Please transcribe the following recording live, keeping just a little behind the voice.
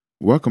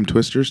Welcome,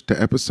 Twisters, to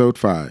episode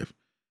 5.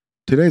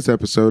 Today's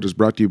episode is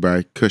brought to you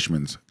by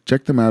Cushman's.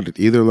 Check them out at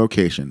either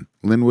location,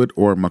 Linwood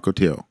or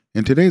Mukilteo.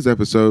 In today's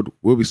episode,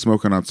 we'll be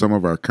smoking on some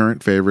of our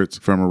current favorites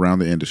from around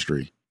the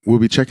industry. We'll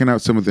be checking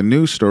out some of the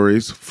news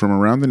stories from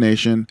around the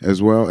nation,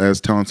 as well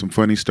as telling some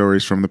funny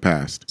stories from the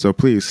past. So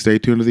please stay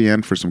tuned to the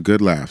end for some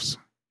good laughs.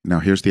 Now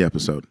here's the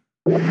episode.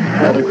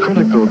 At a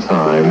critical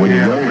time when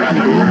young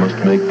people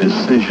must make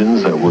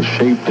decisions that will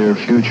shape their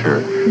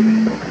future,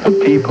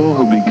 the people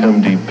who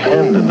become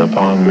dependent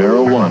upon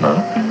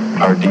marijuana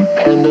are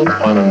dependent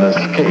on an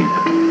escape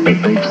that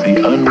makes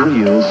the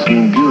unreal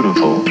seem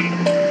beautiful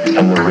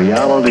and the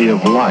reality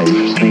of life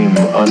seem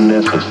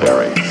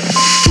unnecessary.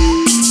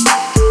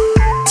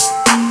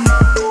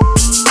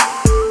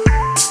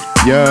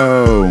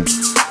 Yo,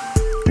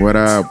 what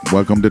up?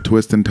 Welcome to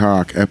Twist and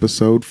Talk,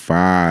 episode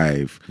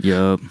 5.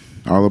 Yup.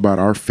 All about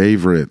our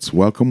favorites.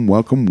 Welcome,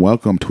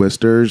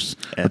 Twisters.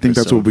 I think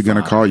that's what we're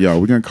going to call y'all.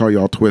 We're going to call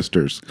y'all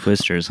Twisters.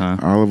 Twisters, huh?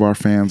 All of our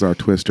fans are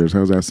Twisters.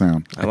 How's that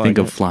sound? I think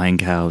of flying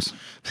cows.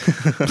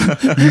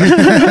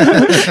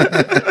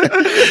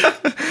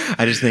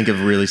 I just think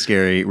of really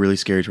scary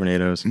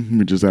tornadoes.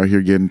 We're just out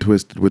here getting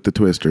twisted with the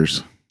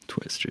Twisters.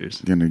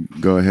 Twisters. Going to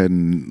go ahead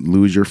and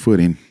lose your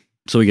footing.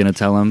 So we're going to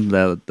tell them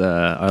that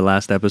our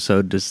last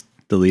episode just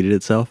deleted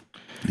itself?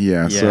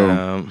 Yeah.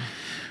 So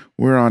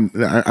we're on,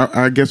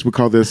 I guess we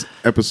call this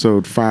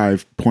episode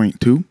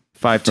 5.2.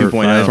 5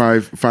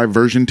 2.0. 5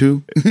 version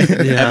 2.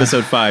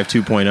 Episode 5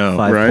 2.0.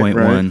 5.1.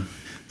 Right.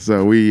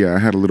 So we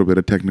had a little bit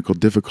of technical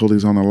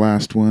difficulties on the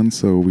last one,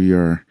 so we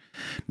are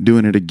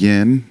doing it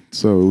again.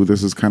 So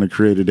this has kind of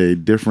created a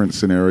different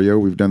scenario.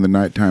 We've done the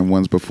nighttime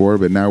ones before,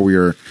 but now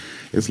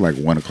it's like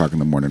 1 o'clock in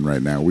the morning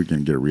right now. We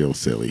can get real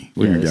silly.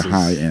 We're going to get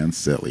high and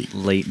silly.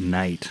 Late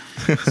night.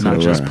 It's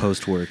not just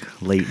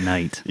post-work. Late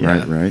night.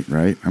 Yeah.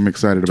 Right. I'm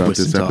excited about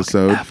this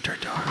episode. After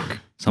dark.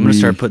 So I'm going to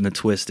start putting the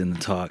twist in the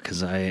talk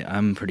because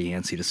I'm pretty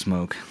antsy to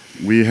smoke.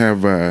 We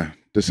have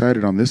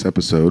decided on this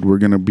episode we're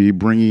going to be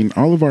bringing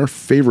all of our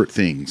favorite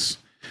things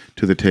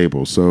to the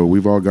table. So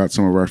we've all got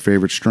some of our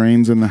favorite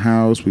strains in the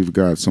house. We've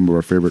got some of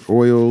our favorite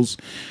oils,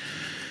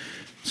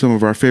 some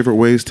of our favorite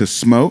ways to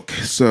smoke.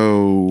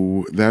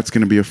 So that's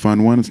going to be a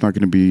fun one. It's not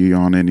going to be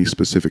on any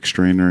specific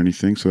strain or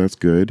anything, so that's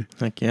good.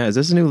 Heck yeah. Is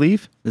this a new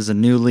leaf? This is a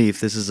new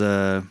leaf. This is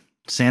a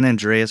San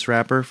Andreas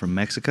wrapper from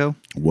Mexico.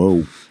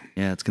 Whoa.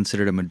 Yeah, it's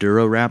considered a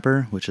Maduro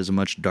wrapper, which is a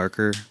much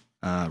darker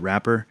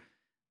wrapper.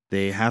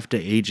 They have to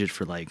age it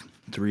for like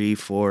 3,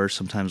 4,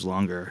 sometimes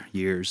longer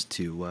years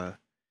to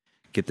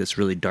get this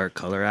really dark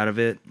color out of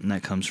it, and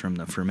that comes from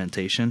the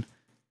fermentation.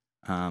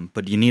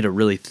 But you need a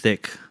really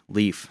thick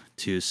leaf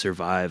to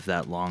survive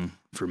that long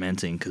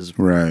fermenting because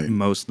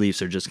most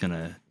leaves are just going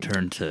to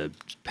turn to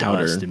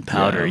dust and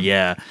powder.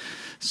 Yeah.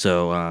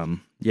 So,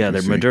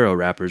 they're Maduro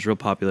wrappers, real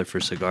popular for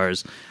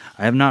cigars.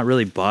 I have not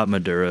really bought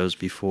Maduros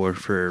before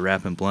for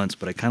wrapping blunts,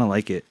 but I kind of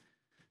like it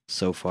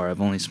so far.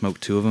 I've only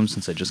smoked 2 of them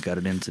since I just got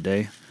it in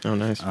today. Oh,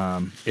 nice.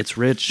 It's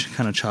rich,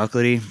 kind of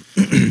chocolatey.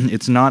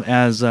 It's not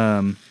as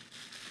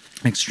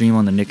extreme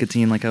on the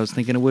nicotine like I was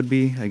thinking it would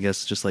be. I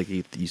guess just like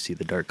you see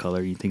the dark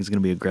color, you think it's going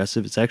to be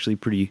aggressive. It's actually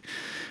pretty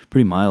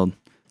mild.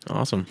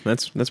 Awesome.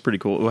 That's pretty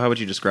cool. Well, how would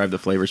you describe the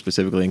flavor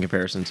specifically in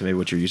comparison to maybe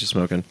what you're used to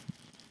smoking?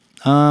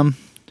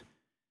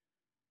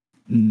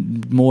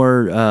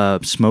 More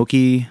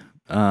smoky,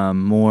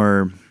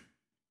 more.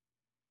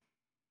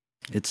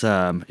 It's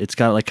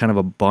got like kind of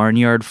a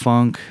barnyard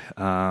funk.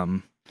 Here,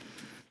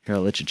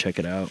 I'll let you check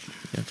it out.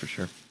 Yeah, for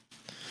sure.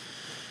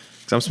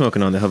 Because I'm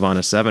smoking on the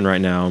Havana 7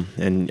 right now,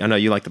 and I know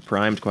you like the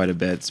primed quite a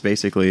bit. It's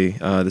basically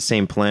the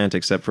same plant,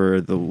 except for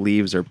the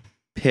leaves are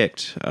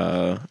picked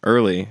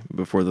early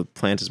before the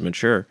plant is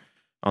mature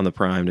on the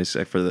primed,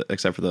 except for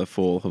the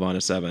full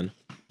Havana 7.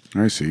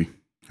 I see.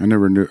 I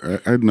never knew.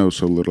 I know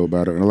so little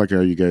about it. I like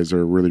how you guys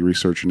are really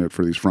researching it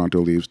for these Fronto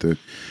leaves to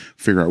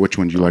figure out which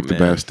ones you like the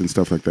best and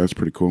stuff like that. It's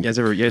pretty cool. You guys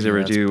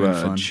ever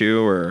do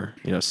chew or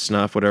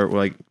snuff, whatever,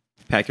 like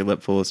pack your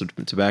lip full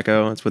of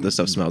tobacco? That's what this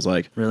stuff smells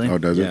like. Really? Oh,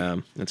 does it? Yeah,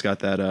 it's got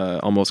that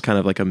almost kind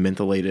of like a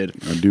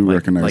mentholated. I do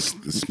recognize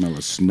the smell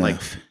of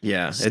snuff.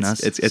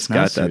 It's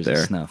got that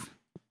there. Snuff.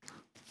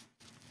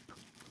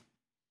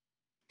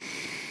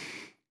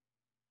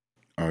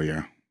 Oh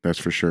yeah, that's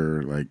for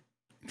sure. Like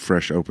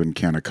fresh open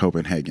can of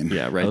Copenhagen.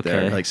 Yeah, right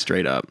there, like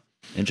straight up.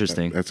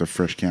 Interesting. That's a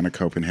fresh can of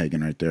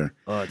Copenhagen right there.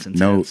 Oh, it's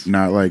intense. No,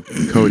 not like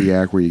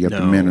Kodiak where you get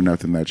the mint or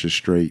nothing. That's just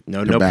straight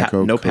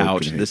tobacco. No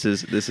pouch. This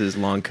is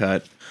long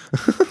cut.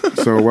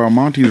 So while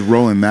Monty's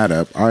rolling that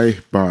up, I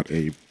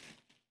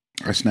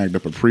snagged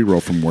up a pre-roll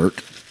from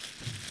work.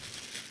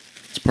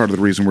 It's part of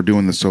the reason we're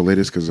doing this so late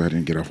is because I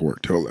didn't get off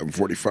work till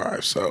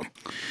 11:45. So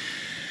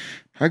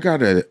I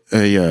got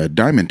a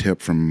diamond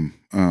tip from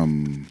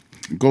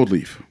Gold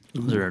Leaf.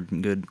 Those are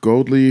good.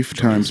 Gold Leaf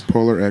times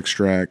Polar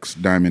Extracts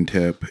Diamond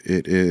Tip.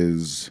 It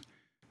is,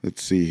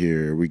 let's see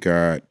here. We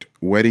got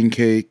wedding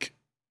cake,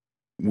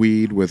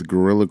 weed with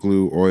Gorilla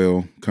Glue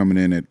oil coming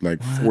in at like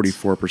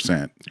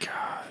 44%.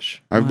 God.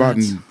 gosh. I've What?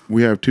 bought.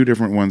 We have 2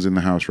 different ones in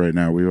the house right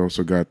now. We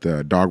also got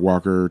the Dog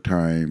Walker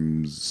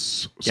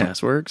times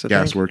Gasworks, I think.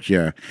 Gasworks,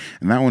 yeah.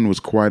 And that one was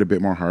quite a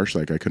bit more harsh.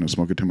 Like I couldn't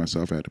smoke it to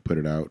myself. I had to put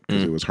it out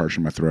because it was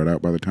harshing my throat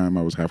out by the time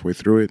I was halfway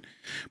through it.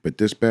 But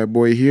this bad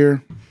boy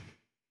here,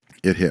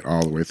 it hit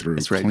all the way through.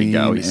 It's ready to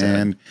go, he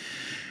said.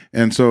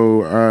 And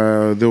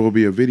so there will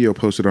be a video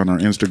posted on our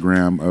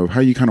Instagram of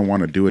how you kind of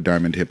want to do a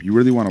diamond tip. You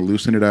really want to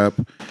loosen it up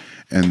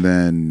and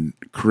then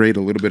create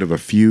a little bit of a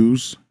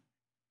fuse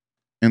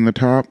in the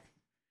top.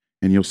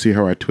 And you'll see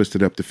how I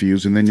twisted up the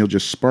fuse. And then you'll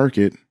just spark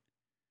it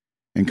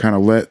and kind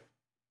of let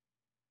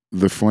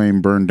the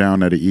flame burn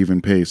down at an even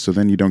pace. So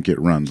then you don't get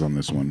runs on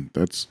this one.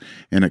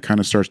 And it kind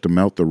of starts to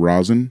melt the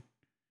rosin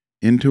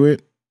into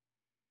it.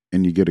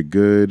 And you get a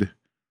good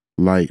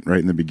light right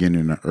in the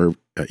beginning, or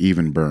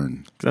even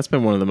burn. That's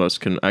been one of the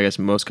most,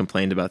 most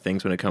complained about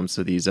things when it comes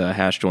to these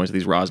hash joints,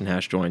 these rosin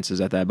hash joints, is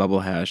that bubble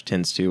hash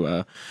tends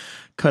to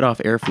cut off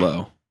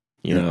airflow.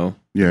 You know,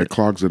 Yeah, it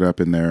clogs it up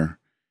in there.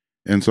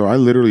 And so I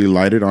literally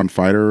light it on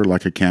fire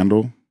like a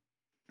candle.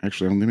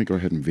 Actually, let me go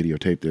ahead and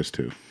videotape this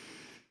too,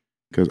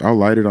 because I'll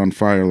light it on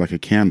fire like a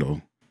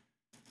candle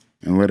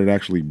and let it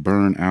actually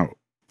burn out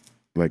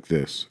like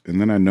this,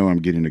 and then I know I'm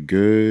getting a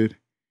good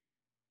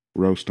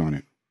roast on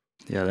it.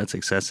 Yeah, that's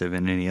excessive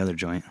in any other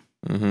joint.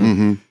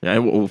 Mm-hmm. Yeah,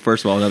 well,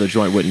 first of all, another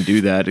joint wouldn't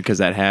do that because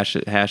that hash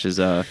is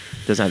doesn't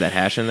have that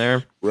hash in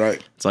there.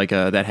 Right. It's like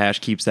that hash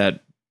keeps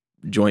that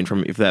joint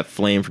from that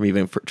flame from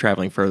even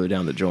traveling further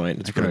down the joint.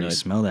 It's I could pretty already nice.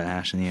 smell that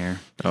hash in the air.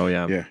 Oh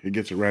yeah. Yeah, it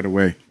gets it right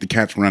away. The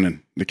cat's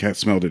running. The cat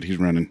smelled it. He's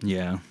running.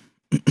 Yeah.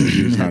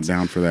 He's not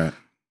down for that.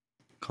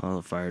 Call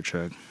the fire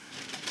truck.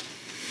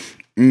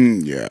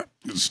 Yeah,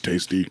 it's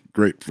tasty.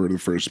 Great for the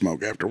first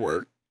smoke after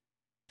work.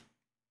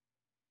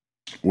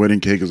 Wedding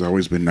cake has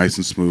always been nice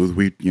and smooth.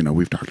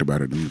 We've talked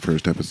about it in the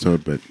first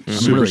episode, but I'm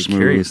super really smooth.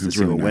 curious to It's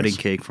see really what wedding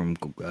nice. cake from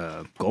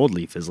Gold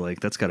Leaf is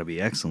like. That's got to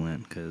be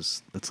excellent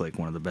because that's like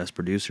one of the best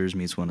producers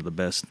meets one of the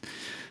best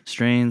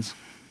strains.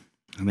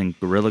 I mean,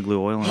 Gorilla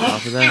Glue oil on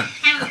top of that.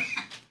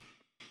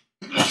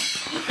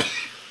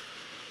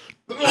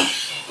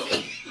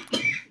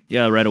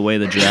 Yeah, right away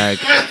the drag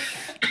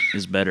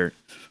is better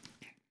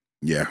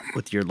Yeah,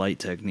 with your light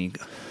technique.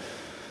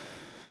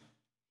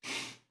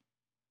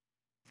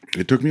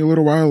 it took me a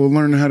little while to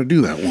learn how to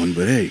do that one,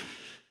 but hey,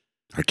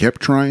 I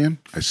kept trying.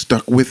 I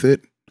stuck with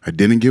it. I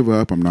didn't give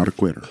up. I'm not a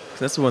quitter.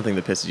 That's the one thing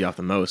that pisses you off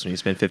the most when you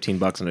spend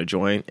 $15 on a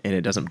joint and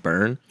it doesn't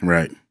burn.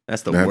 Right.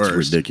 That's the That's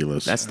worst.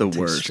 ridiculous. That's the Tastes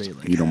worst. straight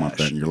like You don't want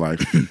hash. that in your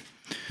life.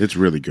 It's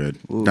really good.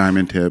 Ooh.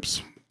 Diamond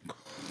tips.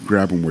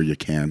 Grab them where you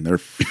can. They're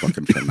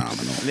fucking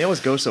phenomenal. And they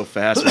always go so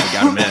fast when you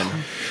got them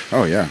in.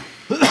 Oh, yeah.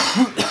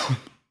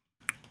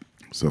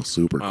 So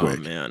super Oh quick.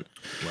 man.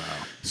 Wow.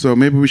 So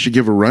maybe we should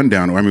give a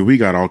rundown. I mean, we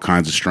got all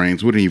kinds of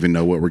strains. We don't even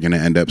know what we're going to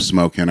end up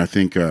smoking. I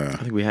think I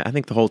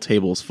think the whole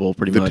table is full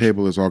pretty the much.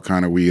 table is all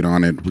kind of weed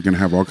on it. We're going to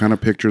have all kind of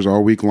pictures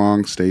all week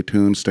long. Stay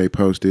tuned. Stay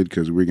posted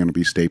because we're going to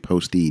be stay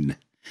posting.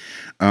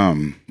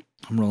 I'm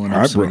rolling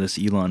I up some bro- of this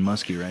Elon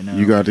Muskie right now.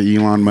 You got the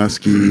Elon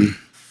Muskie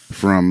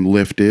from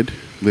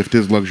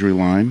Lifted's luxury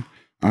line.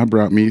 I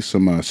brought me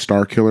some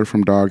Star Killer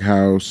from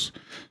Doghouse.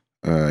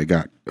 I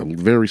got a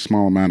very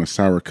small amount of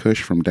Sour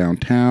Kush from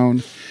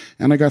Downtown.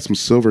 And I got some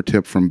Silver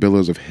Tip from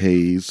Billows of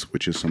Haze,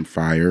 which is some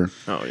fire.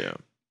 Oh yeah.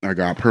 I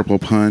got Purple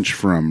Punch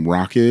from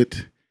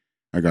Rocket.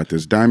 I got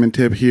this Diamond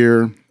Tip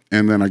here.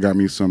 And then I got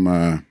me some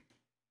Black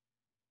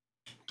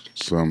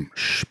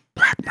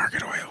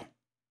Market oil.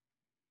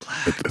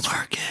 It's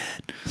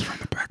from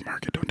the Black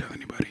Market. Don't tell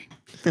anybody.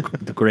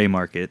 the gray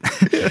market.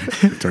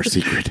 It's our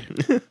secret.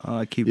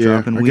 I keep Yeah,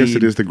 dropping I weed. guess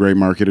it is the gray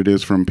market. It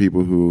is from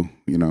people who,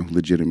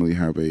 legitimately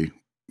have a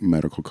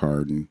medical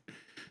card and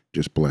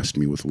just blessed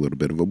me with a little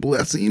bit of a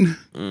blessing.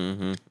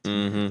 Mm-hmm.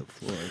 Mm-hmm.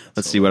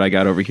 Let's see what I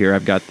got over here.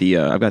 I've got the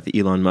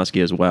Elon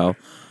Muskie as well.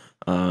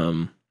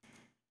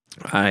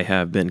 I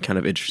have been kind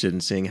of interested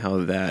in seeing how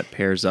that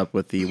pairs up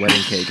with the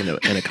wedding cake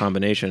in a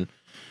combination.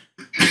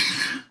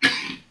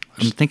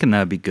 I'm thinking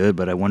that'd be good,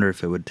 but I wonder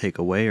if it would take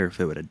away or if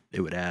it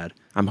would add.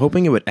 I'm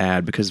hoping it would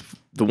add because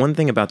the one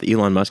thing about the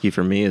Elon Muskie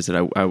for me is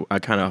that I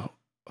kind of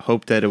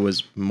hoped that it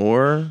was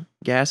more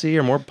gassy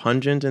or more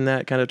pungent in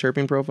that kind of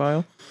terpene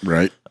profile.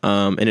 Right.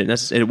 And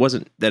it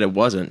wasn't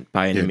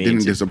by any It means.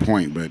 didn't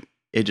disappoint, but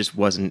It just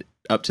wasn't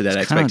up to that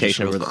It's kinda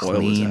expectation of just where the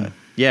real oil was clean. at.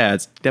 Yeah,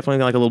 it's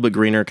definitely like a little bit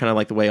greener, kind of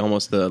like the way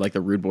almost the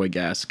Rude Boy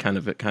gas kind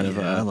of.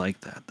 I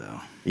like that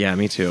though. Yeah,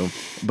 me too.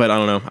 But I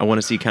don't know. I want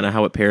to see kind of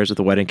how it pairs with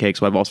the wedding cake.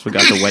 So I've also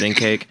got the wedding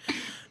cake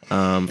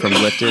from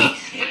Lifted.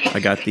 I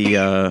got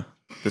the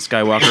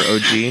Skywalker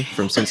OG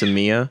from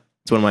Sensimilla.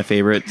 It's one of my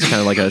favorites. It's kind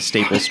of like a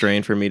staple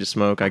strain for me to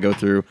smoke. I go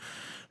through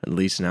at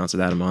least an ounce of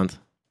that a month.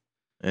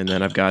 And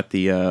then I've got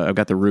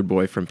the Rude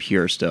Boy from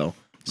Pure still.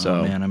 So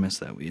Oh man, I miss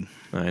that weed.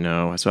 I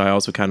know. So I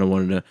also kind of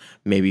wanted to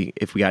maybe,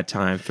 if we got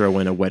time, throw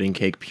in a wedding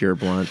cake pure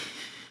blunt.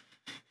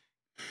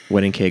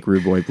 Wedding cake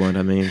Rude Boy blunt,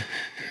 I mean.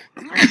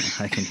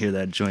 I can hear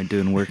that joint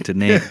doing work to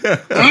Nate.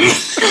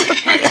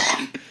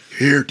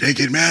 here, take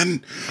it,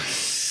 man.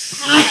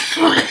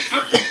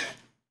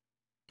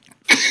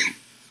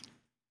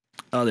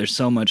 Oh, there's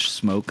so much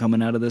smoke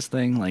coming out of this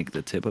thing, like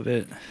the tip of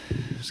it.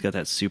 It's got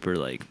that super,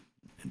 like,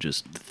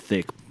 just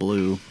thick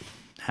blue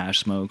hash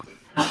smoke.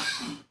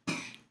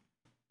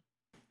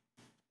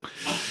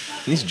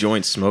 These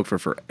joints smoke for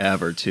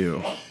forever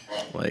too.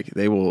 Like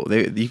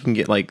you can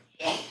get like,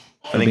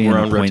 I think we're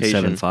on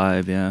rotation.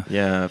 0.75, yeah.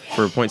 Yeah,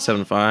 for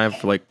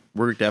 0.75, like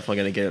we're definitely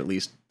gonna get at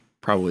least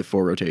probably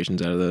 4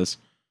 rotations out of this.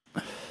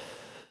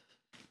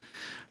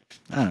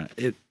 I don't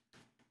know.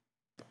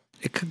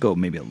 It could go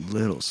maybe a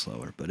little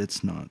slower, but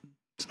it's not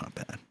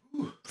bad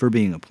for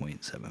being a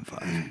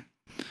 0.75.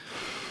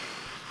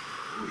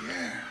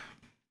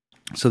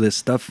 So this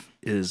stuff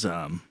is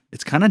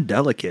it's kind of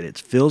delicate. It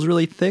feels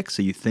really thick,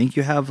 so you think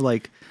you have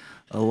like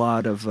a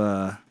lot of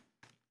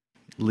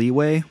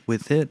leeway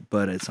with it,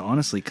 but it's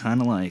honestly kind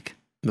of like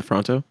The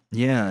Fronto?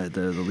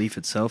 the leaf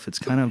itself. It's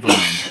kind of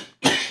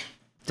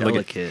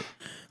delicate.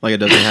 Like it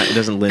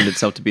doesn't lend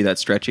itself to be that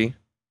stretchy.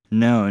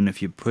 No, and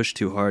if you push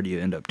too hard, you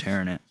end up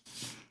tearing it.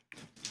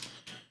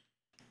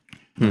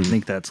 I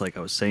think that's like I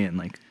was saying,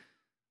 like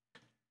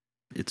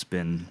it's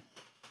been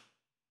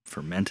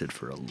fermented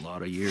for a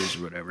lot of years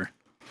or whatever.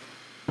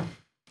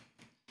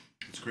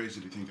 It's crazy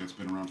to think that's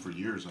been around for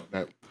years.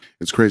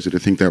 It's crazy to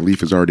think that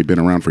leaf has already been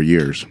around for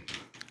years.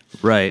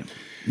 Right.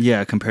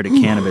 Yeah, compared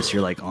to cannabis,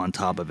 you're like on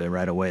top of it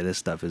right away. This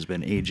stuff has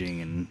been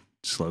aging and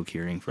slow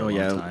curing for a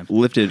long time.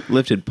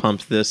 Lifted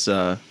pumped this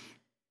batch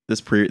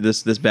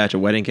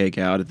of wedding cake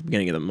out at the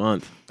beginning of the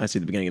month. I see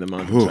the beginning of the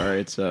month. I'm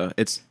sorry.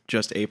 It's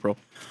just April.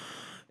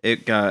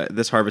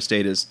 This harvest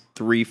date is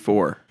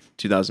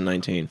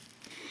 3/4/2019.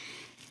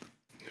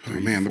 Oh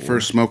man, the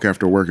first smoke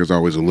after work is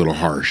always a little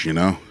harsh, you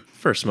know?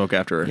 First smoke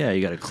after. Yeah,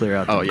 you got to clear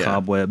out the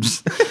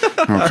cobwebs.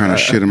 All kind of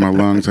shit in my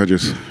lungs.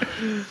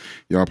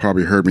 Y'all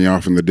probably heard me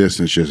off in the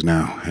distance just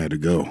now. I had to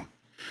go.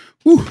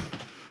 Whew.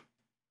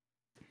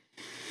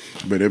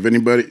 But if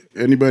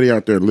anybody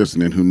out there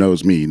listening who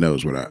knows me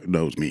knows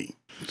me.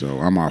 So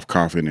I'm off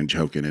coughing and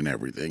choking and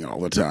everything all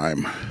the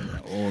time.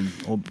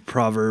 Old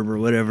proverb or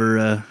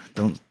whatever.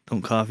 Don't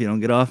cough, you don't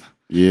get off.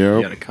 Yeah.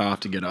 You got to cough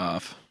to get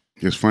off.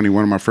 It's funny.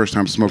 One of my first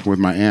times smoking with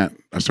my aunt,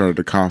 I started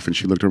to cough and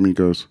she looked at me and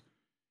goes,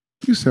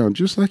 "You sound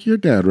just like your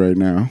dad right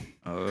now."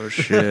 Oh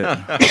shit,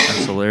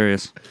 that's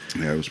hilarious.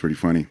 Yeah, it was pretty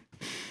funny.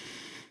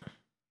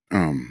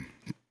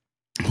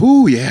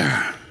 Ooh,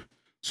 yeah.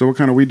 So what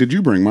kind of weed did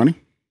you bring, Money?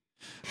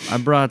 I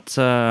brought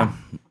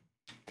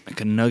like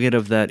a nugget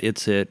of that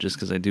It's It, just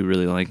because I do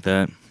really like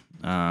that.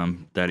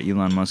 That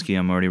Elon Muskie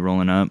I'm already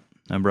rolling up.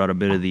 I brought a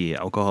bit of the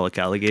Alcoholic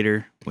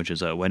Alligator, which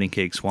is a wedding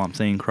cake Swamp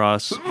Thing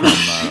cross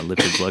from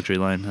Lipid's Luxury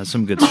line. Has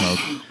some good smoke.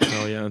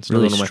 Oh yeah, it's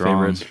really one of my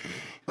strong. favorites.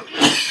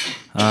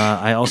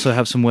 I also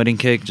have some wedding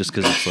cake just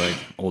because it's like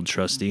old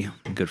trusty,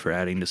 good for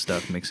adding to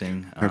stuff,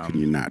 mixing. How can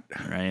you not?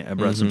 Right. I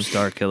brought some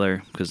Star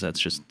Killer because that's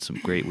just some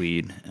great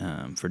weed.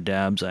 For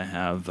dabs, I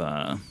have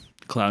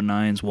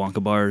Cloud9's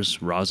Wonka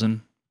Bars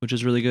Rosin, which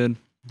is really good.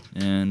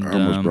 And I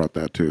almost brought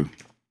that too.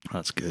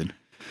 That's good.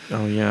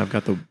 Oh yeah, I've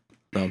got the.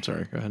 Oh, I'm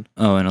sorry. Go ahead.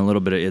 Oh, and a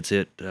little bit of It's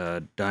It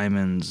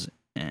Diamonds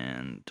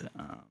and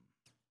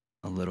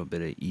a little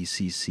bit of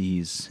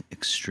ECC's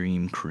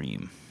Extreme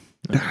Cream.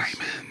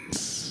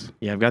 Diamonds.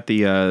 Yeah, I've got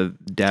the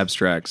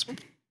Dabstrax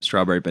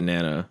Strawberry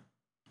Banana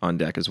on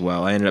deck as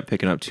well. I ended up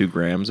picking up 2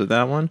 grams of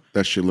that one.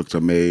 That shit looks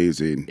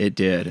amazing. It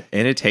did.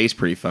 And it tastes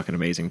pretty fucking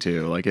amazing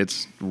too. Like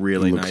it's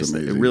really nice.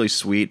 Amazing. Really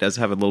sweet. Does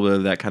have a little bit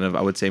of that kind of,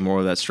 I would say more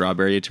of that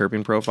strawberry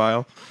terpene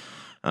profile.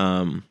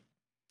 But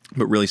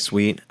really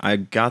sweet. I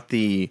got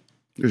this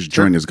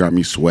joint has got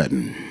me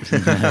sweating.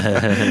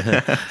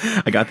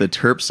 I got the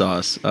terp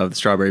sauce of the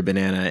strawberry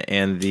banana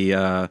and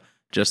the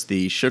just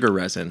the sugar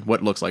resin,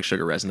 what looks like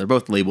sugar resin. They're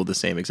both labeled the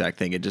same exact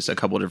thing. It just a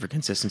couple of different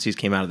consistencies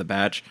came out of the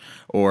batch,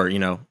 or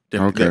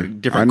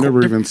different. I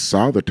never even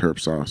saw the terp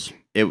sauce.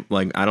 It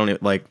I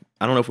don't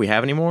know if we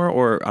have anymore,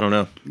 or I don't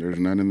know. There's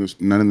none in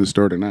the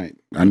store tonight.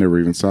 I never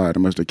even saw it. It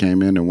must have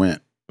came in and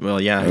went. Well,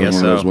 yeah, I That was guess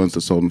one so. of those ones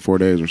that sold in 4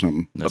 days or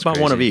something. That's about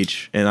crazy. one of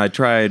each, and I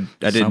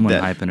did Someone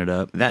that. hyping it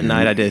up. That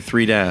night I did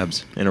 3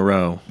 dabs in a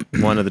row.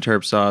 One of the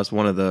terp sauce,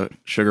 one of the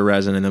sugar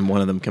resin, and then one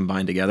of them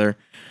combined together.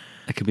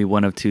 It could be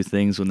one of 2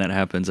 things when that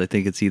happens. I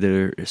think it's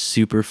either a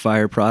super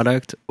fire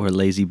product or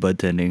lazy bud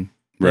tending.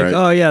 Like, Right.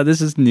 oh yeah,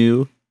 this is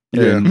new.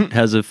 And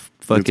has a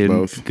fucking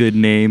both. good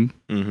name.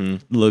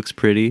 Mm-hmm. Looks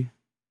pretty.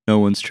 No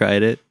one's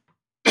tried it.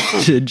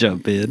 Should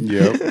jump in.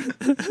 Yep.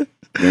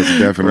 That's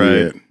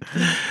definitely Right. it.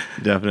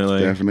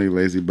 Definitely. Definitely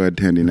lazy bud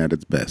tending at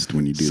its best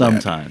when you do that.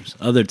 Sometimes.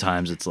 Other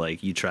times it's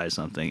like you try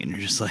something and you're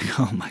just like,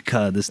 oh my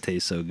God, this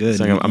tastes so good. It's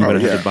like I'm Oh, going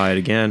to yeah. have to buy it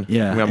again.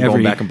 Yeah, I'm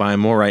going back and buying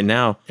more right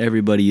now.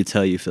 Everybody you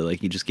tell, you feel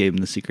like you just gave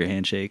them the secret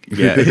handshake.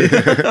 Yeah.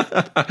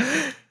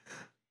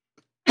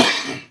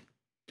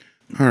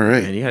 All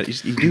right. And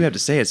you do have to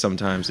say it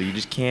sometimes, so you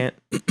just can't.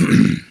 We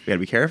got to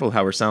be careful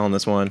how we're selling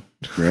this one.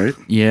 Right?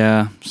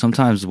 Yeah,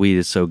 sometimes weed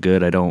is so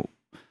good I don't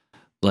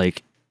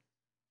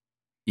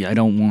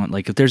want,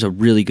 like, if there's a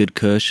really good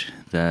kush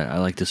that I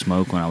like to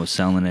smoke when I was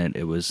selling it,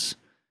 it was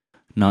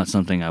not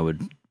something I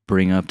would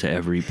bring up to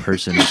every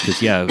person is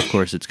because, yeah, of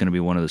course, it's going to be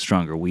one of the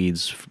stronger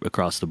weeds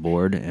across the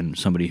board, and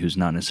somebody who's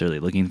not necessarily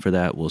looking for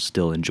that will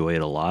still enjoy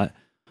it a lot.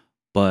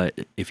 But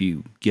if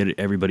you get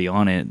everybody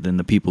on it, then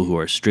the people who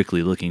are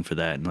strictly looking for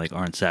that and like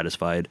aren't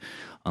satisfied,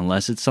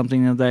 unless it's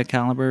something of that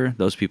caliber,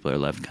 those people are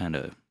left kind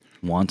of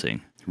wanting.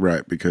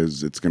 Right,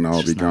 because it's going to all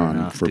It's be just not gone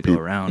enough for to go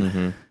people. around.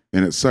 Mm-hmm.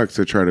 And it sucks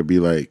to try to be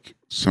like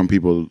some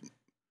people.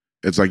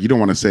 It's like you don't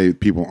want to say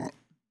people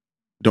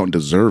don't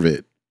deserve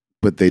it,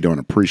 but they don't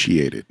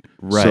appreciate it.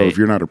 Right. So if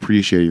you're not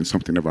appreciating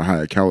something of a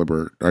higher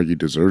caliber, are you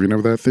deserving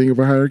of that thing of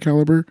a higher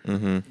caliber?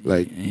 Mm-hmm.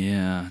 Like,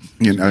 Yeah.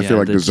 and I feel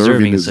like the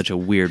deserving is is such a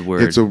weird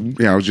word.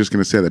 I was just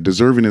going to say that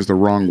deserving is the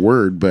wrong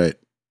word, but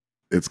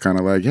it's kind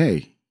of like,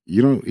 hey,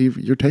 you don't,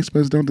 your taste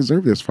buds don't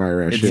deserve this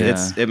fire ass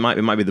shit. It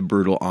might be the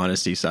brutal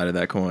honesty side of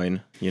that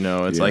coin. You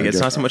know, it's Yeah, like I it's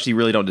guess not so much you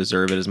really don't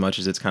deserve it as much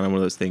as it's kind of one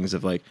of those things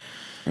of like,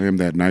 I am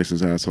that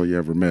nicest asshole you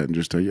ever met, and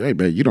just tell you, hey,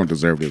 man, you don't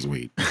deserve this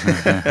weed.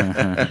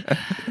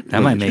 That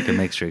might make them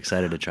extra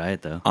excited to try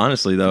it, though.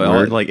 honestly though,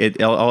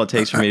 all it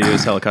takes for me to do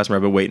is tell a customer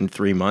I've been waiting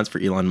 3 months for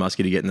Elon Musk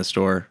to get in the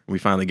store. We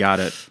finally got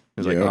it.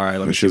 He's like, Yep, all right,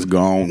 let me it's see. just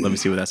gone. Let me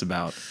see what that's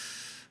about.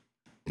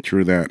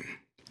 True that.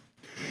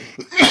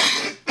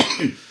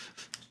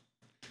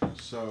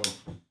 So,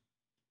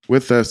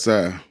 with us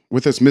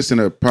missing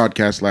a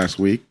podcast last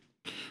week,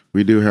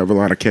 we do have a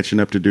lot of catching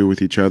up to do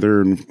with each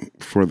other, and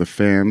for the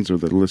fans or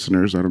the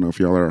listeners, I don't know if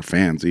y'all are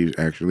fans.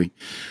 Actually,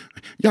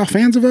 y'all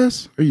fans of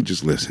us? Or are you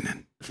just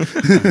listening?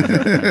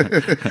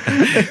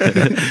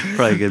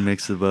 Probably a good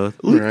mix of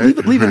both.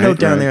 Leave a note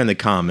down right. there in the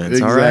comments.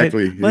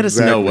 Exactly, All right, let us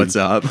know exactly. what's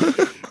up.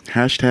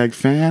 Hashtag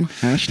fan,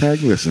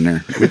 hashtag listener.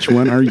 Which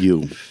one are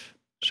you?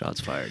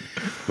 Shots fired.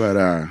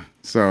 But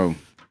so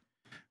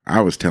I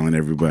was telling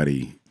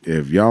everybody,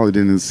 if y'all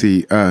didn't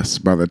see us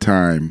by the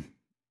time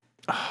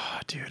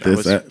Dude,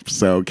 this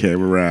episode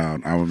came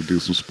around, I'm gonna do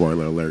some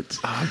spoiler alerts.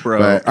 bro.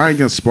 But I ain't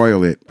gonna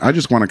spoil it. I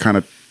just want to kind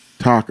of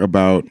talk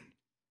about.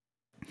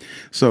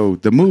 So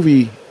the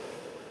movie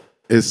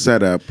is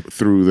set up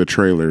through the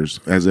trailers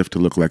as if to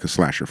look like a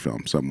slasher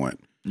film, somewhat.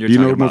 You're Do you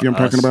know talking what movie I'm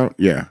about talking Us? about?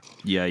 Yeah.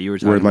 Yeah, you were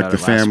talking Where, like, about the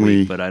it last family-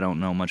 week, but I don't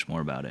know much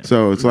more about it.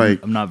 So it's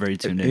like I'm not very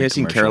tuned in. Have you guys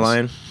seen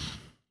Caroline?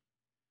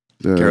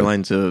 the,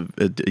 Caroline's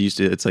it used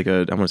to. It's like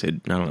a. I want to say.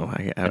 I don't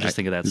know. I just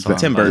think of that Is song. that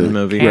Tim by Burton the-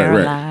 movie.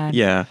 Right.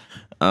 Yeah.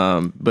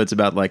 But it's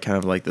about like kind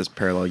of like this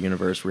parallel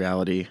universe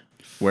reality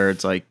where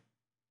it's like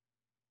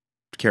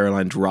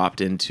Caroline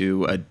dropped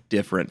into a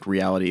different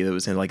reality that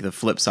was in like the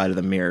flip side of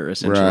the mirror,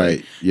 essentially.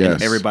 Right. Yes.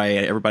 And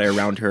everybody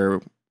around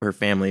her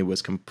family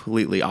was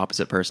completely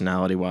opposite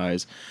personality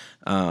wise.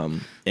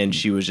 And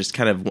she was just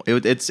kind of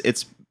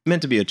it's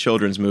meant to be a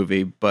children's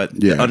movie, but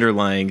Yeah. the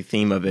underlying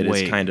theme of it is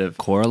Wait, kind of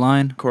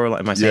Coraline? Coraline.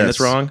 Am I saying this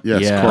wrong?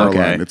 Yes, Yeah. Coraline.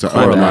 Okay. It's a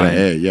Coraline. not an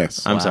A.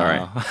 Yes. I'm Wow. sorry.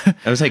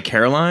 I was like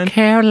Caroline.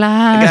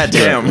 Caroline. God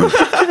damn.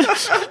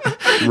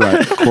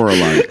 Right.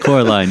 Coraline.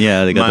 Coraline,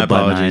 yeah, they got My the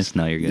button apologies. eyes.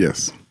 No, you're good.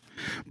 Yes.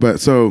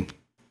 But so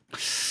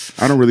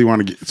I don't really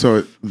want to get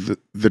so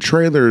the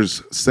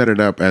trailers set it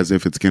up as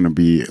if it's going to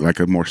be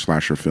like a more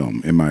slasher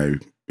film in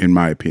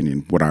my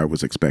opinion, what I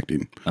was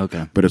expecting.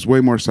 Okay. But it's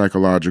way more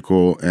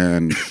psychological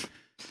and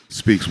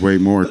speaks way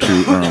more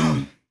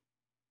to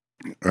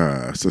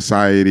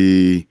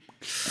society,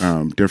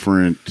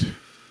 different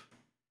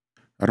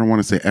I don't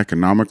want to say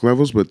economic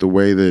levels, but the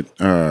way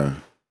that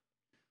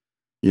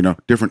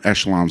different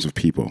echelons of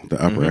people,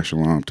 the upper Mhm.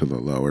 echelon to the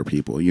lower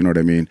people, you know what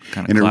I mean?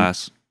 Kind And of it-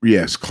 class.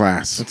 Yes,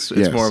 class. It's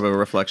Yes. more of a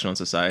reflection on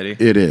society.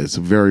 It is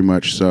very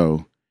much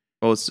so.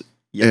 Well, it's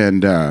yeah.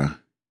 And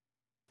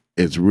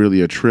it's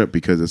really a trip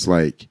because it's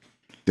like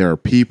there are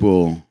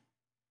people,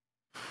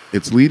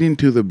 it's leading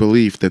to the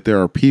belief that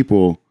there are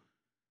people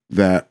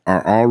that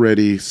are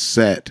already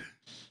set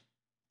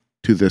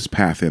to this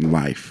path in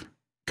life,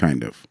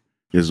 kind of.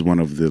 Is one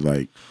of the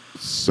like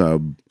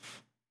sub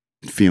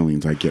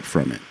feelings I get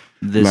from it.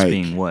 This like-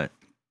 being what?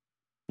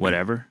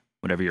 Whatever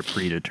you're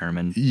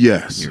predetermined.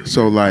 Yes. your-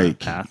 So your, like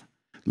path.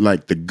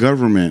 the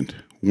government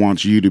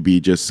wants you to be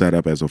just set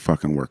up as a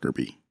fucking worker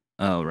bee.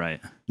 Oh, right.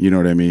 You know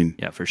what I mean?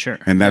 Yeah, for sure.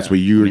 And that's Yeah. what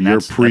you're I mean,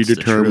 that's the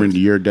predetermined.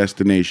 truth. Your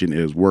destination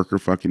is worker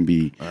fucking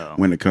bee Oh,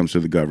 when it comes to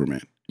the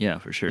government. yeah,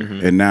 for sure.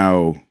 Mhm. And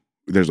now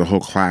there's a whole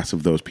class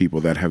of those people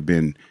that have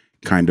been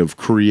kind of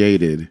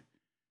created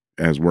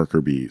as worker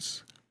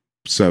bees.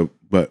 So,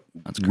 but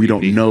That's we don't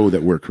creepy. know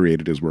that we're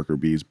created as worker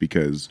bees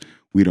because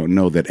we don't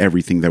know that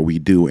everything that we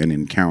do and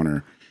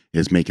encounter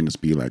is making us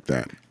be like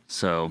that.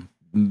 So,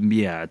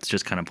 yeah, it's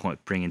just kind of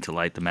bringing to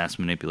light the mass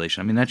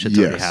manipulation. I mean, that shit's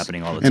already Yes.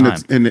 happening all the And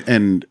time. it's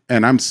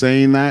and I'm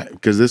saying that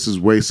because this is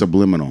way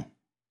subliminal.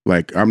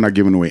 Like I'm not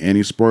giving away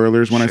any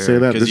spoilers when I say Sure.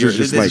 that. 'Cause This is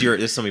just like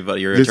this is something about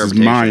your this is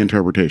interpretation. my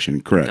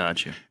interpretation, correct?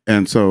 Got you.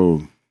 And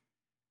so,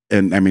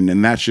 and I mean,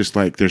 and that's just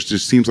like there's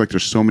just seems like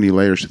there's so many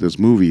layers to this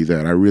movie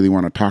that I really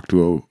want to talk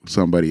to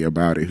somebody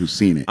about it who's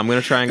seen it. I'm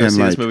gonna try and go And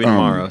see this like, movie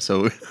tomorrow.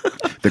 So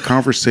The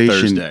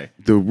conversation, Thursday.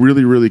 the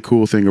really really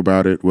cool thing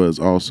about it was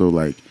also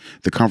like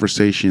the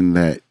conversation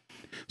that.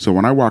 So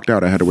when I walked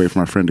out, I had to wait for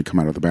my friend to come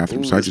out of the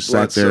bathroom. So I just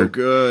sat there So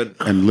good.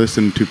 and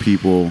listened to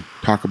people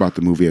talk about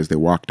the movie as they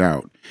walked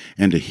out.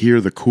 and to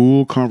hear the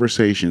cool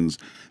conversations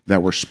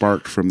that were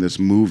sparked from this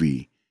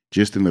movie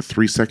just in the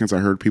 3 seconds I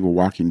heard people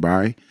walking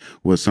by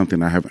was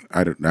something I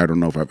don't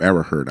know if I've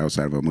ever heard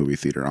outside of a movie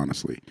theater,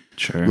 honestly.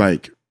 Sure.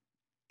 Like,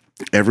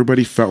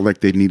 everybody felt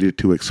like they needed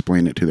to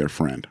explain it to their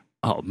friend.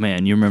 Oh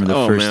man, you remember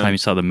the first time you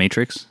saw The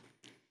Matrix?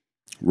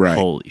 Right.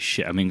 Holy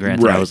shit. I mean,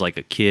 granted, I was like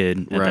a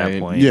kid at that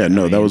point. Yeah,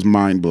 no, that was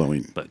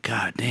mind-blowing. But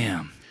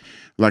goddamn.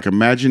 Like,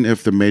 imagine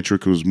if The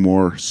Matrix was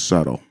more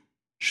subtle.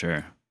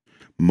 Sure.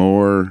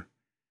 More,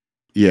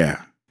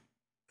 yeah.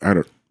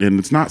 And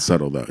it's not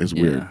subtle, though. It's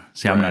weird.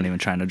 See, I'm not even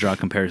trying to draw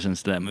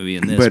comparisons to that movie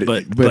in this,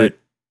 but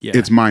yeah.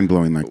 It's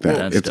mind-blowing like that.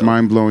 That's It's dope.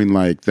 mind-blowing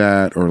like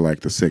that, or like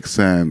The Sixth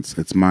Sense.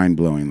 It's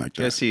mind-blowing like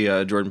You that. guys see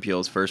Jordan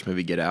Peele's first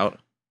movie, Get Out?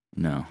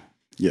 No.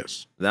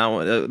 Yes. That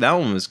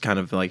one was kind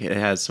of like it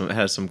has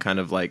some kind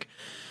of like,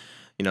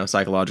 you know,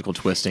 psychological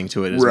twisting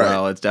to it as Right.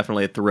 well. It's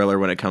definitely a thriller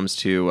when it comes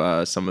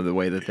to some of the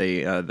way that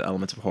they the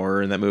elements of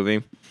horror in that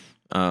movie.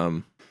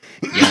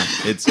 Yeah,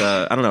 it's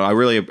I don't know. I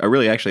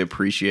really actually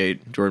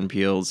appreciate Jordan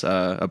Peele's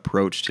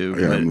approach to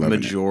I'm loving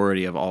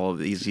majority of all of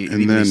these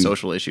And then- these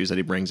social issues that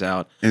he brings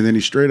out. And then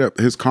he straight up,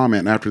 his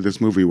comment after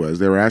this movie was,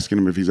 they were asking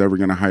him if he's ever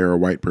going to hire a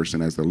white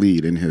person as the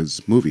lead in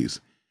his movies.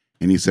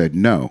 And he said,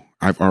 no,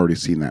 I've already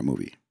seen that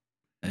movie.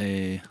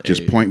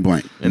 Just point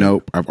blank.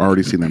 Nope, I've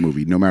already seen that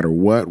movie. No matter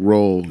what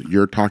role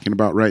you're talking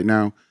about right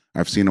now,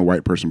 I've seen a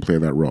white person play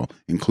that role,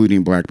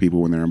 including black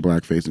people when they're in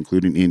blackface,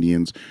 including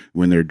Indians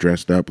when they're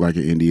dressed up like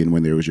an Indian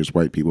when there was just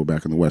white people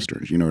back in the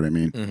Westerns. You know what I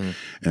mean? Mm-hmm.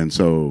 And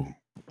so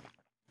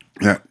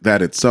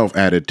that itself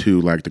added to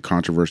like the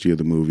controversy of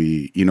the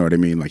movie. You know what I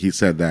mean? Like he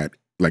said that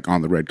like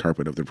on the red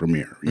carpet of the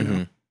premiere. You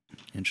know?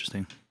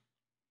 Interesting.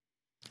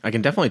 I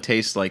can definitely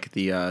taste like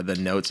the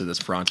notes of this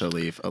Fronto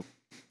leaf. Oh,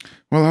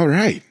 Well, all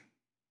right.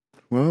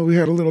 Well, we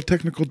had a little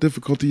technical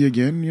difficulty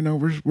again. You know,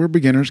 we're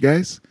beginners,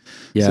 guys.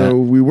 Yeah. So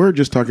we were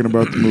just talking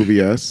about the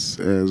movie Us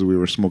as we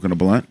were smoking a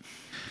blunt.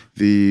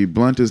 The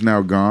blunt is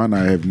now gone.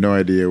 I have no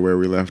idea where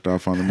we left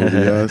off on the movie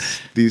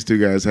Us. These two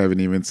guys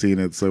haven't even seen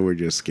it, so we're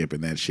just skipping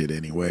that shit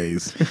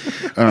anyways.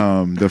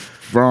 The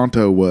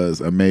Fronto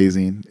was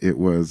amazing. It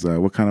was,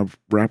 what kind of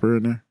rapper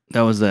in there?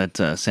 That was that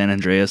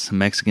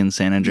Mexican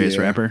San Andreas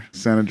rapper.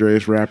 San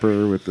Andreas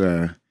rapper with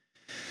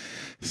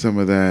some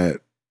of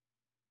that.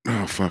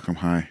 Oh, fuck, I'm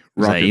high.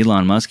 Was that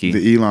Elon Muskie?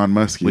 The Elon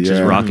Muskie, which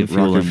is Rocket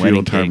Fuel and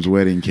Wedding times Cake.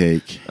 Wedding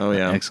Cake. oh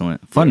yeah.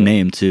 Excellent. Fun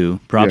name, too.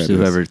 Props Yeah, to it is.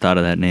 whoever thought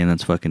of that name.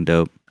 That's fucking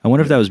dope. I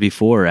wonder if that was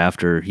before or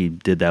after he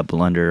did that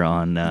blunder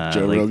on...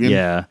 Joe Rogan?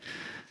 Yeah.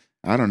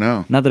 I don't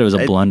know. Not that it was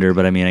a blunder,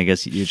 but I mean, I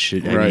guess it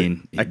should... I Right.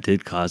 mean, it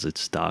did cause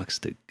its stocks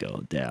to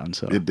go down,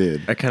 so... It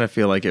did. I kind of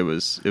feel like it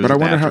was But I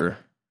wonder how-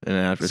 an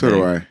after So thing.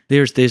 do I.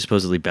 They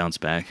supposedly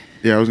bounced back.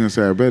 Yeah, I was going to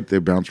say, I bet they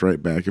bounced right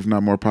back. If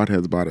not, more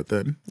potheads bought it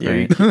then. Yeah,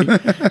 Right.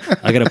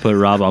 I gotta put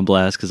Rob on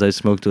blast because I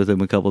smoked with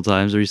him a couple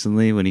times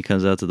recently when he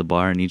comes out to the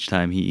bar, and each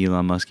time he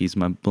Elon Muskie's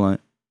my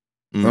blunt.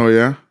 Oh,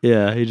 yeah?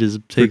 Yeah, he just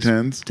takes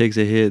Pretends?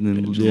 a hit and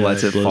then just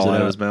lets it blows fall out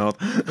of out. his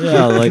mouth.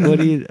 Yeah, like what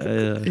do you?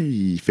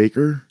 Hey,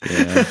 faker.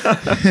 Yeah,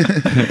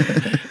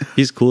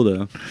 he's cool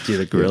though. Dude,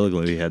 the Gorilla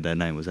Glue he had that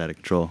night was out of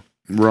control.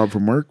 Rob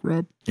from work,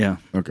 Rob? Yeah.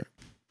 Okay.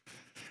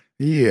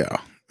 Yeah.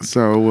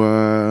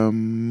 So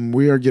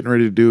we are getting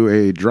ready to do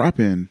a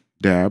drop-in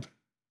dab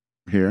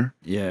here.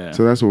 Yeah.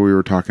 So that's what we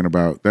were talking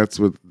about. That's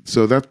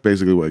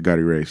basically what got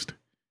erased.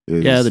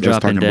 Yeah, the us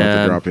drop-in talking about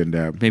dab. the drop-in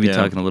dab, Maybe Yeah.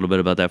 talking a little bit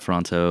about that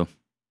Fronto.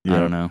 Yeah. I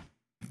don't know.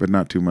 but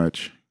not too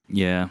much.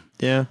 Yeah.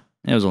 Yeah.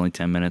 It was only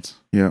 10 minutes.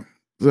 Yeah.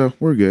 So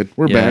we're good.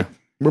 We're Yeah. back.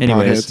 We're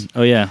Anyways, potheads.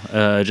 oh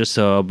yeah, just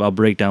so I'll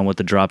break down what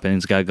the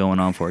drop-ins got going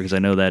on for because I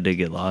know that did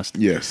get lost.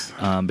 Yes.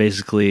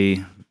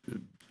 Basically,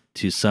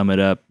 to sum it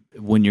up,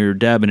 when you're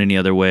dabbing any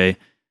other way,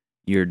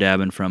 you're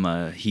dabbing from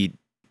a heat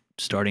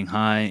starting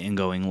high and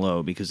going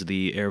low because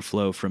the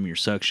airflow from your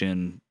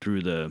suction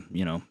through the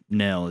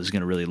nail is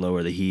going to really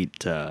lower the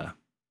heat, and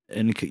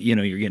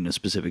you're getting a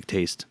specific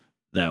taste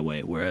that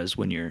way. Whereas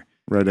when you're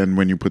Right, and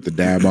when you put the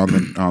dab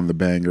on the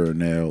banger or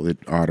nail, it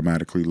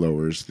automatically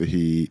lowers the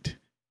heat.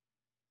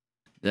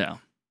 yeah,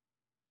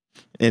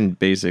 And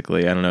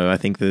basically, I don't know. I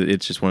think that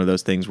it's just one of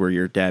those things where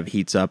your dab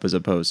heats up as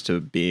opposed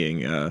to being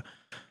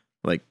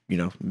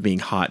being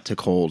hot to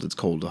cold. It's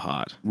cold to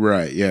hot.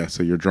 Right, yeah.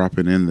 So you're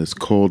dropping in this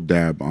cold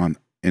dab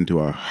into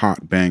a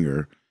hot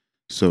banger.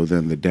 So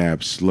then the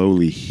dab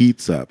slowly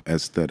heats up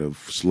instead of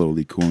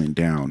slowly cooling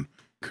down,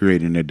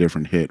 creating a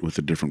different hit with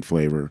a different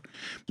flavor,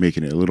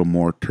 making it a little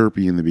more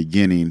terpy in the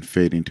beginning,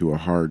 fading to a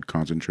hard,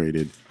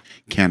 concentrated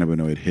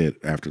cannabinoid hit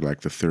after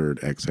like the third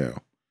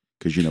exhale.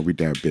 Because, we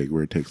dab big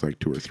where it takes like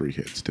 2 or 3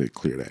 hits to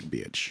clear that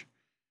bitch.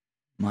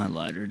 my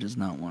lighter does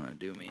not want to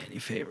do me any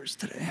favors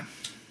today.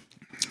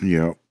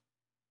 Yep.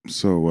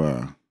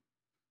 So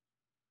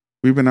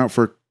we've been out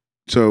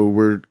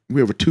we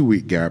have a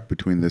 2-week gap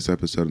between this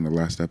episode and the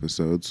last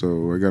episode.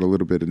 So I got a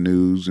little bit of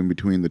news in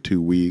between the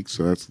 2 weeks.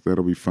 So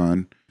that'll be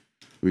fun.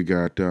 We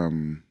got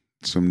some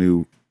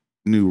new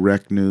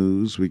rec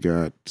news. We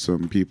got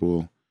some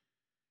people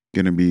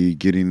gonna be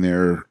getting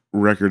their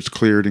records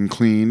cleared and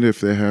cleaned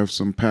if they have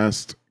some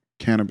past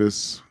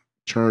cannabis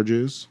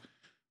charges.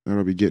 that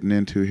I'll be getting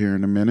into here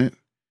in a minute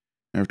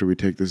after we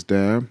take this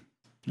dab.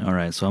 All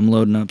right, so I'm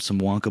loading up some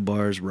Wonka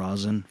Bars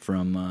rosin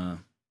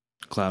from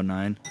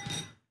Cloud9.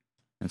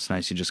 It's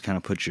nice. You just kind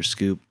of put you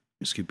scoop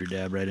your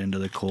dab right into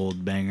the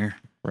cold banger.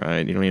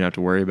 Right. You don't even have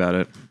to worry about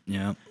it.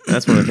 Yeah.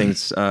 That's one of the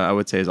things I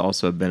would say is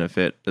also a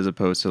benefit as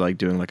opposed to like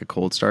doing like a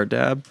cold start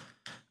dab.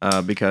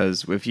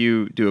 Because if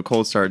you do a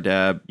cold start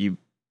dab, you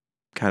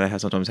kind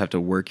of sometimes have to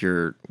work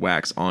your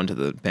wax onto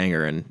the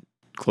banger and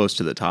close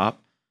to the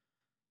top.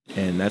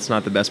 And that's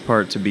not the best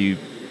part to be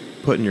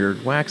putting your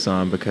wax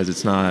on because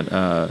it's not,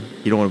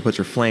 you don't want to put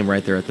your flame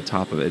right there at the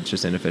top of it. It's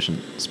just an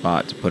inefficient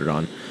spot to put it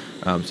on.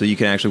 So you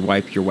can actually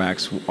wipe your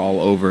wax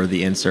all over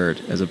the insert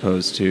as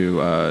opposed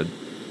to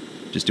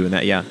just doing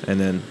that. Yeah. And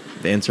then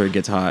the insert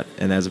gets hot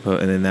and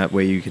then that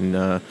way you can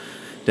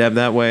dab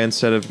that way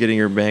instead of getting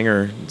your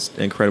banger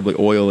incredibly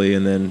oily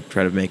and then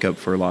try to make up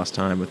for lost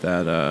time with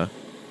that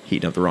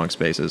heating up the wrong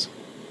spaces.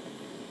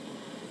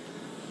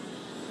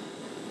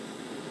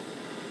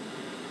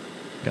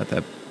 Got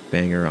that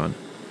banger on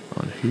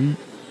heat.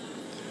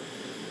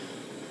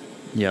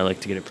 Yeah, I like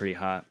to get it pretty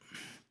hot.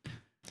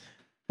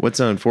 What's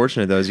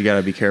unfortunate, though, is you got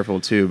to be careful,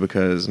 too,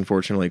 because,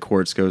 unfortunately,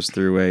 quartz goes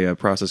through a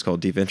process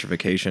called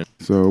devitrification.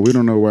 So we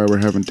don't know why we're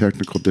having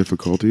technical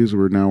difficulties.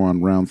 We're now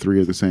on round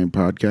 3 of the same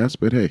podcast,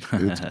 but hey,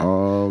 it's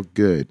all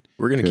good.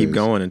 We're going to keep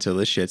going until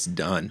this shit's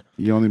done.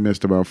 You only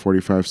missed about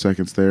 45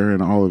 seconds there,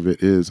 and all of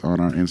it is on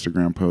our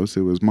Instagram post.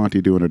 It was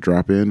Monty doing a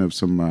drop-in of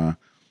some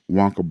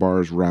Wonka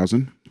Bars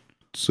rosin.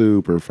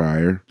 Super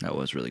fire. That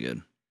was really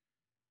good.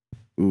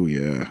 Ooh,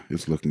 yeah.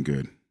 It's looking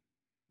good.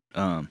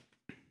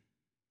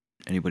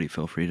 Anybody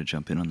feel free to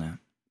jump in on that.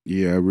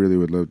 Yeah, I really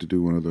would love to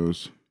do one of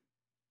those.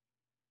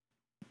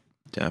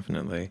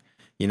 Definitely.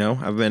 You know,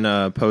 I've been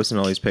posting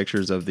all these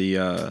pictures of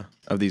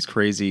these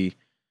crazy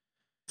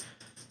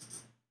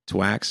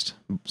waxed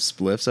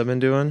spliffs I've been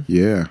doing.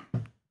 Yeah.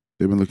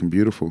 They've been looking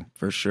beautiful.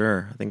 For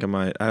sure. I think I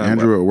might.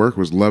 Andrew at work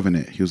was loving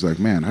it. He was like,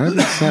 man, I haven't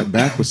sat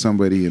back with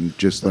somebody and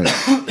just like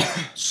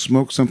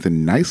smoke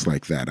something nice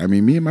like that. I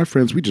mean, me and my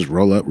friends, we just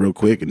roll up real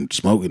quick and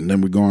smoke it and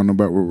then we go on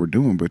about what we're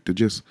doing. But to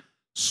just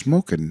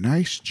smoke a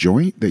nice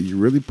joint that you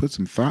really put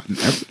some thought and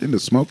effort into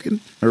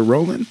smoking or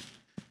rolling,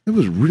 it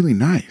was really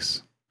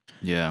nice.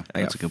 Yeah,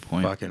 that's a good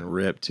point. Fucking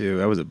ripped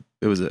too. It was a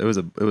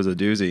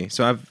doozy.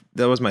 So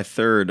that was my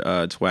third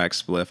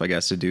twax spliff, I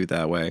guess, to do it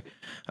that way.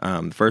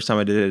 The first time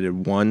I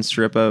did 1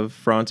 strip of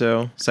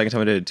Fronto. Second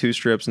time I did 2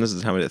 strips, and this is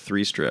the time I did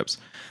 3 strips.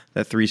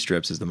 That 3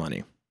 strips is the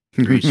money.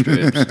 3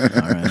 strips.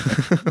 All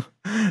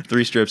right.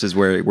 3 strips is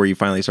where you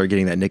finally start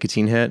getting that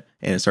nicotine hit,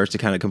 and it starts to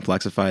kind of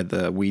complexify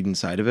the weed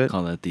inside of it.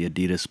 Call that the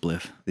Adidas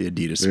spliff. The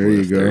Adidas There spliff.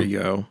 you go. There you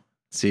go.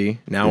 See,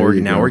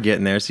 we're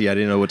getting there. See, I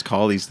didn't know what to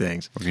call these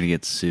things. We're gonna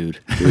get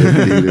sued. The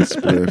Adidas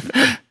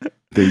spliff,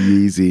 the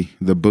Yeezy,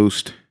 the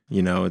Boost.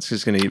 You know,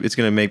 it's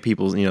gonna make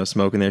people, you know,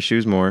 smoke in their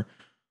shoes more.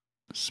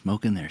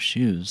 Smoke in their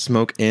shoes.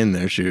 Smoke in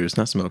their shoes,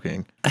 not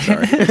smoking.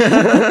 Sorry.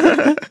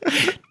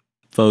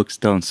 Folks,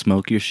 don't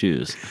smoke your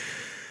shoes.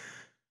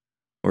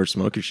 Or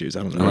smoke your shoes.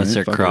 I don't know. Unless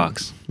they're Fucking-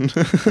 Crocs. Unless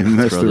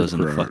Throw they're those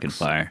in the Crocs. fucking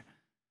fire.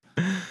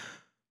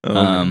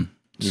 Oh,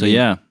 So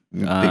yeah,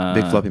 big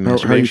fluffy How are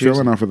masturbating you shoes.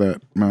 feeling off of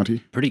that, Monty?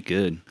 pretty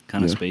good.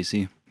 Kind of Yeah.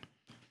 spacey.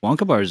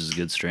 Wonka Bars is a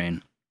good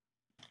strain.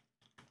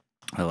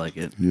 I like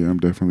it. Yeah, I'm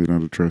definitely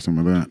down to try some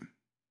of that.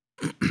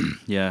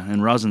 Yeah,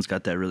 and rosin's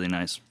got that really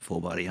nice full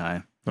body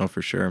high. Oh,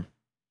 for sure.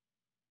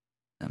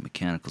 That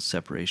mechanical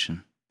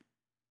separation.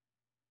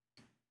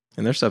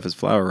 And their stuff is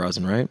flower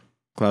rosin, right?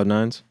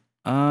 Cloud9's,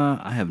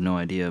 I have no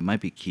idea. It might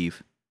be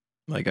Keef.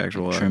 like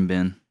actual Trim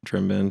bin.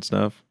 trim bin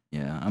stuff.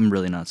 Yeah, I'm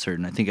really not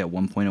certain. I think at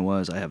one point it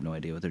was. I have no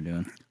idea what they're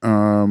doing.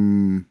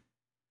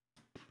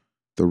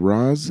 The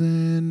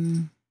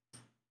rosin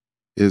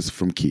is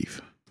from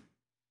Keith.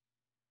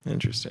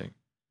 Interesting.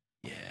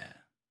 Yeah.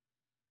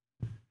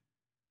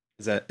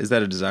 Is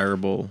that a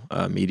desirable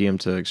medium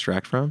to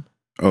extract from?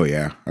 Oh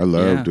yeah, I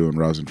love Yeah. doing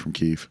rosin from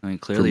Keith. I mean, From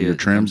clearly your it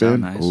trim comes out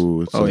bin. nice.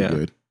 Oh, it's Oh, so yeah.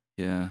 good.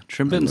 Yeah,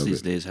 trim I bins love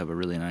these it. days have a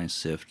really nice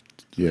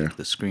sift. Yeah, Like,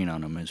 the screen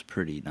on them is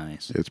pretty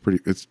nice. it's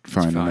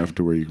fine fine. enough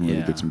to where you can really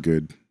Yeah. get some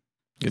good.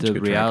 The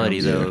Good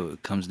reality, track though,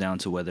 comes down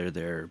to whether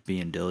they're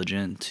being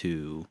diligent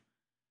to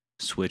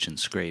switch and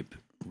scrape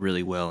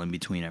really well in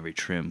between every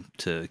trim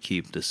to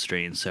keep the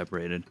strains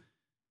separated.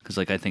 Because,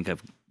 like, I think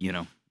you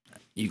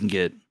can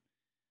get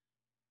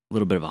a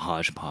little bit of a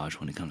hodgepodge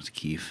when it comes to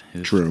Keef.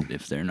 True.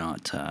 If they're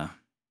not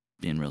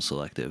being real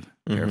selective,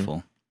 Mhm.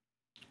 careful.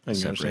 I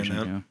can understand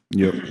that.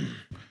 Yeah. Yep.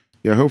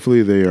 Yeah,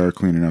 hopefully they are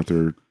cleaning out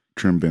their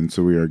trim bin,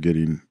 so we are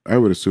getting. I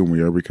would assume we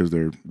are because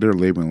they're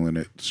labeling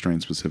it strain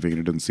specific, and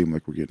it doesn't seem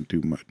like we're getting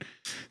too much.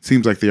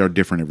 Seems like they are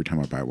different every time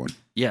I buy one.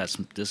 Yes,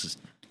 this is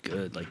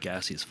good. Like,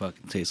 gassy as fuck.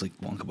 It tastes like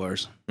Wonka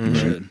bars. Mhm.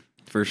 Should.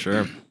 For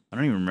sure. I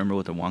don't even remember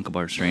what the Wonka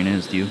bar strain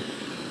is. Do you?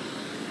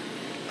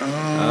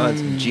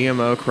 It's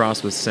GMO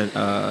crossed with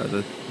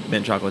the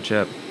mint chocolate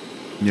chip.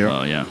 Yeah.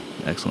 Oh, yeah.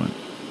 Excellent.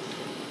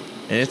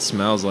 And it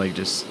smells like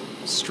just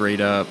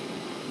straight up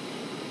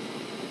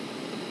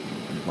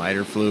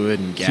lighter fluid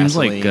and Seems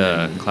gasoline. like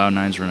and-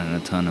 Cloud9's running a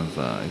ton of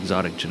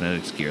exotic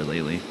genetics gear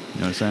lately.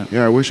 You notice that?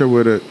 Yeah, I wish I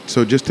would have.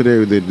 So just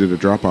today they did a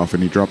drop off,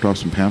 and he dropped off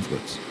some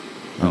pamphlets.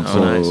 Oh, So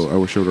nice. I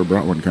wish I would have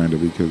brought one, kind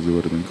of, because it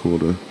would have been cool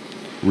to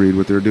read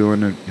what they're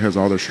doing. It has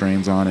all their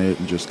strains on it,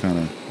 and just kind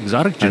of.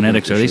 Exotic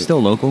genetics, are they shit.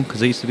 still local?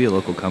 Because they used to be a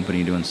local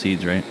company doing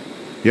seeds, right?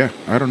 Yeah,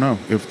 I don't know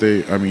if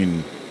they. I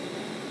mean,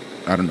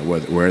 I don't know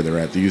where they're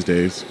at these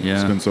days. Yeah.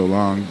 It's been so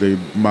long.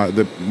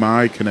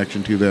 My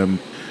connection to them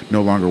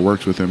no longer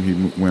works with him.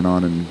 He went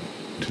on and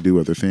to do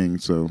other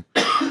things. So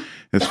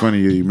it's funny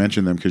you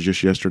mentioned them, because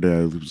just yesterday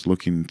I was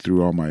looking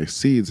through all my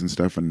seeds and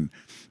stuff, and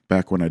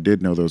back when I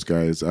did know those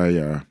guys,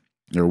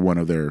 they're one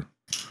of their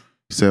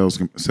sales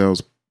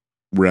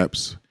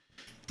reps.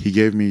 He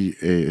gave me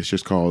it's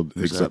just called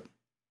Who's that?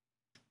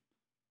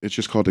 it's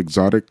just called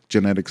Exotic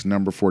Genetics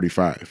number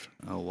 45.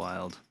 Oh,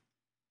 wild.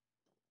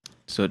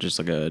 So just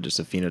like a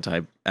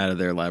phenotype out of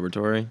their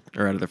laboratory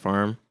or out of their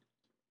farm.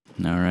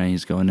 All right,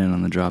 he's going in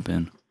on the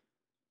drop-in.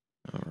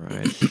 All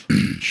right.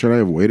 Should I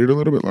have waited a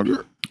little bit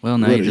longer? Well,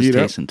 now Let you're it just heat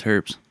up. tasting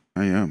terps.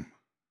 I am.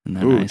 Isn't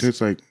that Ooh, nice?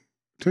 it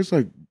tastes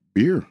like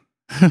beer.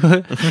 Kind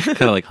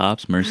of like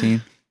hops,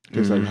 Mercy.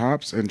 Tastes like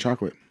hops and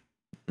chocolate.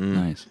 Mm.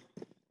 Nice.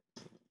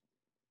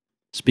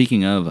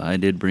 Speaking of, I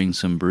did bring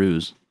some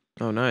brews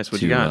Oh, nice. What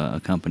to you got?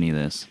 accompany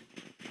this.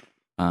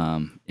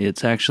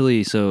 It's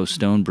actually, so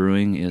Stone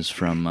Brewing is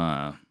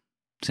from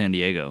San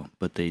Diego,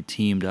 but they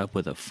teamed up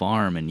with a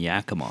farm in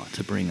Yakima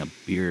to bring a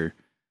beer,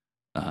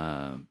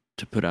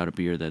 to put out a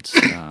beer that's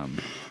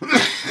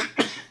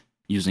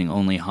using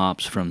only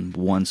hops from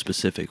one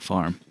specific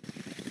farm.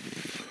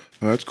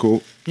 Oh, that's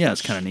cool. Yeah,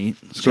 it's kind of neat.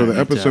 It's So kinda the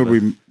neat to episode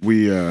have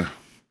we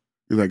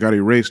that got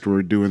erased,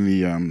 we're doing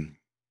the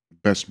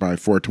Best by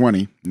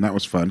 420, and that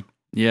was fun.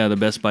 Yeah, the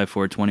Best by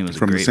 420 was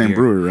From a the great same beer.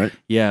 brewery, right?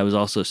 Yeah, it was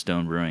also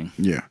Stone Brewing.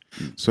 Yeah.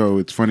 So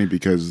it's funny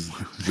because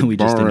the We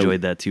just bar-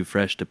 enjoyed that too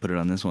fresh to put it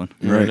on this one.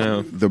 Right. I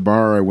know. The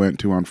bar I went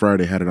to on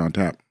Friday had it on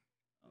tap.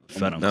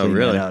 If I don't Oh, clean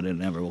really? that out, it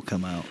never will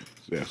come out.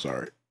 Yeah,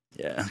 sorry.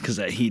 Yeah, because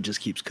that heat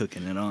just keeps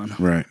cooking it on.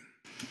 Right.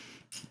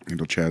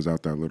 It'll chaz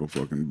out that little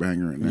fucking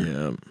banger in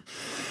there.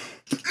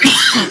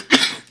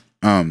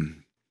 Yeah.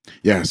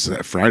 Yes,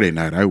 that Friday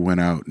night I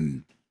went out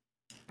and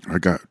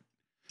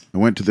I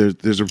went to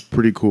there's a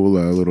pretty cool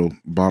little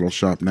bottle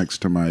shop next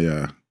to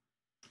my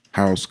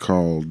house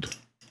called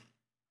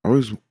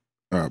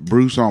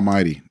Bruce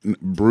Almighty.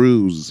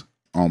 Bruce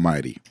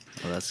Almighty.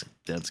 Oh,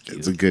 that's cute.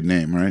 It's a good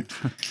name, right?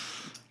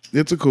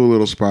 It's a cool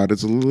little spot.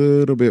 It's a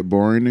little bit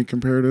boring in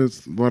compared to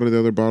a lot of the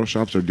other bottle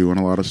shops are doing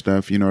a lot of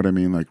stuff. You know what I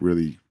mean? Like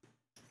really,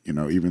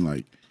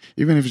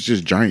 even if it's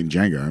just giant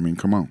Jenga. I mean,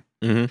 come on.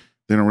 Mm-hmm.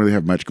 They don't really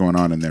have much going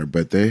on in there,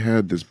 but they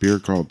had this beer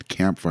called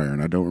Campfire,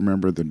 and I don't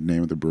remember the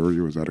name of the brewery.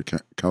 It was out of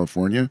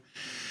California.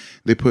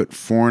 They put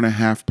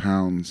 4.5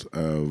 pounds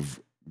of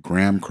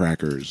graham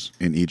crackers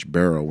in each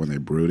barrel when they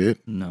brewed it,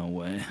 No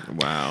way.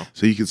 Wow.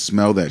 so you could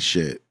smell that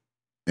shit.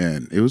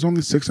 And it was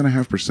only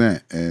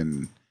 6.5%.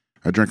 And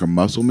I drank a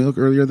muscle milk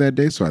earlier that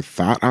day, so I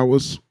thought I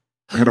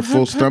had a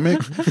full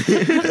stomach.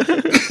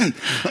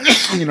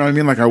 You know what I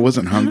mean? Like I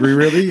wasn't hungry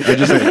really. I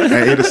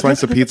ate a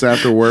slice of pizza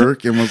after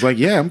work and was like,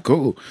 yeah, I'm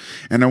cool.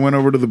 And I went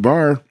over to the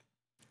bar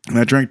and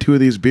I drank 2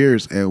 of these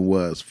beers and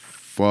was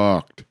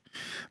fucked.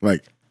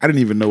 Like I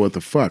didn't even know what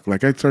the fuck.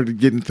 Like I started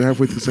getting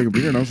halfway through the second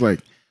beer and I was like,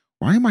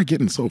 why am I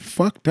getting so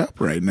fucked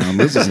up right now? And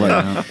this is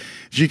like,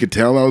 she could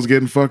tell I was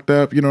getting fucked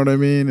up. You know what I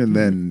mean? And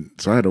then,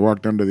 so I had to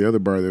walk down to the other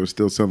bar. They were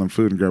still selling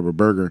food and grab a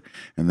burger.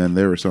 And then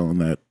they were selling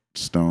that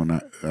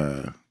Stone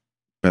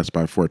Best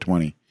by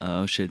 420.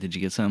 Oh shit! Did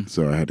you get some?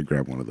 So I had to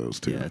grab one of those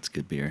too. Yeah, it's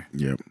good beer.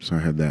 Yep. So I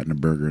had that and a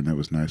burger, and that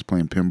was nice.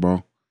 Playing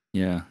pinball.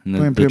 Yeah, and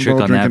Playing the trick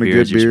pinball, on that drinking a beer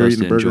good is you're beer, supposed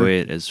to eating a burger. enjoy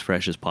it as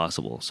fresh as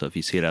possible. So if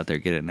you see it out there,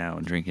 get it now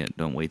and drink it.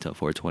 Don't wait till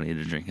 420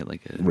 to drink it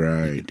like a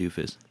Right.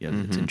 doofus. Yeah,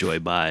 it's Mhm. enjoy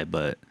by,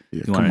 but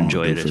Yeah, you want come to on,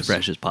 enjoy it as doofus.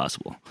 fresh as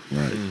possible.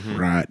 Right. Mhm.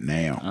 Right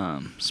now.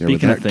 Um, Yeah, but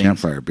speaking that of things,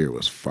 Campfire beer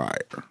was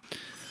fire.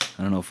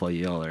 I don't know if all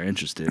y'all are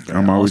interested, but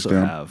I'm I always also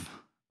down. have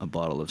a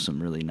bottle of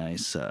some really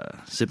nice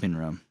sipping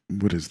rum.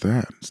 What is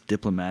that? It's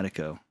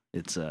Diplomatico.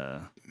 It's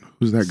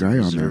Who's that guy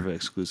on Reserva there?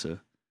 exclusive.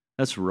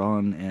 That's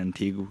Ron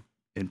Antiguo.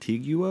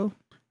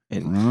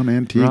 Ron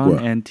Antigua. Ron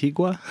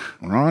Antigua.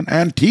 Ron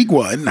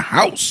Antigua in the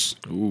house.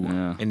 Ooh.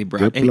 Yeah. And he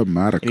brought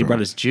Diplomatico.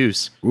 his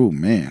juice. Oh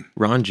man,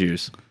 Ron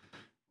juice.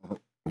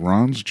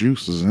 Ron's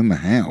juice is in the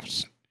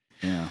house.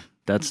 Yeah,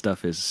 that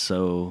stuff is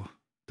so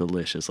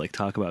delicious. Like,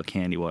 talk about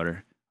candy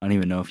water. I don't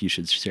even know if you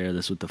should share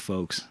this with the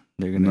folks.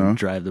 They're gonna No?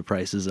 drive the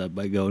prices up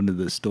by going to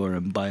the store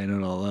and buying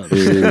it all up.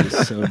 Ew.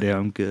 It's so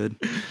damn good.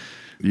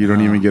 You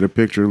don't even get a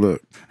picture.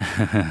 Look.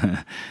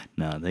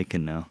 No, they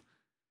can know.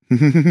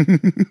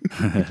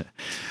 I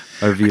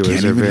Our viewers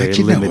can't are even very let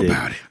you know limited.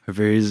 about it. Are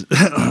very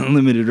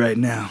limited right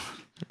now.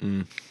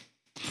 Mm.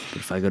 But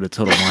if I go to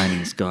Total Wine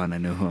and it's gone, I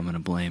know who I'm gonna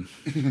blame.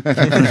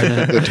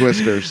 The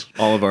Twisters.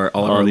 All of our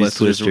All these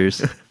listeners,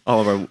 twisters,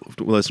 all of our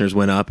listeners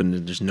went up,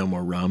 and there's no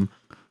more rum.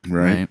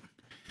 Right. right?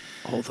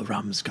 All the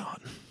rum's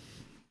gone.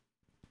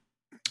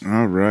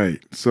 All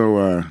right.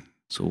 So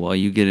So while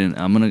you get in,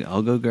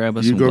 I'll go grab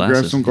us You some go glasses.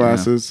 grab some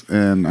glasses,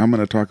 and I'm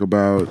going to talk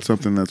about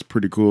something that's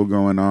pretty cool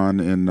going on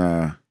in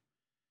the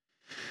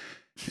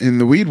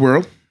weed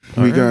world.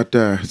 All We right.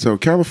 got so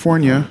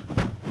California.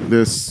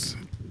 This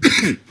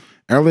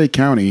LA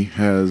County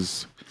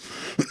has.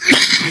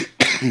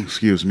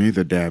 Excuse me,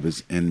 the dab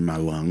is in my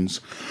lungs.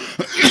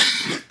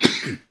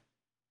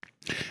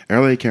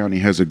 LA County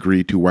has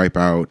agreed to wipe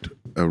out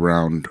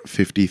around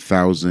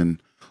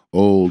 50,000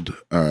 old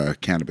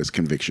cannabis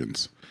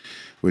convictions,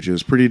 which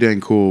is pretty dang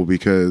cool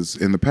because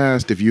in the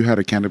past, if you had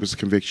a cannabis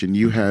conviction,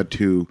 you had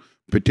to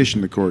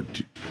petition the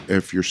court.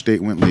 If your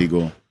state went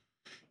legal,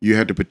 you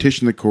had to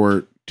petition the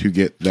court to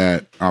get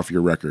that off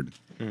your record.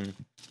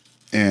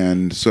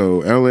 And so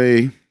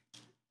LA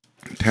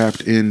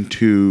tapped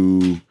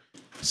into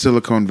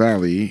Silicon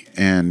Valley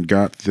and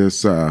got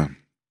this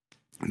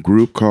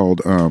group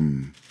called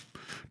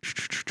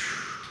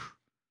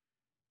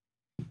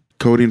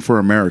Coding for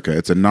America.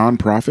 It's a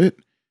nonprofit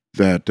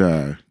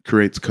that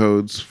creates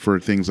codes for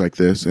things like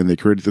this, and they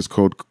created this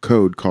code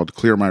called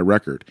Clear My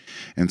Record.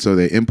 And so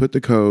they input the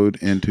code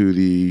into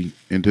the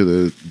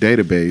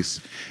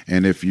database,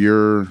 and if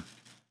your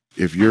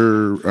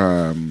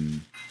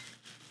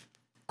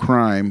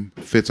crime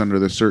fits under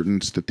the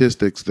certain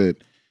statistics that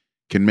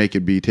can make it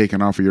be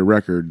taken off of your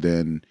record,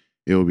 then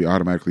it will be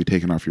automatically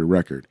taken off your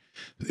record.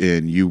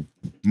 And you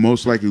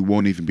most likely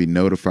won't even be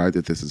notified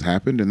that this has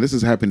happened. And this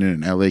is happening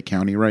in LA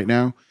County right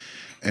now.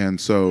 And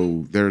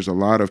so there's a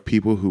lot of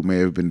people who may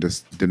have been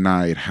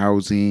denied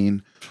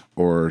housing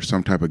or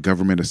some type of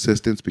government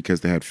assistance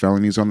because they had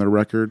felonies on their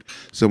record.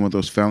 Some of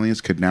those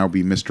felonies could now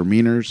be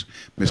misdemeanors.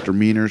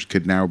 Misdemeanors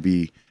could now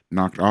be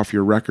knocked off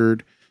your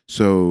record.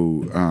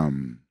 So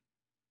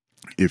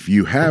if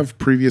you have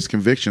previous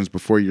convictions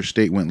before your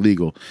state went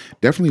legal,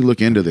 definitely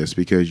look into this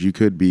because you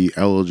could be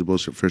eligible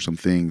for some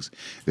things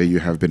that you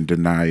have been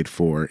denied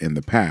for in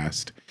the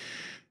past.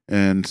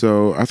 And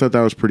so I thought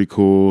that was pretty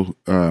cool.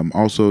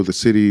 Also, the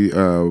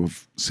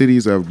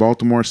cities of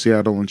Baltimore,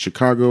 Seattle, and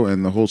Chicago,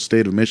 and the whole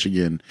state of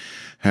Michigan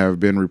have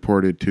been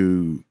reported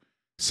to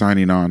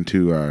signing on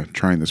to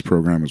trying this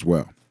program as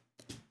well.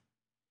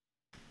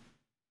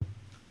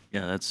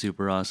 Yeah, that's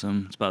super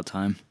awesome. It's about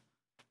time.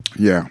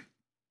 Yeah.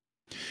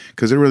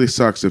 Because it really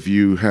sucks if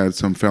you had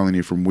some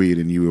felony from weed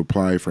and you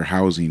apply for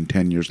housing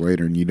 10 years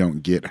later and you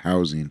don't get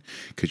housing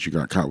because you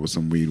got caught with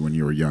some weed when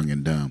you were young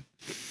and dumb.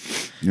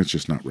 It's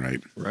just not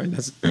right. Right.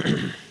 That's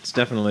it's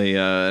definitely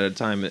at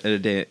a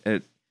day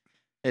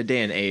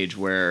and age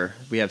where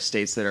we have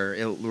states that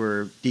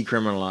we're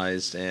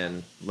decriminalized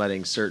and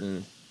letting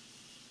certain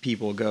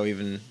people go.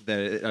 Even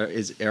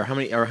that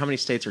how many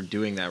states are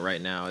doing that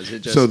right now? Is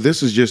it just So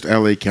this is just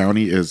LA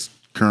County is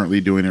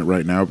currently doing it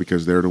right now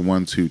because they're the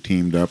ones who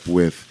teamed up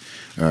with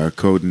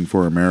Coding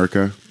for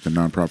America, the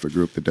nonprofit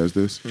group that does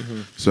this.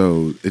 Mm-hmm.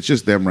 So it's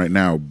just them right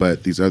now,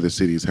 but these other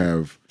cities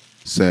have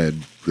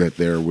said that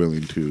they're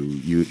willing to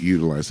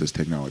utilize this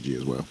technology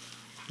as well.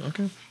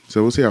 Okay.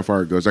 So we'll see how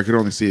far it goes. I could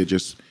only see it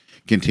just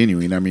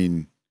continuing. I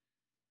mean,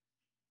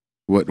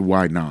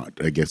 why not,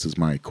 I guess is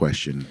my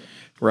question.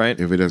 Right.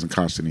 If it doesn't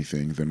cost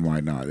anything, then why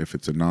not? If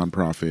it's a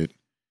nonprofit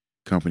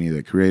company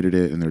that created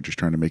it and they're just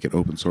trying to make it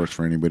open source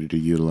for anybody to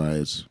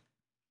utilize,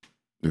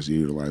 just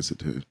utilize it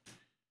to,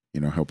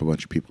 help a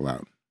bunch of people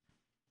out.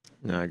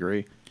 No, I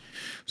agree.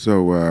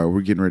 So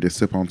we're getting ready to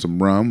sip on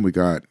some rum. We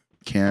got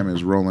Cam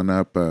is rolling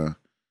up I'm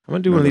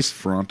gonna do one of these.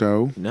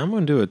 Fronto. Now I'm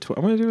gonna do a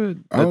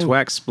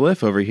Twack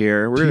spliff over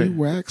here.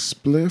 T-Wax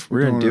spliff.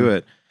 We're gonna do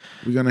it.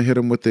 We're gonna hit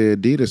him with the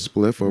Adidas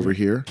spliff over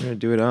here. We're gonna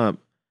do it up.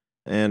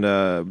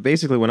 And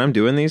basically, when I'm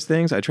doing these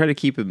things, I try to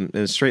keep them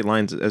in straight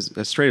lines, as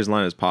straight as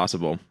line as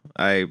possible.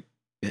 I'm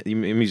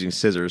using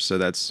scissors, so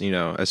that's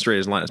as straight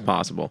as line as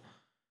possible.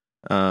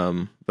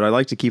 But I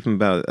like to keep them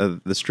about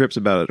the strips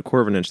about a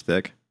quarter of an inch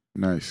thick,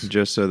 Nice.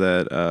 just so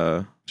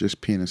that Just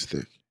penis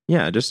thick.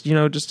 yeah, just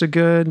just a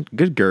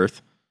good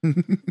girth.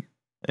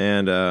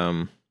 And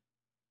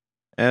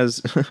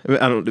as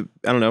I don't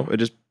know, it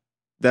just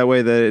that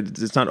way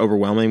that it's not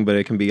overwhelming, but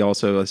it can be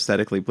also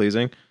aesthetically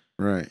pleasing.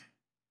 Right.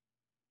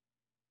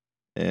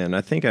 And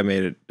I think I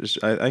made it.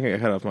 I think I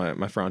cut off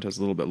my frontos a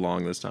little bit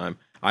long this time.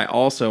 I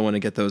also want to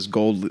get those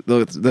gold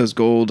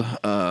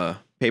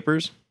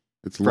papers.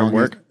 It's From long.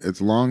 work? It's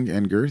long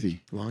and girthy.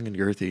 Long and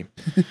girthy.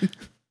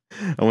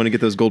 I want to get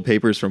those gold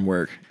papers from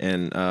work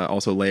and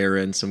also layer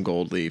in some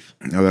gold leaf.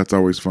 Oh, that's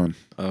always fun.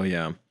 Oh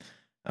yeah.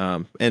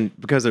 And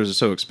because those are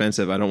so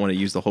expensive, I don't want to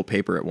use the whole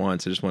paper at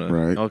once. I just want to.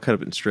 Right. I'll cut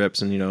it in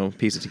strips and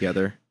piece it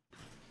together.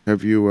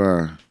 Have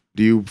you?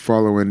 Do you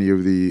follow any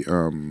of the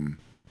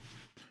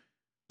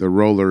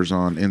rollers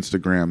on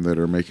Instagram that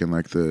are making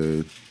like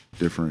the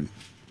different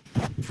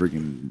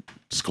freaking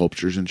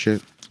sculptures and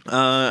shit?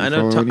 I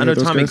know follow any of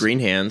those Tommy guys?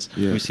 Greenhands.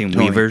 Yeah. We've seen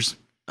Tony. Weavers.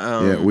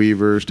 Yeah,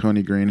 Weavers,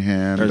 Tony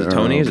Greenhand. Or is it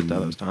Tony? I thought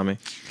that was Tommy.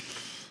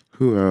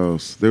 Who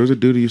else? There was a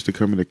dude who used to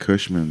come into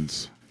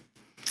Cushman's.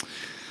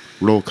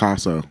 Roll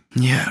Casso.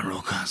 Yeah,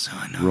 Rocasso,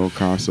 I know. Roll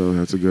Casso,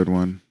 that's a good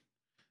one.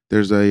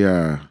 There's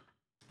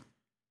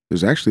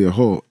actually a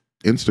whole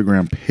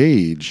Instagram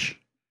page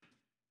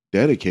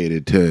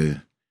dedicated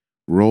to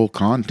roll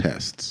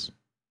contests.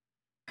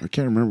 I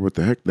can't remember what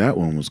the heck that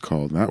one was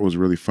called. That was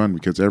really fun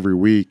because every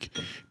week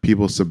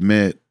people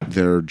submit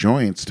their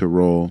joints to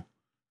roll,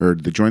 or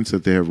the joints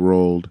that they have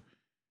rolled,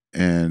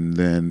 and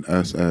then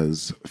us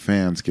as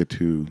fans get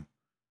to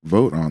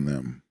vote on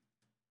them,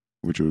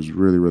 which was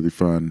really, really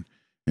fun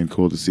and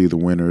cool to see the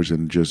winners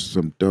and just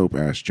some dope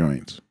ass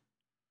joints.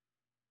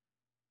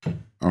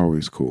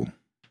 Always cool.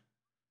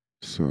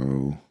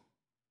 So,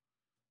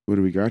 what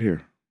do we got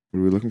here? What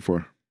are we looking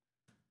for?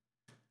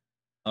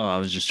 Oh, I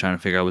was just trying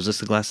to figure out, was this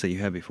the glass that you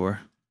had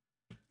before?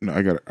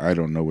 No, I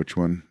don't know which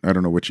one. I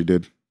don't know what you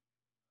did.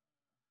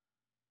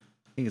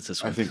 I think it's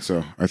this one. I think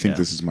so. I think Yeah.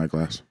 this is my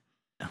glass.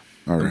 Yeah.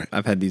 All right.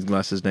 I've had these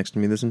glasses next to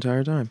me this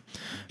entire time.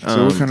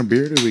 So what kind of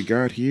beer do we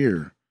got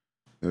here?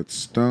 That's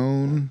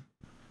Stone.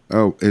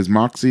 Oh, is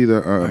Moxie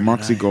the did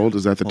Moxie I- Gold?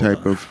 Is that the hold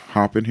type on. of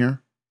hop in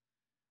here?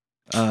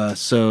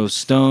 So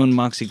Stone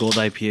Moxie Gold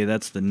IPA,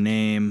 that's the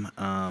name.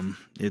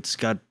 It's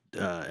got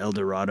El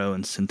Dorado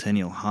and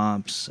Centennial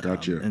hops.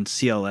 Gotcha. And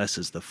CLS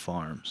is the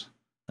farm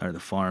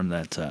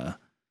that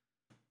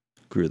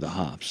grew the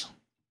hops.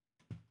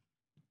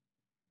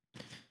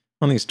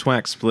 On these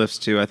Twack spliffs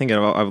too, I think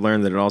I've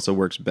learned that it also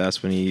works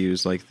best when you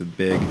use like the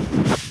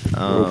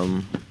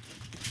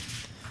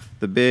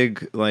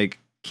big like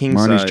king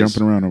Monty's size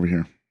jumping around over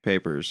here.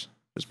 papers,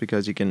 just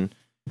because you can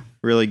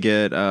really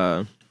get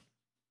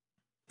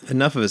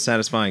enough of a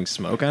satisfying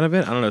smoke out of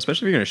it. I don't know,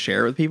 especially if you're gonna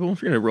share it with people.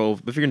 If you're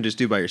gonna just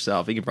do it by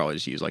yourself, you can probably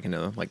just use like 1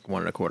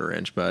 1/4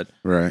 inch. But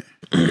Right.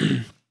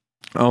 I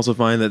also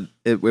find that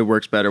it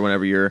works better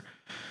whenever you're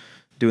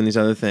doing these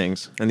other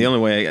things. And the only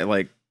way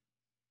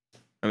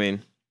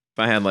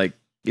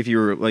if you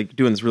were like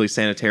doing this really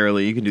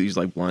sanitarily, you can use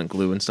like blunt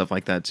glue and stuff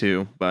like that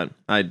too. But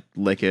I'd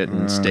lick it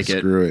and stick it.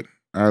 Screw it.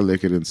 I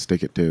lick it and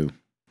stick it too.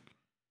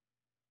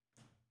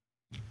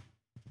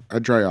 I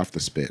dry off the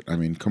spit. I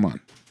mean, come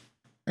on.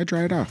 I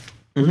dry it off.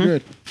 We're Mhm.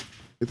 good.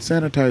 It's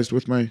sanitized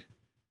with my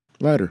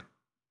lighter.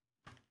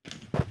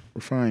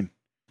 We're fine.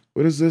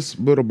 What is this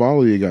little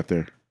bottle you got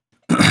there?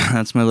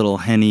 That's my little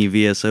Henny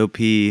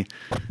VSOP.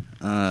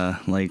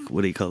 Like,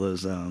 what do you call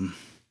those?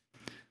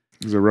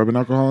 Is there rubbing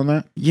alcohol in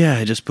that? Yeah,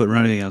 I just put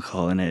rubbing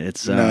alcohol in it.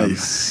 It's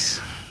Nice.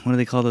 What do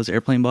they call those?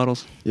 Airplane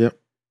bottles? Yep.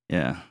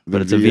 Yeah, The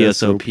but it's a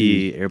VSOP.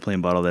 VSOP airplane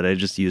bottle that I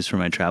just use for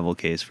my travel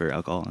case for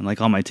alcohol, and like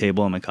on my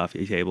table, on my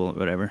coffee table,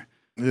 whatever.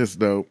 It's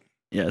dope.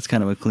 Yeah, it's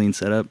kind of a clean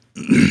setup,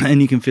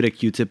 and you can fit a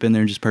Q-tip in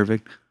there just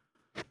perfect.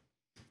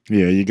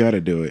 Yeah, you got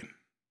to do it.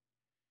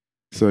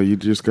 So you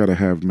just got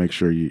to make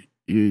sure you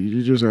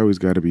just always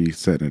got to be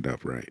setting it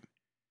up right.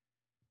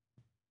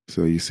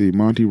 So you see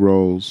Monty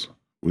rolls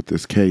with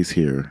this case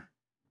here.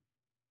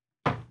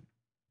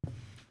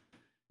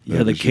 Yeah,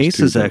 That the is just case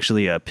too is dope.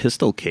 actually a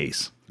pistol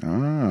case.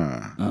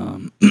 Ah.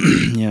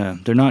 Yeah,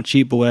 they're not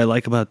cheap, but what I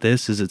like about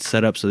this is it's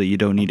set up so that you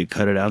don't need to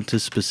cut it out to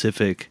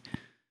specific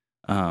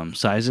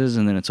sizes,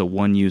 and then it's a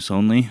one use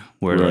only,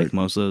 where Right. like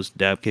most of those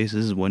dab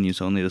cases is one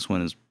use only. This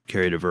one is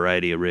carried a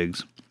variety of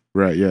rigs.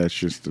 Right, yeah, it's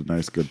just a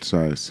nice good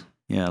size.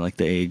 Yeah, like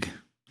the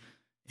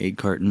egg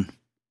carton.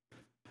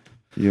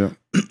 Yep.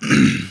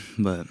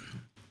 But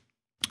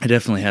I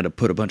definitely had to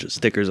put a bunch of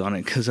stickers on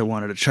it because I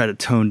wanted to try to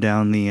tone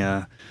down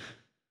the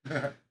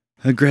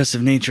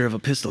aggressive nature of a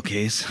pistol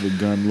case. The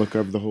gun look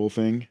of the whole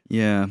thing.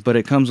 Yeah, but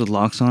it comes with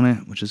locks on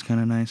it, which is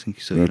kind of nice.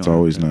 So you That's don't have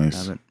always to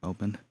nice. Have it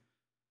opened.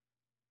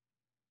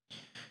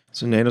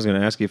 So Nate, I was going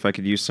to ask you if I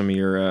could use some of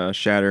your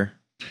shatter.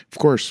 Of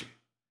course.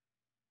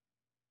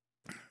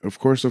 Of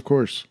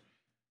course.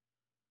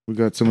 We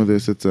got some of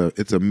this. It's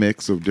a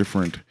mix of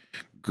different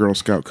Girl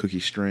Scout cookie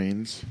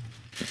strains.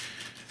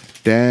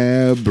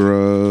 Dab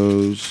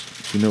Bros.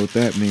 If you know what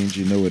that means,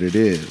 you know what it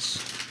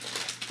is.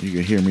 You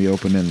can hear me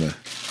opening the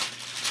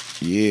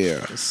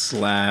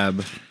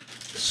Slab.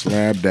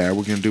 slab dab.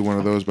 We're gonna do one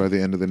of those by the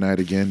end of the night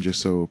again, just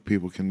so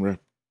people can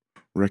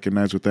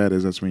recognize what that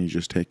is. That's when you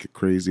just take a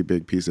crazy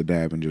big piece of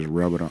dab and just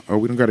rub it on. Oh,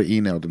 we don't got an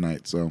e-nail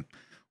tonight, so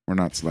we're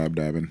not slab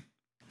dabbing.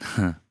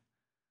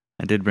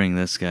 I did bring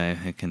this guy.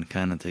 It can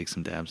kind of take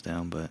some dabs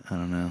down, but I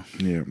don't know.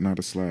 Yeah, not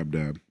a slab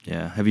dab.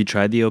 Yeah. Have you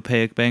tried the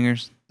Opaic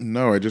bangers?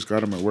 No, I just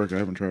got them at work. I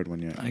haven't tried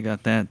one yet. I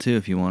got that too.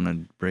 If you want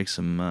to break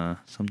some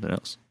something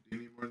else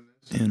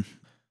in.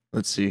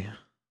 Let's see.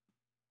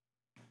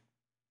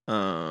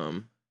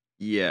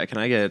 Yeah, can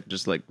I get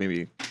just like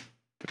maybe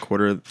a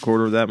quarter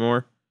of that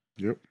more?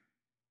 Yep.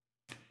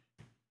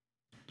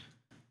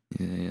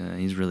 Yeah,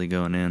 he's really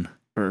going in.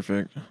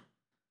 Perfect.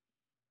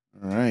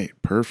 All right,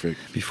 perfect.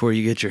 Before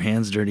you get your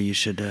hands dirty, you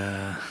should.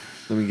 Let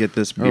me get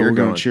this Oh, beer we're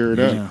going. gonna cheer it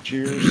up. Yeah.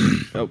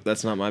 Cheers. Oh,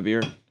 that's not my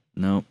beer.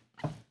 Nope.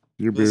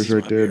 Your This beer's is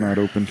right my there, beer. not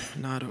opened.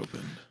 Not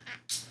opened.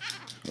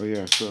 Oh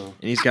yeah, so.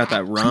 And he's got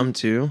that rum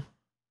too.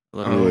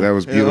 Oh, that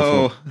was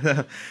beautiful.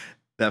 Oh,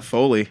 that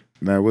Foley.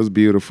 That was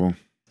beautiful.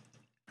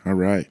 All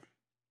right.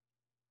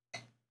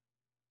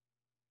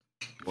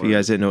 If you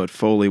guys didn't know what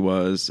Foley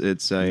was,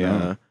 it's a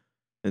No.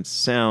 it's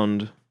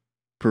sound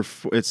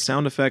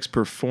effects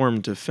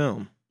performed to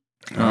film,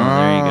 Oh,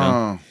 there you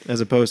go.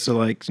 as opposed to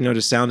like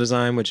to sound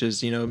design, which is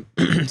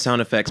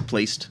sound effects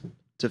placed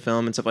to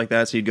film and stuff like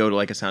that. So you'd go to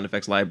like a sound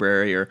effects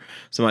library or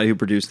somebody who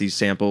produced these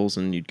samples,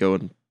 and you'd go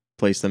and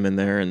place them in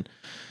there. And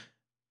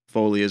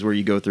Foley is where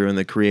you go through in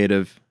the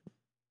creative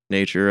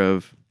nature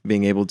of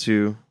being able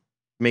to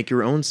make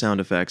your own sound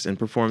effects and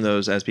perform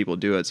those as people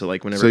do it. So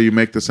like whenever So you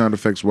make the sound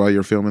effects while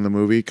you're filming the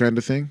movie, kind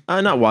of thing.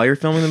 not while you're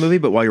filming the movie,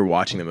 but while you're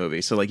watching the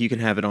movie. So like you can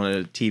have it on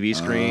a TV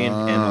screen,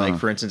 and like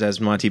for instance,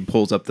 as Monty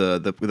pulls up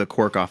the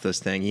cork off this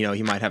thing, you know,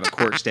 he might have a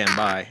cork stand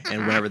by,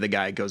 and whenever the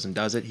guy goes and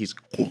does it, he's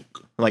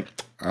like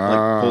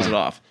pulls it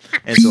off,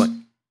 and so like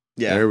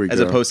There we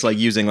as go. opposed to like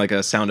using like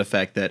a sound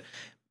effect that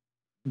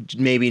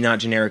maybe not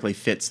generically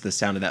fits the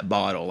sound of that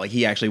bottle. Like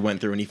he actually went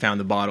through and he found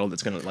the bottle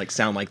that's gonna like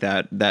sound like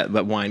that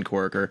wine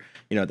cork, or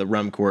you know, the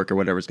rum cork or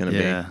whatever it's gonna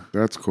Yeah.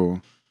 That's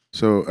cool.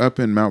 So up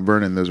in Mount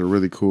Vernon, there's a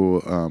really cool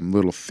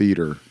little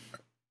theater.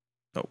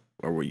 be. Oh,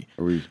 are we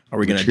Are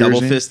we gonna cheersing?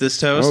 double fist this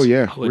toast? Oh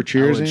yeah, I we're would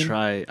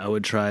cheersing. I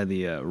would try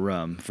the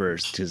rum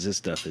first, because this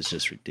stuff is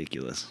just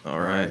ridiculous. All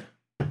right.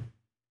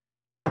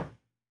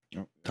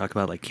 Talk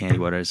about like candy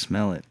water. I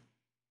smell it.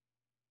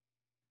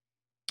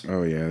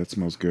 Oh yeah, that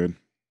smells good.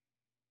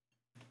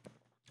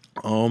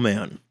 Oh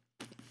man,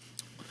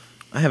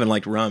 I haven't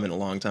liked rum in a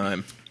long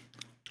time.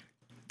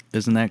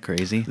 Isn't that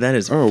crazy? That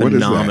is Oh, what is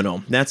that?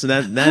 phenomenal. That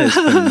is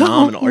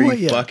phenomenal. Are you Oh,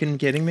 yeah. fucking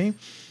kidding me?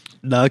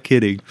 Not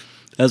kidding.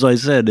 That's why I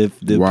said if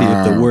the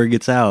Wow. word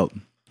gets out.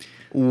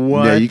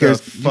 What? Yeah, you the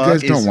guys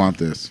fuck don't is- want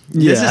this.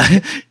 Yeah,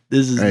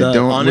 this is Hey, not.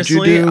 don't- what you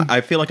Honestly, do-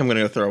 I feel like I'm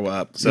gonna go throw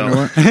up. So You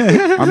know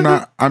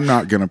what? I'm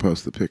not gonna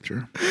post the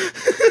picture.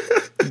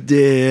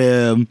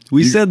 Damn.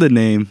 We said the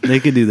name. They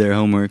could do their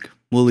homework.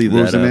 We'll leave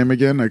What was that the up. name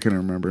again? I couldn't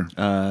remember.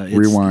 It's-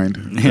 Rewind.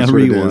 Yeah, That's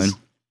what it rewind. is.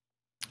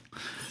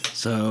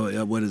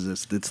 So what is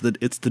this? It's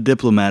the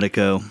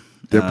Diplomatico.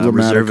 Diplomatico.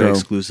 Reserva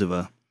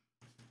Exclusiva.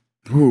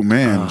 Oh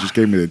man, just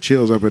gave me the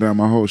chills up and down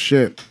my whole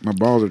shit. My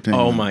balls are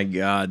tingling. oh my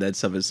god, that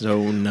stuff is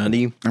so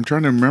nutty. I'm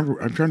trying to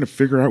remember. I'm trying to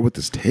figure out what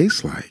this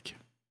tastes like.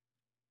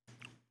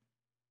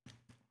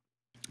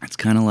 It's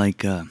kind of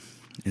like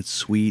it's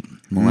sweet,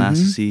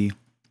 molassesy.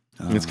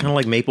 It's kind of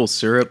like maple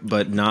syrup,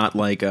 but not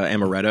like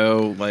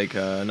amaretto. Like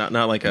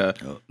not like a.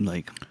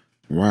 like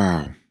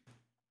Wow.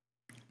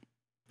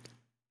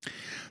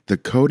 The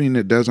coating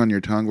it does on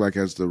your tongue, like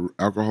as the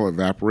alcohol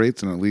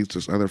evaporates and it leaves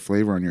this other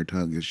flavor on your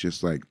tongue, it's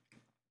just like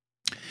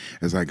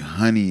it's like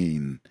honey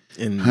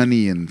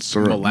and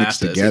syrup mixed molasses.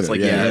 together. It's like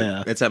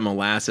Yeah. it's that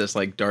molasses,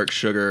 like dark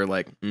sugar,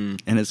 like.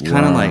 and it's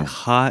kind of Wow. like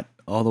hot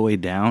all the way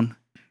down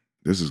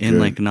This is in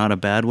good. like not a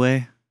bad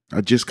way. I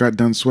just got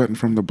done sweating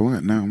from the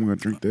blunt. Now I'm gonna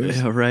drink this.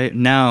 Yeah, right.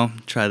 Now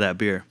try that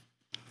beer.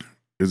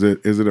 Is it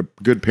a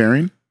good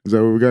pairing? Is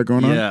that what we got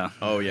going on? Yeah.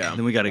 Oh yeah.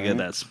 Then we got to get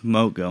that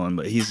smoke going,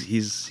 but he's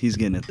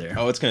getting it there.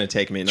 Oh, it's gonna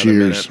take me another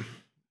Cheers. minute.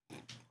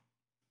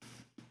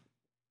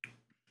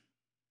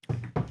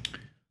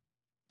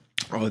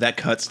 Oh, that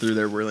cuts through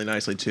there really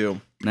nicely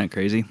too. Isn't that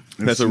crazy?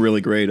 That's a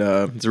really great.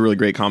 It's a really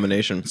great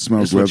combination. It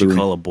smells That's what you leathery.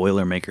 call a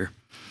Boilermaker.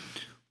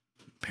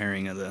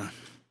 Pairing of the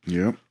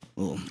Yep.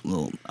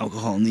 little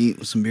alcohol neat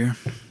with some beer.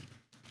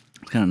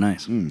 It's kind of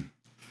nice. Mm.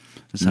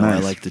 That's how I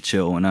Nice. like to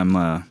chill when I'm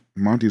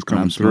Monty's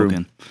coming through.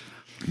 smoking.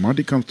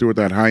 Monty comes through with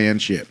that high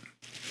end shit.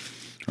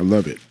 I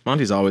love it.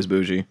 Monty's always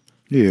bougie.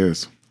 He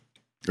is.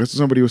 That's what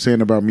somebody was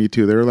saying about me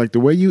too. They were like, the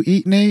way you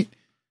eat, Nate,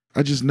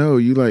 I just know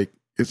you like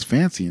it's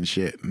fancy and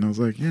shit. And I was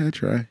like, yeah, I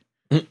try.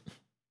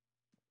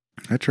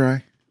 I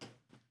try.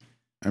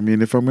 I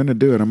mean, if I'm gonna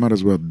do it, I might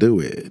as well do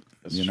it.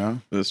 You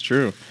know? That's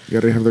true. You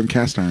gotta have them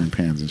cast iron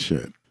pans and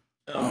shit.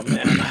 Oh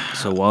man.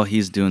 So while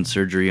he's doing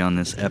surgery on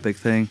this epic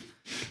thing,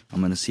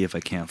 I'm gonna see if I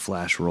can't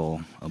flash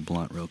roll a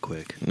blunt real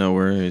quick. No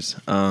worries.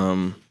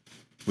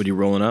 What are you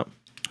rolling up?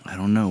 I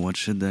don't know. What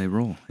should they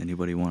roll?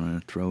 Anybody want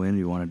to throw in? Do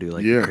you want to do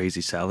like Yeah. a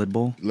crazy salad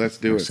bowl? Let's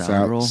do Or it.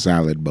 salad roll?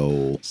 Salad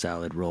bowl.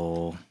 Salad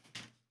roll.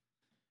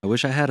 I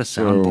wish I had a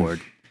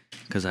soundboard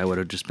because I would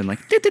have just been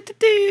like,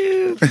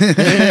 "Do-do-do-do."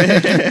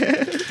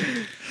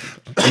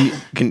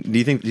 Do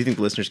you think the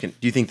listeners can?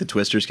 Do you think the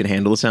Twisters can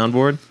handle a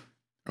soundboard?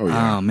 Oh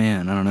yeah. Oh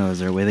man, I don't know. Is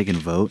there a way they can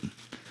vote? I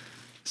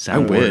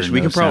Soundboard wish or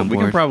we no could probably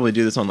soundboard? probably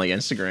do this on like I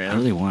Instagram.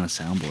 really want a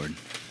soundboard.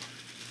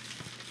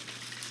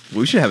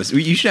 We should have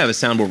you should have a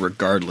soundboard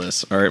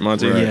regardless. All right,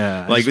 Monty. Right.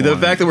 Yeah, I Like just the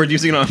want fact it. that we're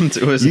using it on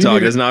to us You talk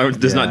need does not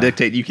Yeah.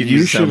 dictate you can You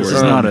use a should- This is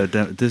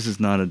soundboard. this is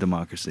not a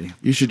democracy.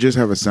 You should just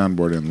have a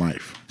soundboard in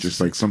life. Just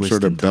It's like a some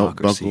sort of belt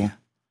twistocracy. buckle.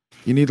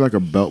 You need like a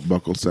belt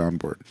buckle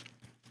soundboard.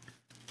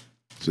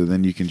 So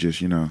then you can just,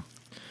 just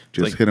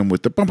like- hit them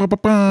with the bum, bum, bum,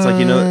 bum, It's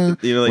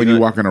like, like, when you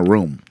walk in a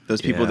room.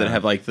 those people that Yeah.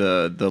 have like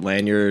the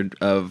lanyard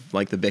of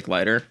like the Bic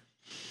lighter.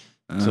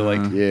 So like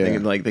Yeah.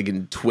 they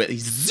can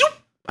twist. Zoop!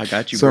 I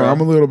got you, So bro.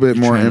 I'm a little bit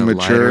more trying to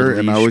immature, lighter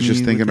and I leash was just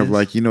me thinking with of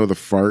like, the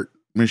fart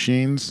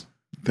machines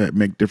that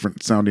make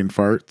different sounding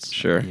farts.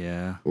 Sure.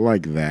 Yeah.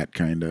 Like that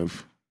kind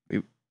of.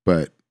 We-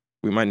 But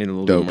We might need a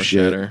little Dope bit more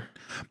shit. shatter.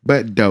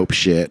 dope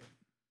shit.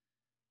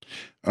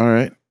 All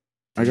right.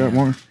 I got Yeah.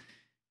 more. He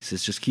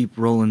says, just keep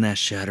rolling that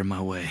shatter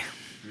my way.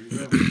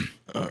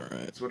 All right.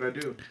 That's what I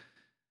do.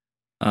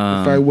 If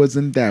I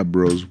wasn't that,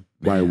 bros,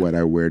 why man. would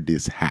I wear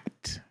this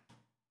hat?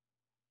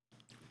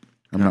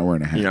 I'm not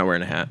wearing a hat. You're not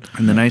wearing a hat.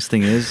 And the nice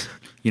thing is,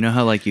 you know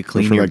how like you But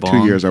clean for your like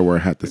bong 2 years, I wore a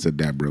hat that said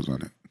Dab Bros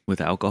on it.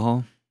 with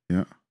alcohol?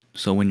 Yeah.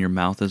 So when your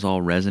mouth is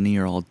all resiny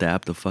or all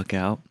dabbed the fuck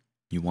out,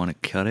 you want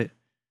to cut it.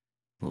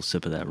 A little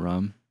sip of that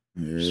rum.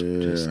 Yeah.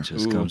 Just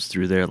Ooh. comes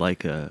through there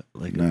like a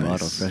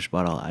Nice. fresh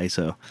bottle of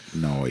ISO.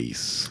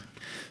 Nice.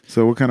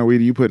 So what kind of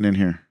weed are you putting in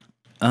here?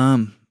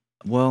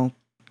 Well,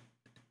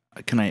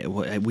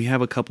 we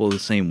have a couple of the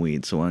same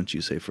weeds, so why don't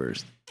you say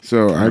first?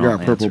 So I I'll got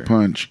Purple answer.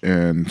 Punch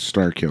and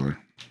Star Killer.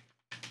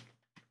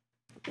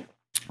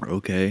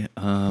 Okay.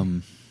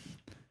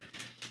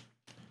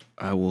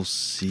 I will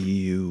see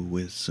you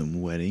with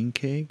some wedding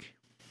cake.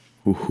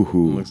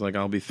 Ooh. Looks like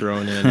I'll be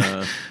throwing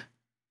in.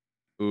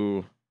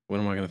 Ooh, what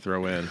am I gonna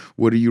throw in?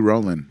 What are you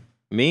rolling?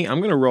 Me,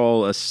 I'm gonna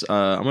roll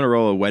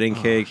a wedding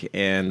cake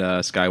and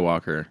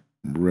Skywalker,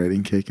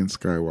 Wedding cake and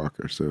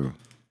Skywalker. So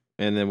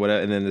and then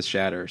and then the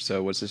shatter.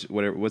 So what's this?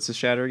 What's the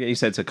shatter again? You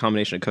said it's a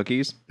combination of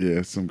cookies.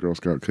 yeah, some Girl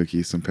Scout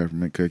cookies, some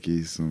peppermint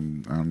cookies,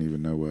 some I don't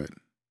even know what.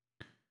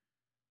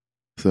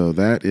 So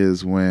that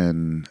is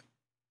when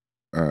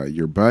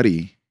your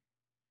buddy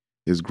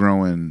is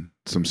growing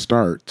some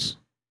starts,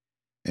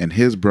 and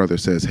his brother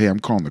says, "Hey, I'm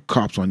calling the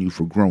cops on you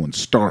for growing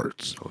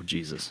starts." Oh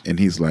Jesus! And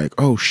he's like,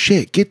 "Oh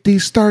shit, get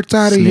these starts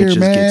out of here, Snitches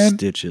man! get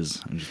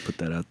stitches. I just put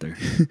that out there.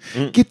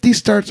 Get these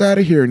starts out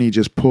of here!" And he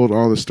just pulled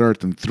all the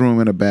starts and threw them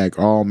in a bag,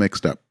 all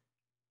mixed up,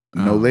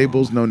 no Oh.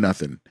 labels, no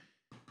nothing.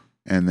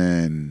 And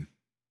then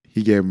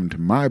he gave them to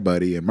my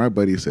buddy, and my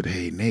buddy said,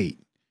 "Hey, Nate,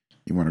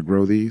 you want to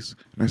grow these?"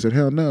 And I said,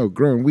 "Hell no,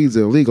 growing weeds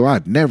is illegal.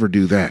 I'd never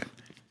do that."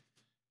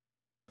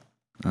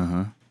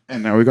 Uh-huh.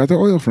 And now we got the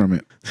oil from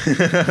it.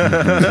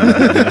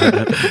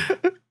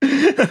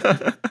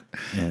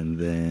 And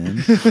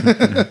then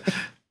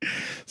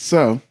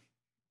So,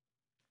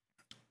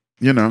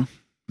 you know,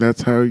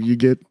 that's how you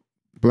get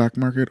black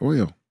market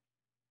oil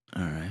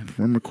all right.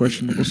 from a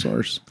questionable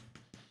source.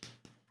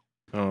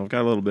 Oh, I've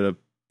got a little bit of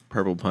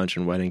Purple Punch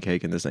and wedding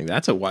cake in this thing.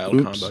 That's a wild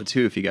Oops. combo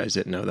too. If you guys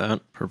didn't know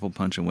that. Purple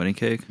Punch and wedding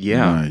cake.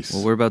 Yeah. Nice.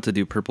 Well, we're about to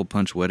do Purple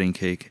Punch wedding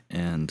cake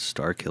and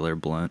Star Killer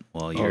blunt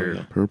while you're.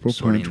 yeah. Purple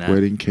sorting Punch that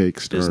wedding cake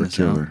Star business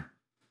Killer.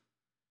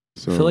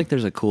 So I feel like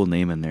there's a cool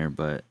name in there,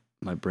 but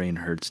my brain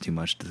hurts too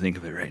much to think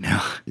of it right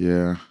now.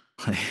 yeah,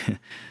 Like,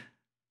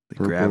 the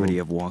Purple. gravity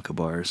of Wonka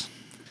bars.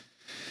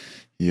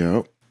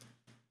 yep.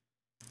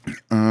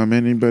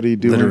 Anybody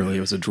doing? Literally,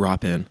 it was a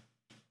drop in.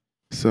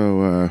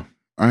 So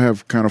I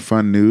have kind of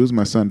fun news.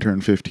 My son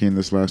turned 15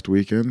 this last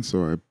weekend,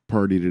 so I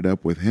partied it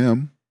up with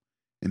him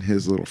and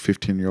his little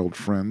 15-year-old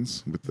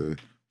friends with the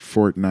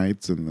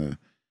Fortnites and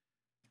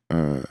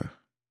the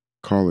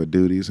Call of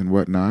Duties and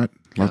whatnot.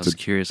 I was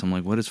curious. I'm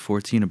like, what is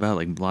 14 about?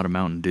 Like a lot of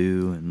Mountain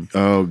Dew and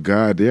Oh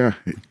God, yeah.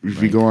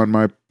 If you go on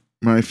my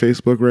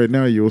Facebook right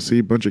now, you will see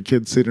a bunch of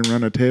kids sitting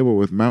around a table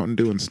with Mountain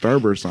Dew and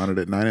Starburst on it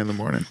at 9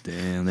 a.m.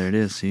 damn, there it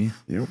is. See,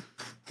 Yep.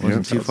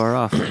 wasn't too far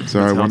off. So That's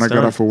how when I it's got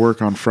done. off of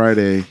work on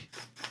Friday,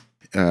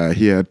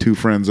 he had two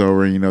friends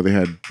over. You know, they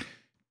had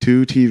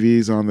two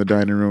TVs on the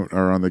dining room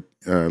or on the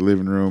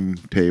living room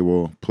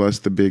table, plus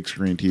the big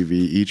screen TV.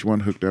 Each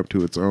one hooked up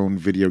to its own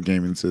video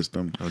gaming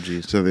system, Oh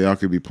geez. so they all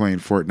could be playing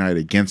Fortnite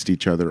against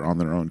each other on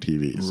their own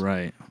TVs.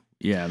 Right.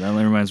 Yeah, that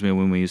reminds me of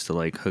when we used to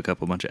like hook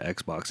up a bunch of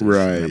Xboxes in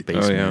Right. the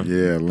Oh, basement.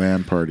 Yeah,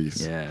 LAN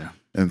parties. Yeah.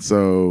 And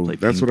so Play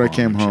that's ping what I pong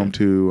came and home shit.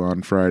 to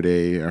on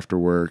Friday after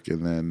work,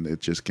 and then it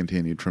just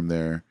continued from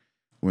there.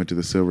 Went to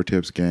the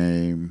Silvertips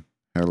game,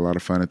 had a lot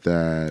of fun at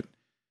that.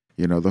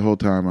 You know, the whole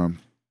time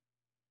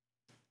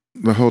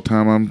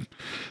I'm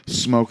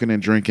smoking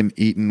and drinking,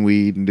 eating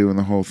weed, and doing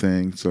the whole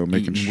thing. So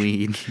making Eating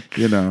weed.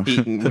 you know,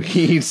 Eating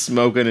weed,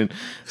 smoking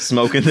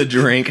the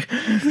drink.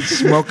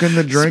 smoking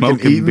the drink and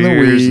Smoking eating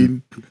beers the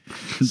and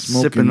weed,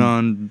 sipping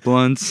on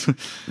blunts.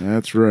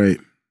 That's right,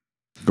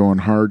 going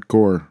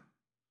hardcore.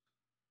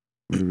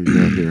 What do we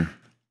got here?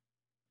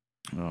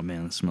 Oh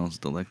man, it smells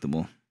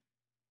delectable.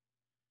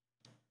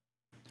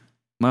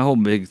 My whole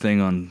big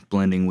thing on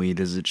blending weed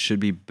is it should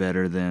be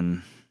better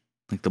than,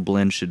 like the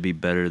blend should be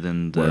better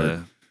than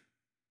Word.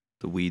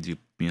 the weeds you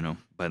know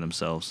by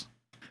themselves.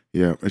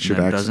 Yeah, it should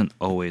that accent, doesn't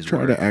always try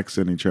work. to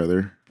accent each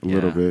other a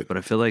little Yeah, bit. but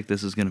I feel like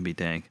this is gonna be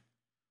dank.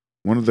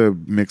 One of the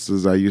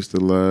mixes I used to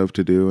love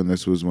to do, and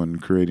this was when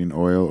creating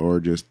oil or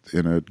just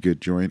in a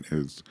good joint,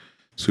 is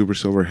Super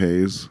Silver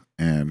Haze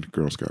and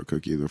Girl Scout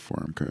Cookie, the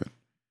forearm cut.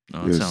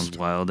 Oh, it Just- sounds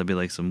wild. That'd be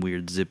like some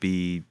weird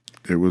zippy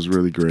It was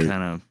really great.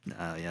 kind of.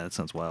 Yeah, that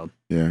sounds wild.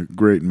 Yeah,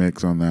 great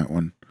mix on that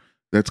one.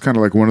 That's kind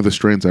of like one of the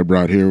strains I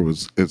brought here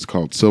it's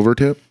called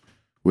Silvertip,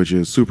 which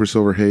is Super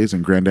Silver Haze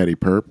and Granddaddy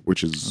Perp,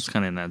 which It's is,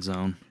 kind of in that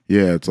zone.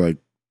 yeah, it's like,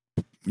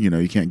 you know,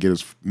 you can't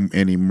get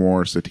any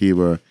more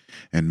sativa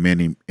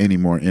and any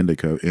more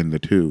indica in the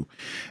two.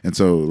 And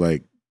so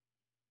like,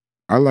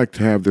 I like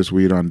to have this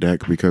weed on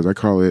deck because I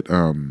call it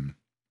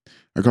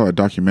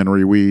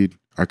documentary weed.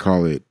 I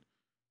call it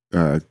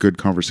good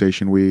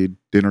conversation weed,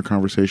 dinner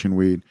conversation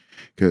weed.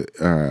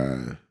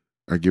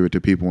 I give it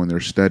to people when they're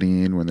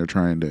studying, when they're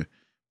trying to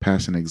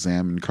pass an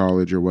exam in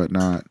college or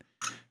whatnot,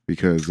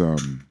 because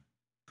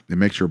it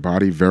makes your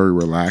body very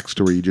relaxed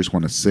to where you just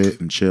want to sit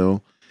and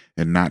chill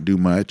and not do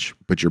much,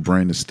 but your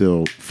brain is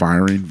still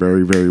firing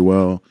very, very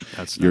well.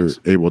 That's You're nice.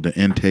 able to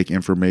intake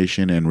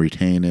information and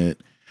retain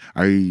it.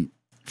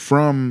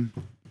 From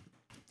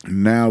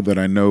now that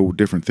I know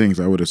different things,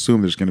 I would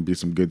assume there's going to be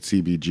some good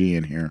CBG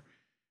in here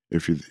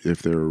if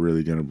they're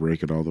really going to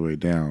break it all the way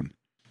down.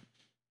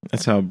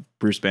 That's how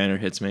Bruce Banner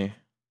hits me.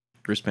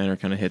 Bruce Banner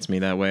kind of hits me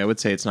that way. I would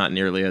say it's not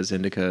nearly as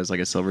indica as like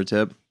a silver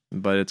tip,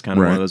 but it's kind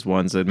of one of those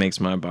ones that makes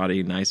my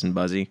body nice and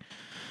buzzy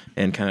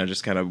and kind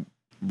of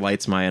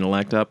lights my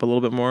intellect up a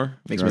little bit more.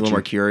 Makes me a little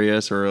more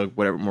curious or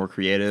whatever, more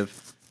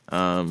creative.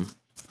 I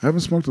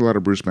haven't smoked a lot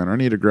of Bruce Banner. I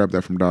need to grab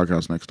that from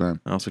Doghouse next time.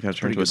 I also kind of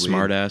turn into a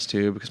smart ass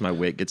too because my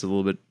weight gets a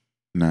little bit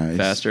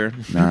faster.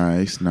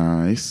 Nice.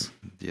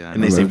 Yeah,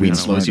 and they say weed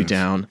slows you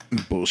down.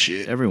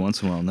 Bullshit. every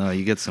once in a while, no,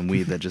 you get some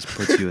weed that just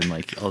puts you in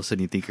like all of a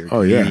sudden you think you're a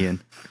Oh, yeah.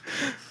 comedian.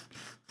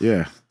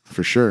 Yeah,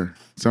 for sure.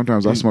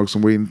 Sometimes I smoke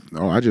some weed.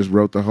 I just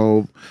wrote the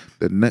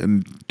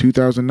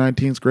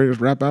 2019's greatest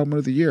rap album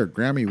of the year,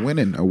 Grammy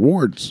winning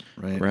awards.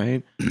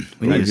 Right?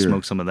 We need to here.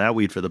 smoke some of that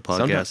weed for the podcast.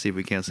 Sometimes- see if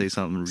we can't say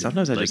something.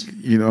 Sometimes I like, just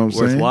You know what I'm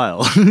saying?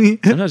 worthwhile. sometimes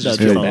I just That's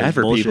feel all bad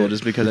for bullshit. people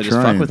just because I just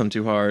Trying. fuck with them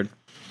too hard.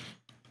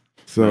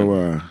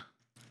 So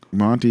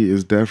Monty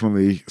is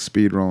definitely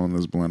speed rolling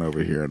this blunt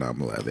over here, and I'm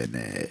loving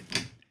it.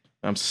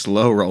 I'm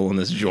slow rolling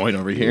this joint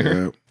over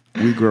here.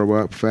 Yep. We grow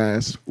up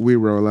fast. We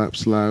roll up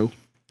slow.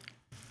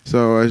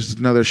 So it's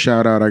another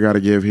shout out I got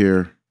to give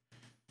here.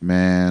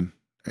 Man,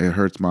 it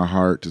hurts my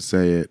heart to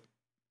say it.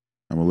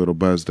 I'm a little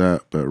buzzed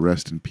up, but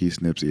rest in peace,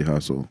 Nipsey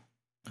Hussle.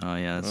 Oh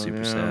yeah, that's Oh, super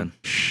yeah. sad.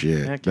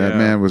 Shit. Heck That yeah.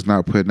 man was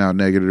not putting out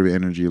negative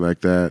energy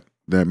like that.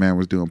 That man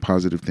was doing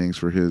positive things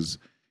for his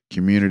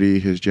community,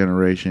 his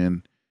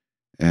generation.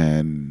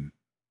 And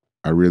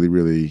I really,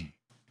 really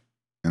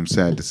am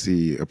sad to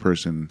see a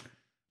person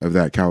of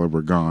that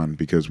caliber gone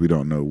because we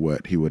don't know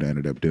what he would have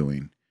ended up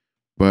doing.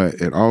 But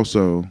it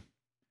also,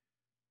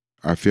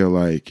 I feel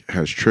like,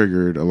 has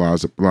triggered a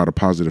lot of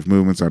positive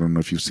movements. I don't know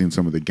if you've seen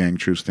some of the gang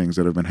truce things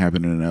that have been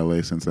happening in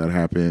LA since that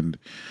happened.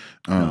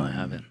 No, I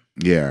haven't.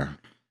 Yeah.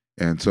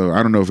 And so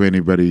I don't know if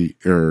anybody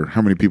or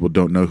how many people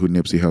don't know who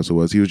Nipsey Hussle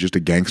was. He was just a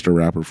gangster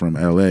rapper from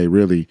LA,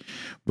 really.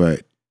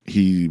 But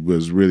he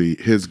was really,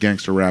 his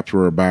gangster raps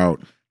were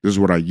about, this is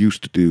what I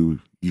used to do.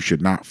 You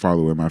should not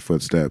follow in my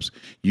footsteps.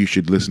 You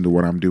should listen to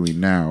what I'm doing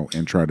now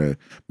and try to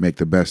make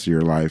the best of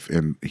your life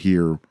and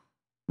hear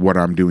what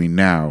I'm doing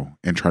now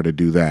and try to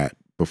do that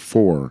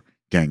before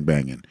gang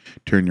banging.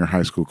 Turn your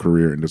high school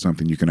career into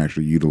something you can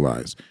actually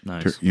utilize.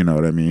 Nice. You know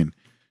what I mean?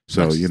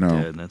 So, That's you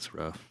know. dead. That's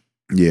rough.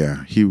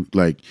 Yeah, he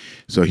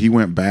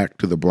went back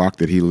to the block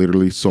that he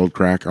literally sold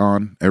crack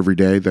on every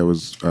day that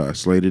was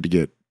slated to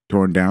get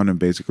torn down, and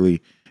basically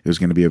it was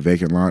going to be a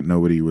vacant lot.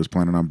 Nobody was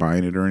planning on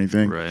buying it or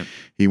anything. Right.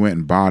 He went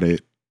and bought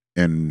it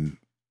and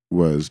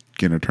was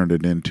going to turn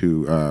it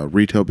into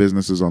retail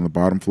businesses on the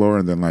bottom floor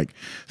and then like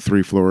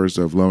 3 floors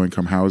of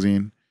low-income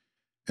housing.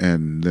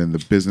 And then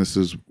the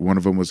businesses, one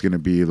of them was going to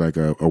be like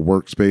a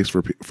workspace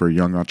for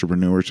young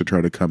entrepreneurs to try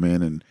to come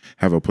in and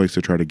have a place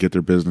to try to get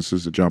their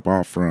businesses to jump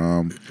off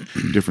from,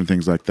 different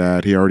things like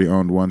that. He already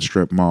owned one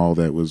strip mall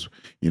that was,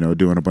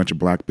 doing a bunch of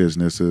black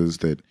businesses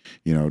that,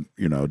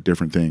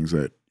 different things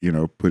that,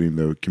 putting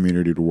the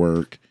community to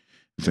work,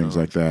 things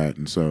like that.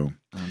 And so,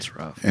 That's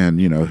rough. and,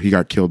 he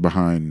got killed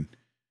behind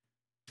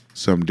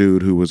some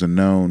dude who was a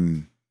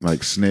known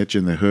like snitch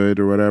in the hood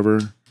or whatever.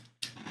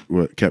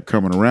 What kept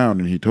coming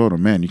around, and he told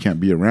him, man, you can't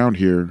be around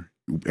here.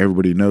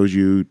 Everybody knows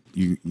you.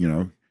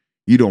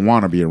 You don't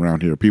want to be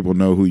around here. People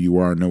know who you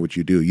are, know what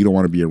you do. You don't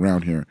want to be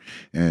around here.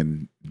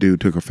 And dude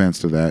took offense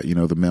to that.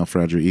 The male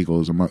fragile ego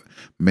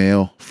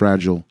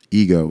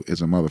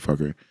is a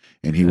motherfucker.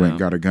 And he went,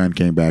 got a gun,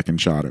 came back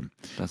and shot him.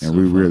 That's And so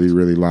we really, fucked.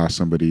 really lost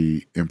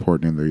somebody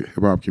important in the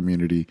hip hop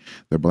community,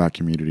 the black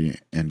community,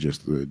 and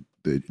just the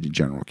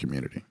general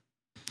community.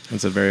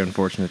 It's a very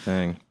unfortunate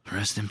thing.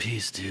 Rest in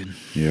peace, dude.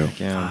 Yeah.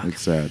 Yeah.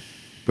 It's sad.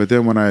 But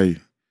then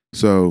the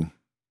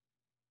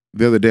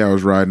other day I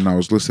was riding, I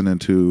was listening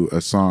to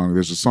a song.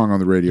 There's a song on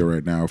the radio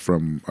right now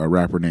from a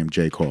rapper named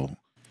J. Cole,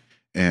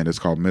 and it's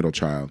called Middle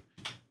Child.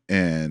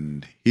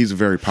 And he's a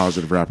very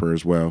positive rapper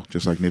as well,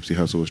 just like Nipsey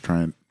Hussle was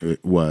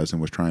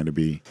trying to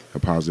be a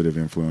positive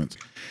influence.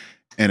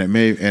 And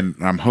and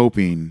I'm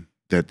hoping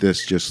that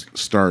this just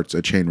starts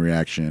a chain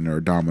reaction or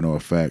a domino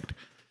effect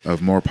of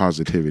more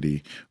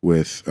positivity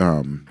with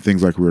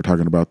things like we were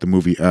talking about the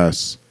movie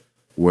Us,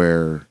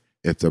 where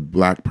it's a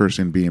black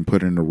person being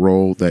put in a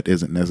role that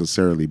isn't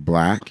necessarily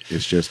black.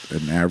 It's just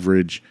an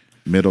average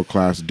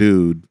middle-class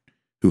dude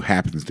who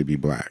happens to be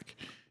black.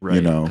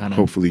 Right. Kind of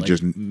hopefully like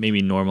just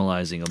maybe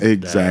normalizing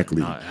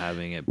exactly that, not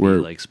having it be where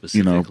like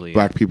specifically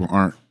black people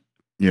aren't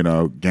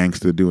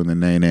gangsta doing the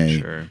nay-nay,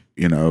 Sure.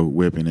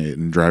 whipping it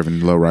and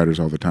driving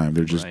lowriders all the time.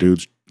 They're just Right.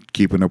 dudes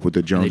keeping up with the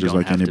And they Joneses don't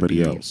like have to anybody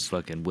be else.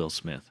 Fucking Will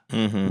Smith,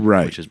 Mm-hmm.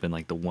 Right. which has been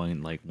like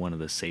one of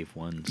the safe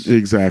ones.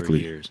 Exactly.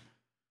 For years.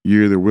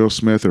 You're either Will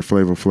Smith or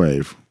Flavor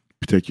Flav.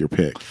 Take your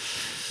pick.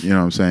 You know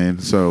what I'm saying?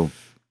 So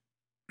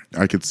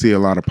I could see a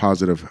lot of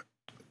positive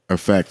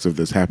effects of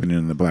this happening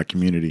in the black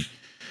community.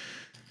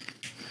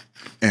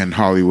 and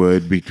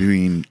Hollywood,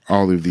 between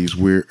all of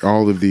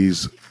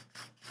these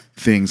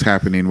things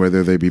happening,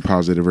 whether they be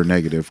positive or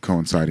negative,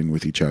 coinciding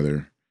with each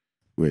other,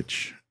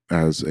 which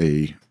as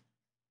a,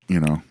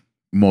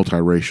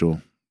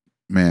 multiracial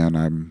man,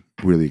 I'm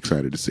really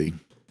excited to see.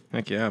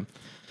 Heck yeah.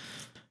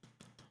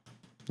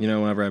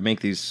 Whenever I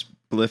make these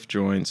spliff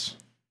joints,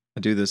 I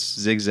do this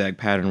zigzag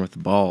pattern with the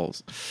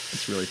balls.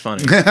 It's really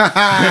funny. All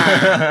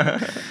right,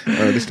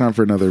 it's time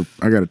for another.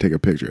 I got to take a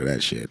picture of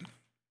that shit.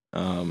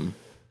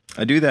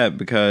 I do that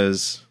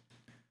because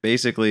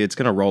basically it's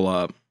going to roll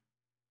up,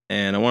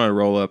 and I want to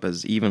roll up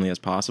as evenly as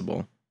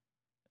possible.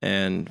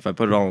 And if I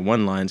put it all in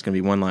one line, it's going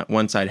to be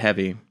one side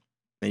heavy.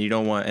 And you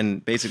don't want,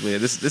 and basically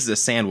this is a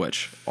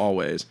sandwich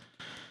always.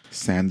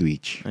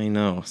 Sandwich. I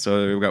know.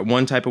 So we've got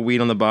one type of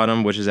weed on the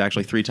bottom, which is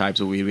actually 3 types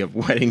of weed. We have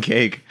wedding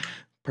cake,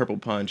 purple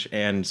punch,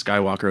 and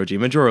Skywalker OG.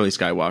 Majorly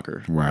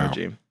Skywalker Wow.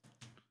 OG.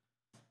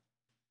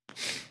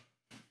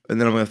 And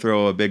then I'm going to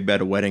throw a big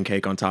bed of wedding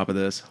cake on top of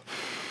this,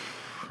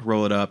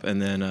 roll it up,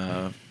 and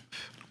then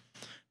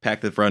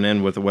pack the front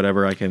end with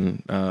whatever I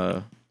can.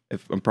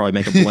 If I'm probably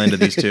make a blend of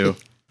these two.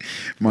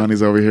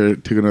 Monty's over here,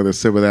 took another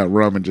sip of that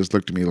rum and just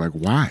looked at me like,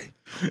 why?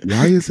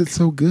 Why is it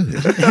so good?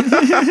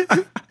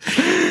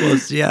 Well,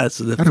 it's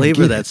the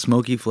flavor, that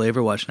smoky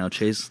flavor. Watch now,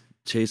 Chase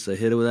the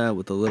hit with that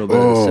with a little bit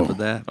of a sip of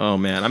that. Oh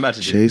man, I'm about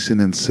to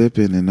chasing and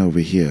sipping and over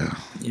here.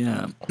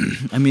 Yeah,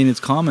 I mean it's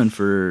common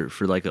for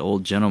like an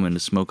old gentleman to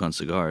smoke on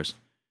cigars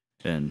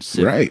and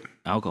sip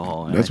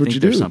alcohol. And That's I what think you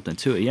there's do. something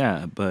to it.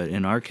 Yeah, but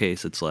in our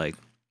case, it's like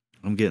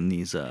I'm getting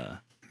these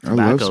I love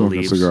tobacco smoking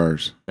leaves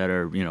cigars. that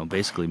are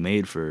basically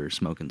made for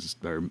smoking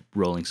or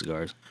rolling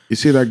cigars. You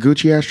see that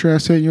Gucci ashtray I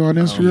sent you on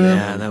Instagram?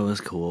 Yeah, that was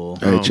cool.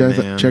 Hey,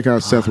 man. check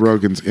out Seth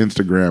Rogen's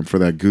Instagram for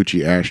that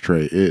Gucci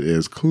ashtray. It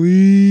is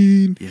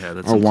clean. Yeah,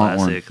 that's I a want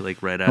classic.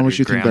 Like right out How of much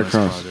your you think that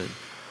grandma's costs? closet.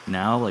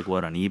 Now, like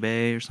what on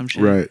eBay or some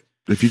shit? Right.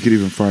 If you could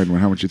even find one,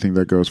 how much you think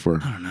that goes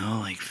for? I don't know,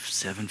 like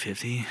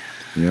 $750.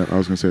 Yeah, I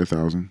was gonna say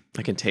 1,000.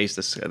 I can taste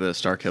the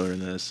Star Killer in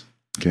this.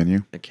 Can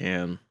you? I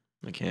can.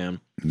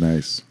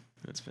 Nice.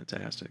 It's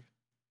fantastic.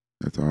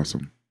 That's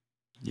awesome.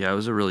 Yeah, it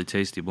was a really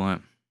tasty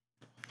blunt.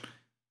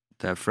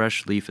 That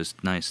fresh leaf is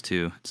nice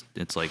too.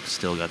 It's like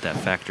still got that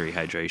factory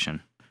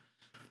hydration.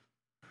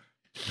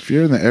 If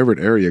you're in the Everett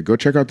area, go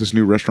check out this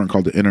new restaurant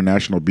called the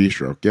International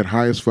Bistro. Get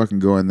high as fucking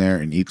go in there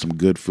and eat some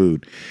good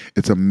food.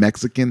 It's a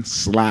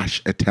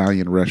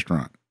Mexican/Italian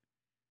restaurant.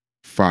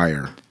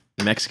 Fire.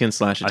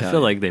 Mexican/Italian. I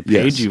feel like they paid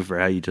Yes. you for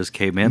how you just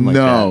came in like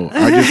No,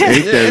 that. I just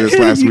ate there this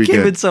last You came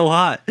in weekend. so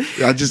hot.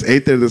 I just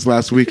ate there this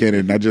last weekend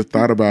and I just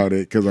thought about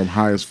it because I'm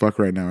high as fuck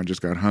right now and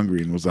just got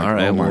hungry and was like, All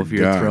right, oh my well, if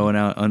you're God. throwing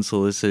out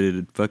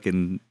unsolicited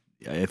fucking,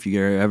 if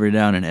you're ever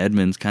down in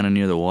Edmonds, kind of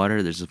near the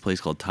water, there's a place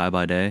called Thai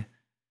by Day.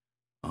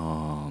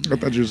 Oh, I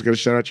thought you was going to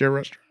shout out your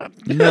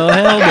restaurant. no,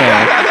 hell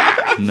no.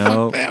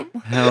 No,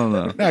 hell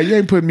no. No, you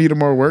ain't putting me to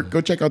more work.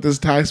 Go check out this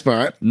Thai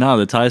spot. No,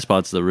 the Thai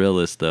spot's the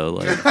realest though.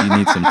 Like you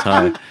need some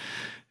Thai.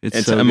 It's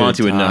And so good.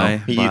 Monty would know. Thai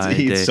He by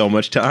eats day. so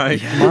much Thai.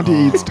 Yeah. Monty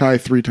Oh. eats Thai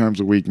 3 times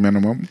a week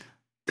minimum.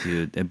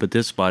 Dude. But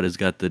this spot has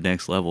got the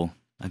next level.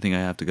 I think I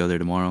have to go there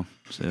tomorrow.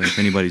 So if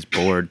anybody's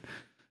bored,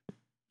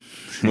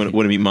 Want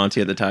to meet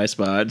Monty at the Thai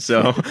spot.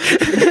 So,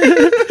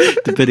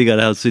 depending on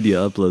how soon you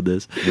upload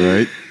this.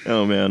 Right?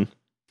 oh man.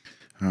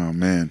 Oh,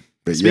 man.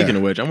 But Speaking yeah.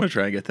 of which, I'm gonna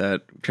try to get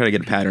a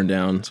pattern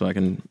down so I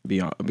can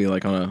be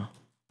like on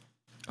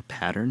A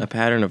pattern? a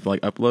pattern of like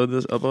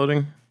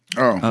uploading.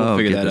 Oh, Oh,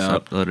 figure get that this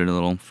out. uploaded a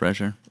little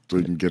fresher. so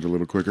you can get a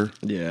little quicker.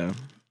 Yeah.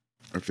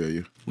 I feel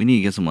you. We need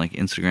to get some like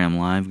Instagram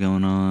Live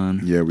going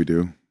on. Yeah, we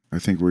do. I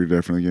think we're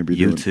definitely going to be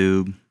doing.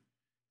 YouTube.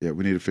 Yeah,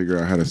 we need to figure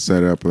out how to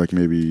set up, like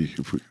maybe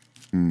if we.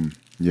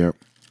 Yep.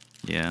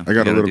 Yeah. I got we a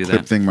gotta little do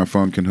clip that. thing my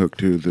phone can hook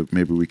to that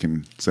maybe we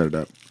can set it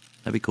up.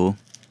 That'd be cool.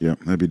 Yeah,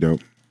 that'd be dope.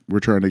 We're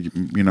trying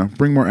to,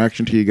 bring more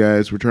action to you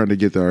guys. We're trying to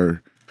get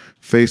our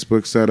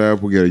Facebook set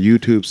up. We get a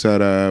YouTube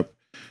set up.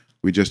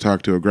 We just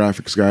talked to a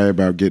graphics guy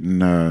about getting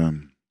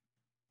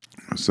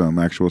some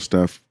actual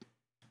stuff.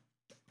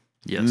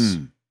 Yes.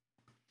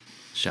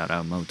 Shout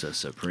out Mota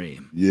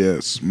Supreme.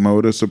 Yes,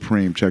 Moda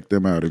Supreme. Check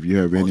them out if you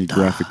have any Mota.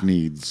 graphic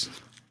needs.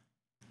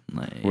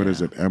 Like, What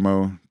is it?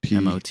 M-O-T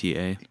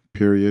MOTA.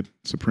 period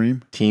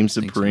Supreme? Team think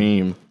so.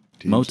 Supreme.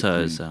 Team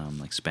Mota Supreme. is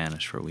like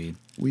Spanish for weed.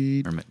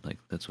 Weed. Or like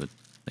that's what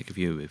like if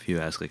you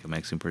ask like a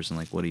Mexican person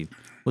like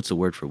what's the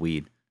word for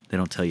weed? They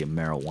don't tell you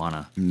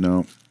marijuana.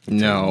 No,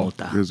 No.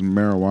 Mota. because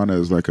marijuana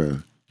is like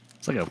a.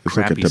 It's like a It's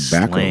like a crappy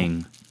tobacco.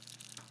 slang.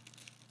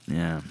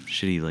 Yeah,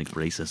 shitty like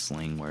racist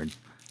slang word.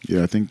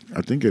 Yeah, I think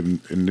it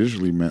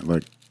initially meant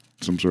like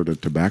some sort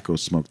of tobacco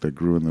smoke that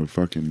grew in the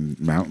fucking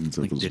mountains.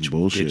 That Like was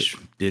bullshit.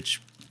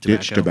 Ditch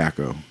Ditch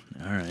tobacco.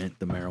 All right,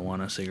 the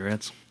marijuana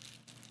cigarettes.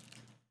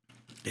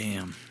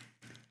 Damn.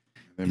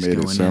 They He's made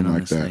it going sound in on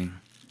like this that. thing.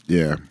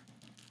 Yeah,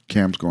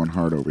 Cam's going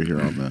hard over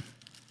here on the.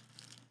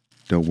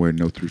 Don't wear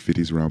no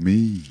 350s around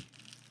me.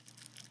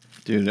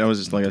 Dude, that was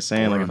just like I was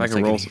saying, like Or if on I the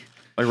could roll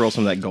second-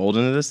 some of that gold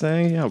into this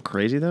thing, you know how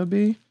crazy that would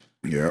be?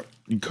 Yeah,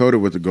 you coat it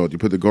with the gold. You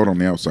put the gold on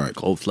the outside.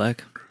 Gold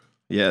fleck.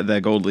 Yeah,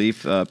 that gold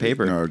leaf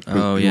paper. No,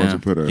 Oh he wants yeah. to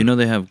put a, You know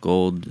they have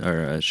gold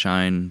or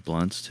shine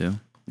blunts too.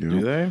 you Do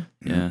know, they?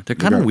 Yeah, they're They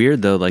kind of got-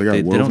 weird though. Like got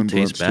they woven don't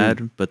taste blunts,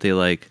 too. bad, but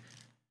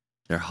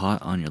they're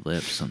hot on your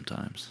lips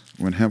sometimes.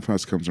 when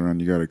Hempfest comes around,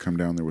 you got to come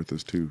down there with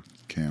us too,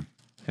 Cam.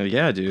 Hell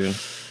yeah, dude.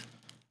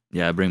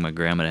 Yeah, I bring my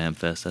grandma to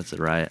Hempfest. That's a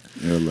riot.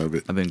 Yeah, I love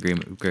it. I've been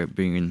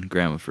bringing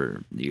grandma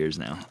for years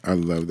now. I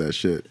love that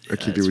shit. I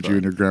kicked it it's with you fun.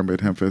 and your grandma at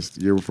Hempfest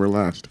the year before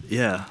last.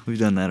 Yeah, we've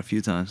done that a few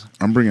times.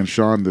 I'm bringing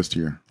Sean this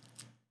year.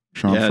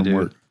 Sean Yeah, from dude.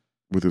 work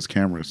with his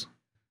cameras,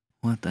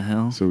 What the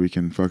hell? so we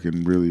can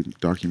fucking really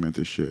document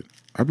this shit.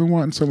 I've been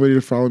wanting somebody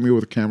to follow me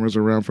with cameras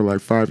around for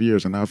like 5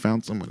 years, and now I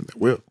found someone that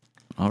will.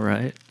 All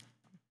right.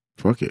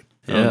 Fuck it.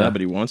 Yeah, Yeah. but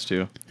he wants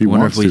to. He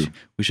Wonder wants if to.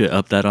 we should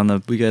up that on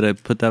the. We gotta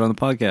put that on the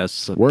podcast,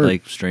 so, Word.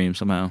 like stream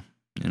somehow.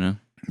 You know.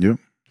 Yep.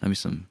 That'd be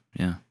some.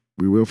 Yeah.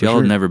 We will If for y'all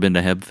sure. have never been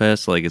to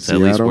Hempfest, like it's at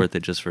least Seattle? worth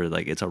it just for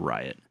like it's a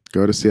riot.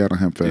 Go to Seattle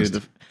Hempfest.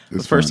 Dude,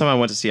 the first time I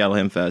went to Seattle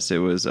Hemp Fest, it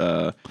was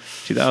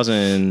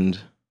 2000.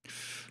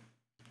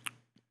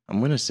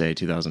 I'm gonna say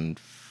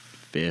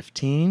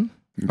 2015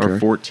 or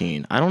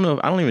 14. I don't know.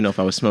 I don't even know if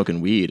I was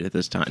smoking weed at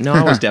this time. No,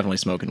 I was definitely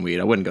smoking weed.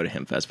 I wouldn't go to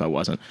Hemp Fest if I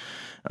wasn't.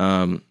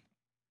 But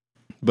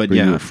But you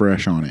yeah, were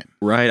fresh on it.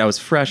 right. I was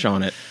fresh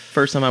on it.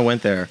 First time I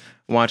went there,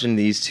 watching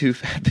these two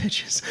fat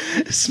bitches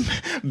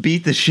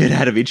beat the shit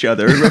out of each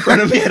other in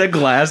front of me at a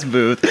glass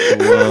booth.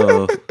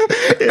 Whoa.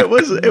 It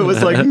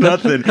was like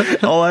nothing.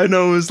 All I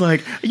know was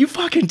like, you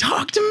fucking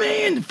talk to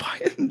me, and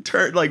fucking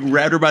turned, like,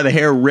 grabbed her by the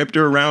hair, ripped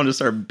her around, to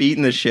start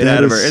beating the shit That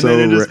out of her, is and so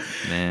then it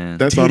just Man.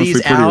 That's titties honestly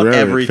pretty out, rare.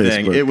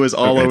 everything. At Facebook. It was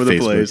all At over the Facebook,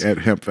 place. at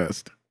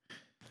Hempfest.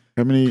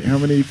 How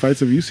many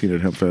fights have you seen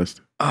at Hempfest?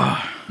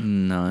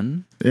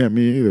 None. Yeah,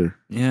 me either.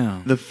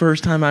 Yeah. The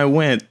first time I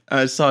went,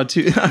 I saw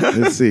two.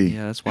 Let's see.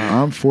 Yeah, that's wild.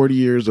 I'm 40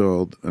 years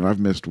old, and I've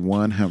missed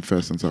one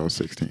Hempfest since I was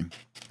 16.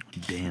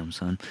 Damn,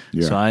 son.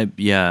 Yeah.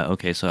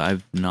 So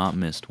I've not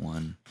missed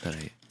one that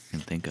I can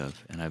think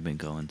of, and I've been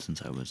going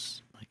since I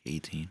was like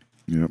 18.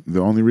 Yep. The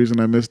only reason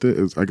I missed it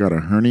is I got a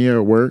hernia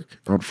at work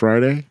on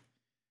Friday,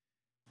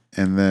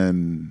 and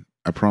then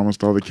I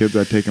promised all the kids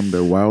I'd take them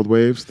to Wild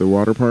Waves, the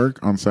water park,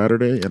 on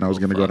Saturday, and I was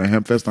going to go to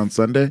Hempfest on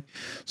Sunday.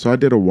 So I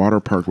did a water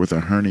park with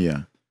a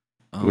hernia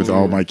with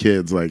all my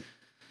kids. Like,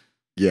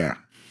 yeah,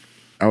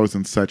 I was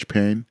in such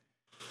pain.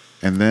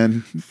 And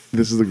then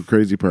this is the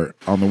crazy part.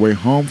 On the way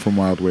home from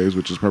Wild Waves,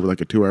 which is probably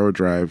like a 2-hour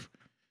drive,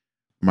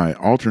 my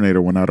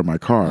alternator went out of my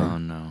car. Oh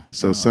no.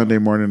 So Sunday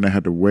morning, I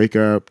had to wake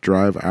up,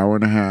 drive hour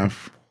and a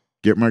half,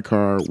 get my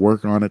car,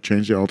 work on it,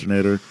 change the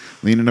alternator,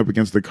 leaning up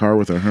against the car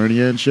with a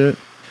hernia and shit.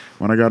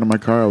 When I got in my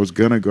car, I was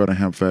going to go to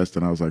Hempfest,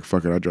 and I was like,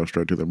 fuck it. I drove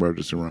straight to the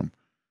emergency room.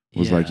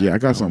 Was like, yeah, I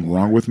got something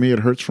wrong with me. It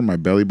hurts from my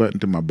belly button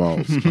to my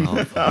balls.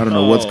 Oh, I don't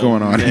know what's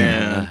going on here.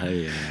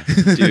 man.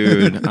 yeah.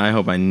 Dude, I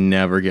hope I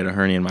never get a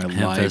hernia in my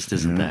life. Hempfest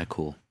isn't that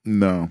cool.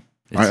 No.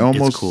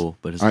 It's cool,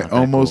 but it's not I that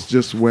almost cool.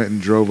 just went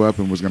and drove up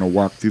and was going to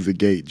walk through the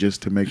gate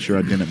just to make sure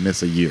I didn't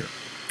miss a year.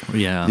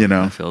 Yeah, You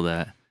know? I feel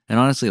that. And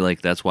honestly,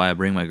 like that's why I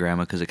bring my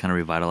grandma, because it kind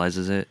of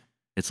revitalizes it.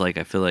 It's like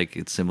I feel like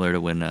it's similar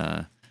to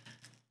when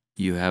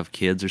you have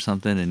kids or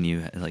something, and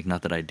you like,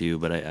 not that I do,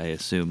 but I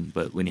assume,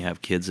 but when you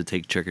have kids that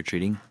take trick or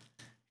treating,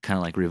 kind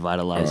of like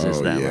revitalizes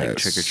Oh, that yes. like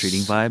trick or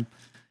treating vibe.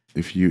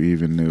 If you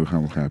even knew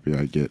how happy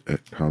I get at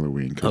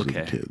Halloween because of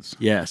the kids.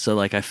 Yeah, so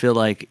like I feel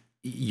like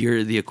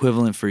you're the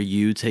equivalent for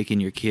you taking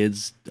your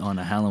kids on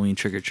a Halloween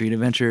trick or treat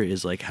adventure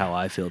is like how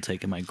I feel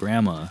taking my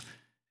grandma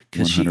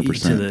because she to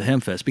 100%. the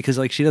Hempfest, because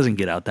like she doesn't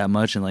get out that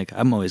much, and like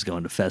I'm always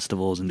going to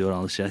festivals and doing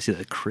all this shit. I see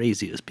the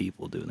craziest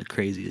people doing the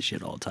craziest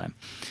shit all the time.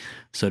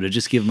 So to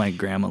just give my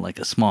grandma like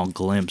a small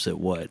glimpse at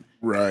what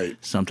Right.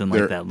 something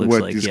like that looks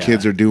what like, these yeah.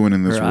 kids are doing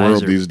in this Her eyes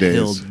world are these days.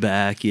 peeled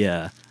back,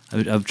 yeah.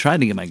 I've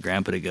tried to get my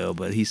grandpa to go,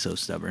 but he's so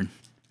stubborn.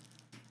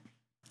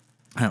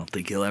 I don't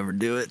think he'll ever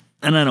do it,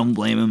 and I don't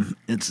blame him.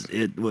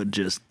 It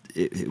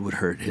would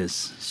hurt his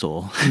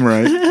soul.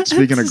 Right.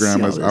 Speaking of To see all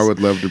grandmas, I this. would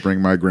love to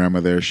bring my grandma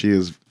there.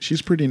 She's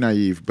pretty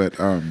naive, but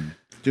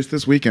just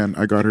this weekend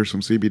I got her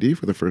some CBD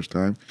for the first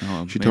time.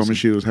 Oh, She told me amazing.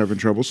 she was having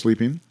trouble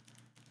sleeping,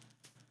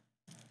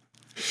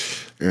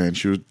 and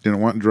she didn't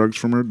want drugs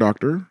from her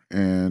doctor,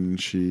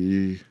 and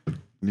she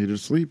needed to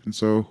sleep. And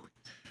so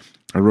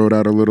I wrote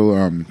out a little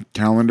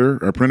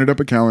calendar. I printed up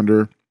a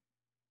calendar,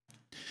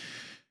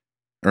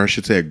 or I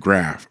should say a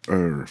graph,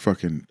 or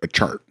a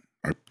chart.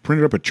 I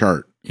printed up a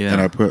chart. Yeah.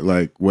 And I put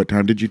like, what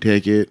time did you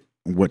take it?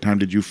 What time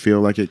did you feel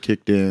like it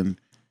kicked in?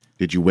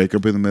 Did you wake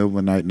up in the middle of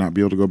the night and not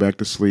be able to go back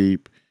to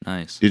sleep?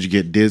 Nice. Did you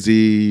get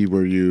dizzy?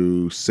 Were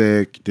you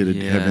sick? Did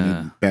it have Yeah.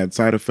 any bad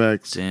side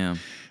effects? Damn.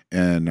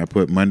 And I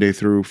put Monday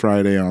through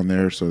Friday on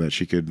there so that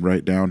she could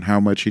write down how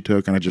much she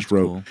took. And I just That's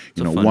wrote, cool.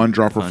 It's a fun- 1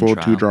 dropper fun full,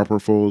 trial. 2 dropper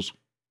fulls.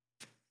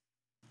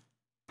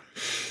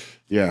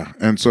 Yeah.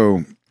 And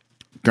so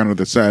kind of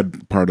the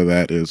sad part of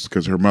that is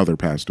because her mother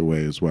passed away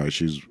is why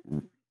she's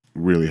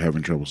really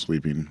having trouble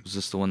sleeping. Was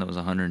this the one that was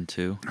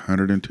 102?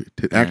 102.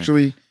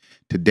 Actually,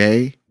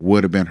 today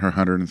would have been her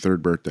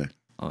 103rd birthday.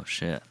 Oh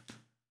shit.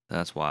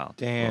 That's wild.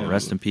 Damn. Well,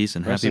 rest in peace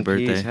and Rest happy in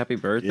birthday. peace. Happy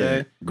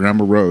birthday.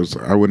 Grandma Rose,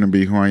 I wouldn't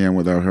be who I am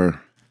without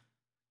her.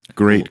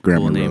 Great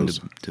grandma cool name Rose.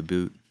 to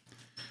boot.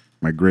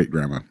 My great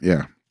grandma.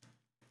 Yeah.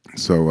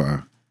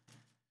 So,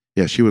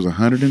 yeah, she was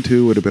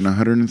 102, would have been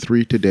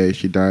 103 today.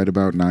 She died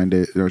about 9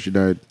 days. No, she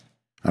died,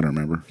 I don't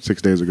remember,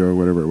 6 days ago,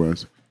 whatever it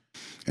was.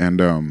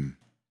 And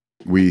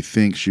we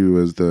think she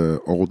was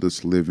the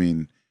oldest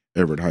living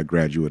Everett High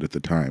graduate at the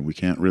time. We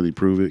can't really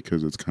prove it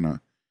because it's kind of,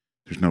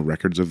 there's no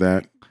records of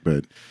that.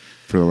 But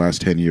for the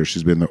last 10 years,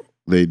 she's been,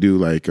 they do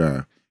like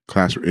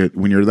class,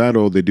 when you're that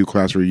old, they do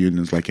class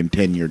reunions like in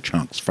 10-year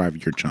chunks,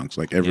 5-year chunks.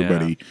 Like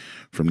everybody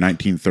from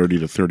 1930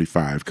 to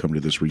 35 come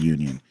to this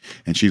reunion.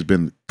 And she's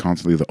been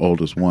constantly the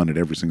oldest one at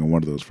every single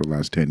one of those for the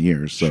last 10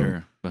 years. So.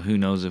 Sure. But who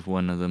knows if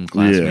one of them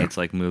classmates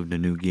like moved to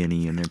New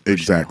Guinea and they're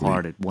pushing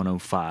hard at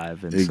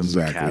 105 in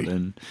some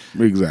cabin.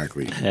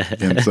 Exactly.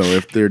 And so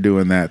if they're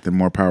doing that, then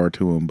more power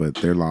to them. But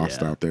they're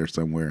lost out there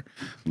somewhere,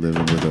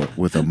 living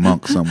with a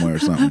monk somewhere or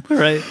something.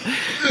 Right.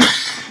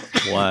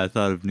 Why I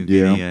thought of New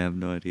Guinea, I have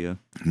no idea.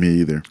 Me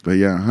either. But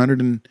yeah,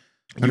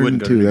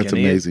 102. That's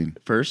amazing.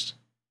 First.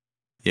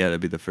 Yeah,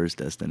 that'd be the first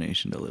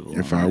destination to live along.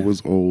 If I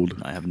was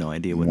old, I have no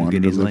idea what New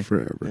wanted to Guinea's live like.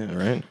 forever. Yeah,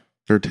 right.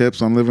 Her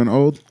tips on living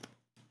old: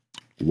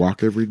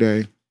 walk every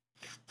day,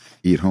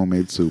 eat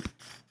homemade soup.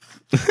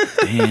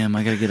 Damn,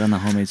 I gotta get on the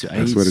homemade soup.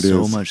 That's I what eat it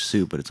so is. much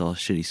soup, but it's all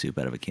shitty soup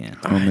out of a can.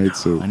 Homemade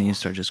soup. I need to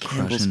start just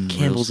crushing.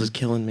 Campbell's is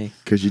killing me.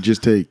 Because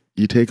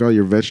you take all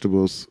your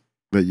vegetables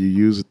that you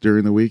use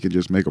during the week and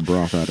just make a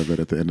broth out of it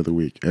at the end of the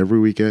week. Every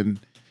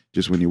weekend,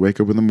 just when you wake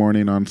up in the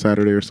morning on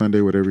Saturday or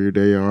Sunday, whatever your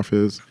day off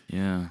is,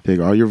 Yeah. take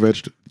all your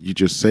you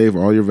just save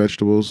all your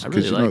vegetables I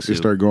because really like they soup.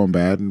 start going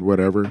bad and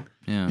whatever.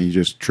 Yeah. And you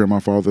just trim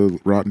off all the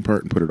rotten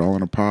part and put it all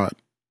in a pot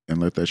and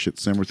let that shit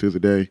simmer through the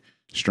day.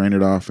 Strain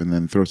it off and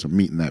then throw some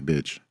meat in that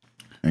bitch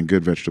and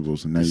good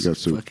vegetables, and now you got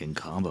soup. Fucking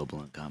combo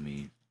blunt got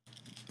me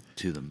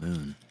to the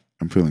moon.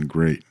 I'm feeling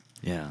great.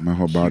 Yeah. My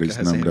whole body's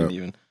numbed up.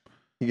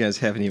 You guys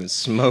haven't even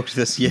smoked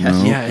this yet.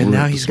 No. Yeah, and we're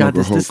now to he's got smoke a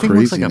this. whole This thing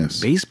looks like a craziness.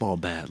 baseball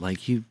bat.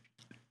 Like you.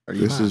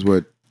 This is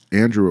what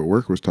Andrew at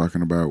work was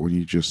talking about when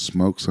you just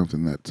smoke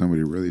something that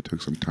somebody really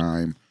took some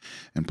time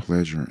and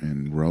pleasure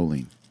in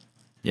rolling.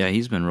 Yeah,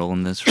 he's been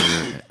rolling this for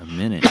a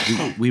minute.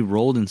 We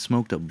rolled and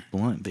smoked a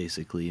blunt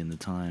basically in the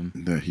time.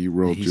 That he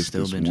rolled He's just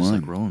still this been one. just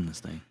like rolling this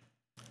thing.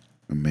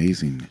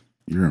 Amazing.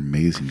 You're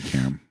amazing,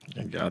 Cam.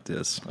 I got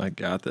this.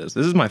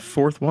 This is my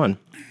fourth one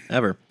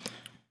ever.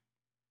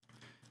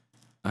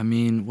 I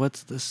mean,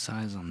 what's the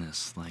size on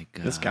this? Like,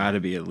 It's got to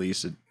be at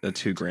least a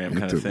 2 gram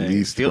kind It's of at thing.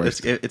 least twice.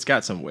 It's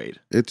got some weight.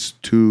 It's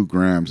 2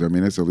 grams. I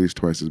mean, it's at least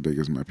twice as big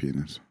as my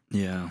penis.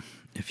 yeah.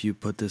 If you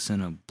put this in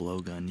a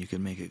blowgun, you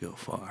can make it go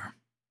far.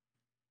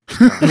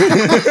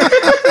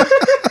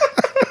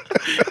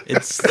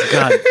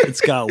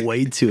 It's got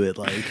weight to it.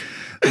 Like,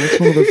 That's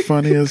one of the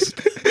funniest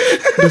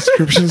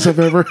descriptions I've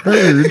ever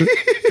heard.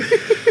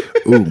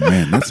 Ooh,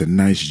 man, that's a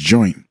nice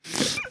joint.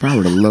 If I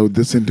were to load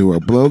this into a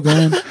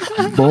blowgun,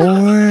 boy,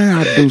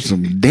 I'd do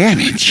some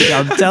damage.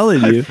 I'm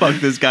telling you.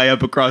 Fuck this guy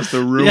up across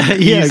the room. Yeah,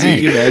 Easy. can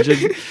you imagine?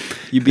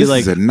 You'd be This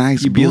like, is a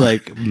nice you'd be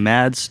blunt. like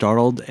mad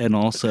startled and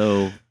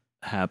also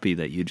happy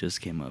that you just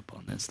came up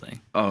on this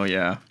thing. Oh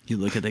yeah. You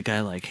look at the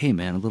guy like, hey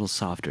man, a little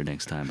softer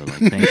next time, but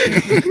like,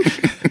 thank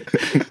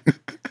you.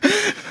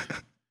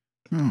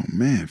 Oh,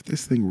 man, if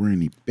this thing were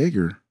any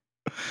bigger.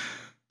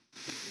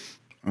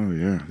 Oh,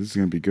 yeah, this is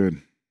going to be good.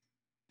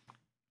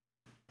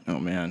 Oh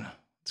man.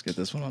 Let's get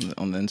this one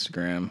on the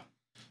Instagram.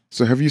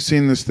 So have you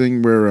seen this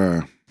thing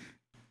where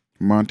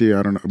Monty,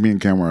 I don't know, me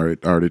and Cam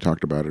already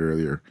talked about it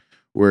earlier,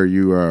 where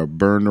you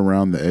burn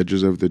around the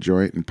edges of the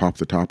joint and pop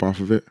the top off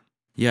of it?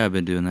 Yeah, I've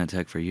been doing that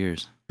tech for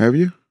years. Have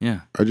you?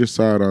 Yeah. I just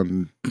saw it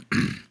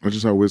I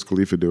just saw Wiz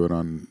Khalifa do it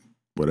on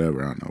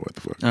whatever, I don't know what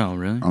the fuck, Oh,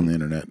 really? on the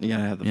internet. You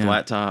gotta have the Yeah.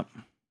 flat top.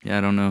 Yeah,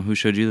 I don't know who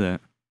showed you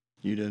that.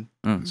 You did.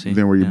 Oh, see.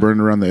 Then where you yeah. burn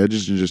around the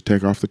edges and just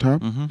take off the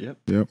top? Mm-hmm.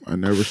 Yep, I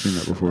never seen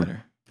that before.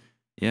 Better.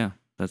 Yeah,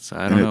 that's.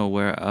 I And don't it- know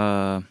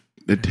where.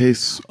 It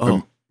tastes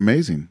Oh.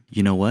 amazing.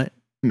 You know what?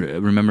 Hmm.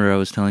 Remember, I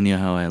was telling you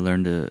how I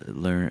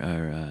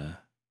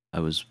I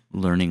was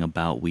learning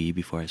about weed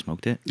before I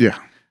smoked it. Yeah.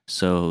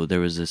 So there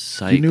was this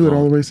site. You knew it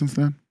all called- the way since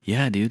then?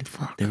 Yeah, dude.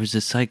 Fuck. There was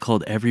this site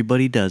called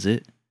Everybody Does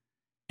It,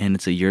 and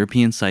it's a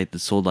European site that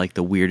sold like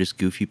the weirdest,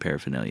 goofy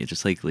paraphernalia,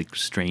 just like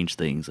strange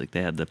things. Like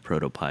they had the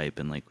prototype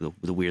and like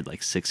the weird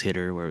like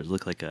 6-hitter where it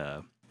looked like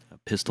a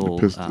pistol.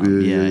 The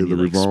pistol, yeah, and the you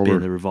like revolver.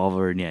 spin the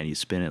revolver, and and you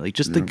spin it like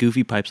just the Yeah.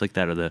 goofy pipes like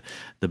that, or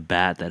the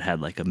bat that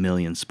had like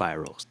 1,000,000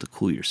 spirals to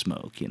cool your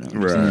smoke. You know, just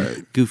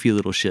Right. goofy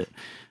little shit.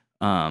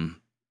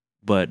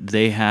 But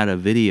they had a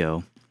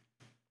video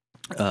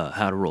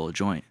how to roll a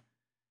joint.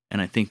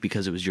 And I think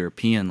because it was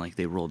European, like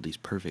they rolled these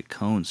perfect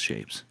cone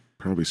shapes.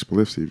 Probably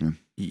spliffs even.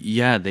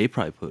 Yeah, they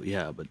probably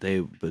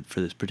but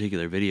for this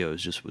particular video, it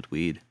was just with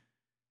weed.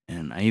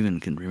 And I even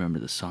can remember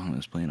the song that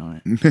was playing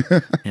on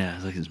it. Yeah,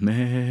 it's like this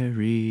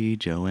Mary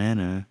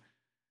Joanna.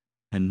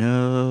 I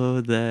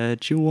know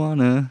that you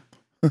wanna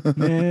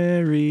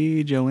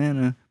Mary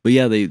Joanna. But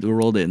yeah, they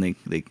rolled it and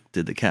they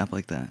did the cap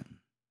like that.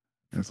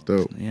 That's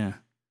dope. Yeah.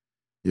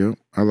 Yep,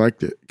 I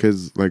liked it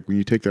because like when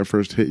you take that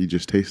first hit, you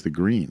just taste the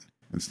green.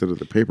 instead of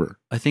the paper.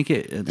 I think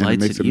it And lights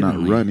it makes it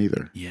evenly. not run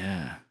either.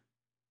 Yeah.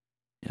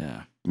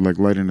 Yeah. Like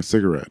lighting a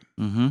cigarette.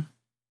 Mm-hmm.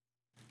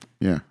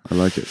 Yeah, I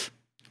like it.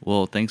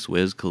 Well, thanks,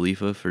 Wiz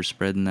Khalifa, for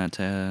spreading that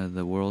to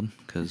the world,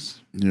 because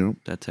Yep,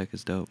 that tech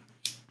is dope.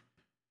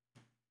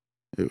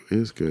 it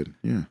is good.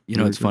 Yeah. You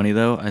know, very it's good. funny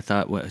though. I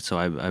thought, so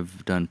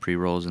I've done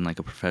pre-rolls in like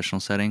a professional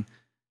setting,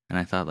 and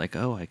I thought like,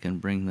 oh, I can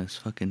bring this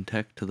fucking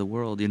tech to the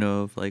world, you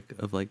know, of like,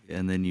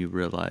 and then you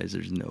realize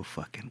there's no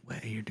fucking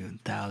way you're doing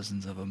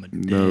thousands of them a day.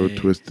 No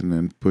twisting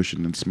and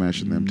pushing and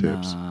smashing them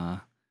tips. Nah.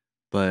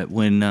 But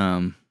when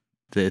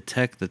the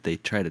tech that they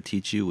try to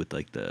teach you with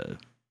like the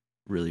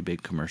really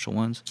big commercial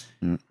ones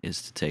Yeah.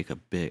 is to take a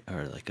big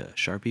or like a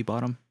Sharpie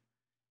bottom,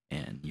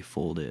 and you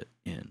fold it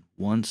in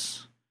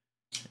once,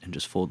 and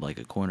just fold like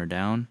a corner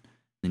down.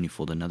 Then you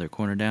fold another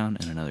corner down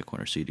and another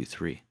corner, so you do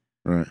 3.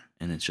 Right.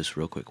 And it's just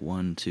real quick,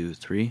 1, 2,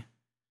 3,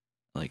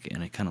 like,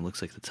 and it kind of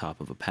looks like the top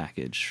of a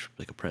package,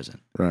 like a present.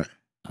 Right.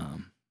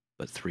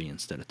 But 3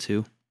 instead of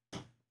 2.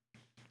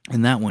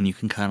 And that one you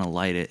can kind of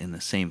light it in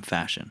the same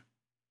fashion,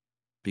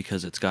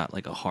 because it's got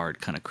like a hard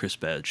kind of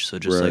crisp edge. So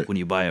just Right. like when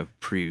you buy a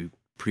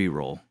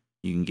pre-roll,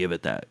 you can give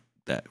it that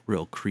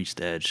real creased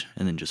edge,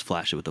 and then just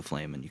flash it with the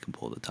flame, and you can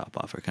pull the top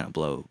off or kind of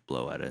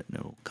blow at it, and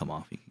it'll come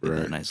off. You can get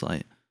Right. that nice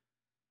light.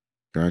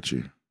 Got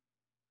you.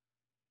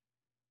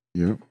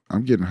 Yep.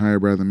 I'm getting higher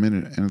by the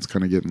minute, and it's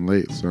kind of getting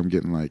late, so I'm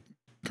getting like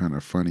kind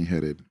of funny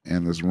headed.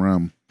 And this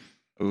rum,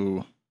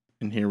 Ooh,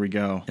 and here we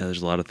go. Yeah,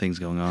 there's a lot of things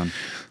going on.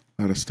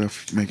 a lot of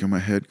stuff making my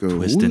head go.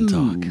 Twist and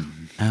 "Woo." talk.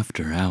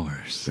 After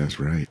hours. That's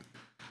right.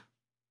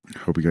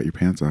 Hope you got your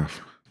pants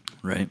off.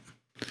 Right.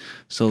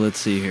 So let's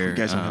see here. You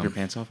guys don't have your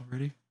pants off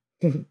already?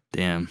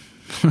 Damn.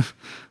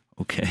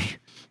 Okay.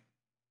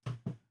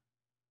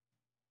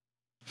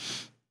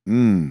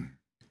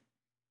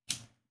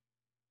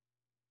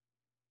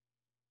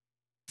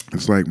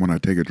 It's like when I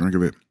take a drink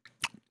of it,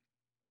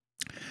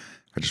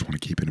 I just want to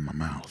keep it in my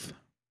mouth.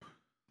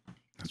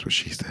 That's what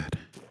she said.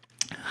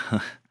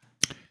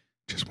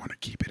 Just want to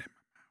keep it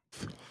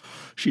in.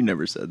 She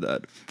never said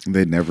that.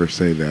 They never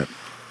say that.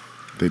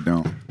 They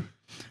don't.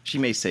 She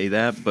may say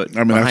that, but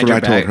I mean, that's behind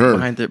what her I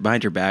told her.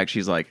 Behind your back,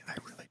 she's like, I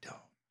really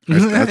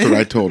don't. That's what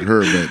I told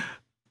her, but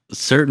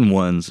Certain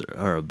ones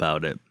are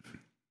about it.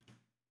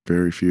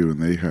 very few,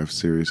 and they have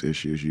serious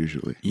issues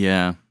usually.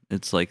 Yeah.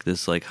 It's like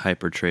this like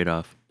hyper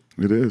trade-off.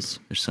 It is.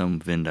 There's some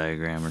Venn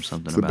diagram or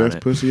something It's the about best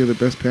it. pussy or the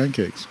best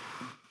pancakes,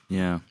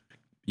 Yeah.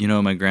 You know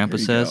what my grandpa There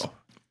you says?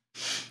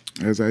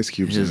 go. as Ice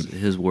Cube said.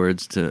 His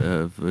words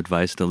of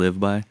advice to live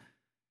by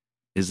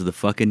is the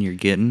fucking you're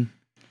getting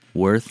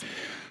worth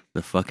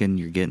the fucking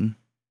you're getting.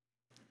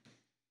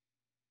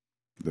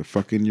 The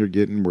fucking you're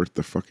getting worth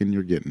the fucking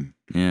you're getting.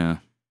 Yeah.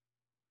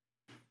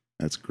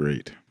 That's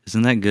great.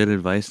 Isn't that good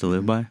advice to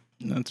live by?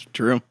 That's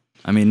true.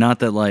 I mean, not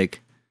that like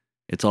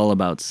it's all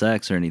about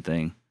sex or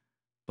anything,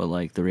 but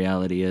like the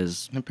reality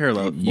is And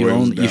parallel.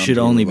 you should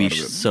to only a be lot of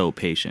it. so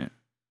patient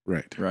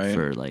Right. Right.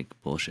 for like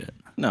bullshit.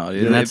 No,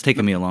 dude, And that's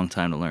taken me a long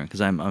time to learn,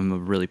 because I'm a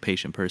really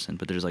patient person,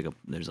 but there's like a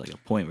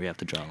point where you have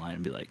to draw a line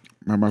and be like,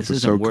 My mouth This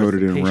is so isn't worth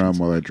coated the in rum patience.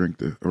 while I drink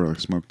this or I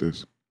smoke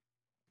this.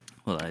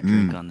 well, I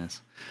drink on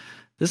this.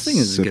 This thing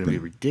is going to be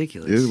Sipping.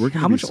 ridiculous. We're gonna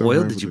How be much so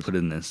oil high did with you this. put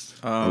in this?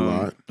 A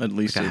lot. At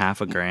least Like a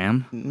half a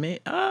gram?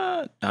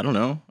 I don't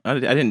know. I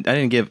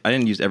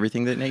didn't use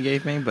everything that Nate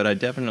gave me, but I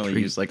definitely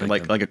Three- used like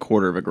like a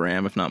quarter of a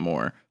gram, if not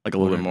more, like a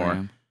little bit more.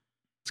 Gram.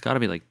 It's got to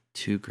be like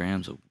 2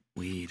 grams of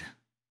weed.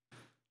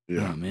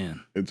 Yeah, Oh,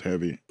 man. it's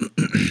heavy.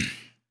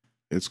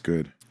 It's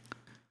good.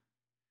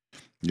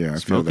 Yeah, I feel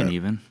Smoking that.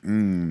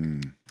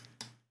 even.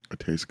 It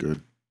tastes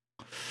good.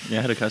 Yeah,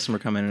 I had a customer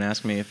come in and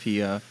ask me if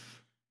he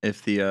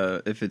if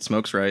it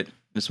smokes right,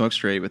 it smokes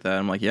straight with that.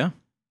 I'm like, yeah,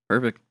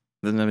 perfect.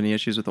 Doesn't have any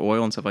issues with the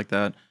oil and stuff like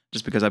that.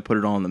 Just because I put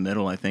it all in the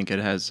middle, I think it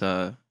has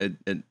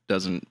it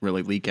doesn't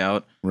really leak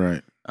out.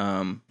 Right.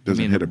 Um,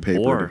 Doesn't hit a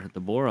paper. The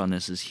bore on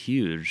this is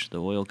huge.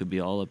 The oil could be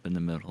all up in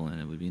the middle,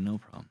 and it would be no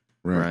problem.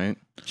 Right.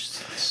 Just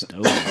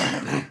stove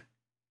it.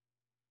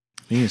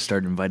 We need to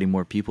start inviting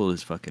more people to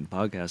this fucking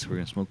podcast. We're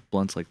gonna smoke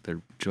blunts like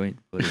they're joint.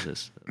 What is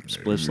this?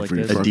 Spliffs like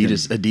Free this? fuck.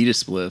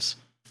 Adidas spliffs.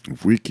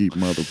 If we keep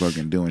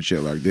motherfucking doing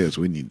shit like this,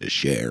 we need to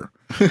share.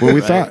 Well, we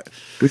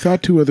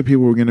thought 2 other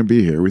people were gonna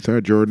be here. We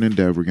thought Jordan and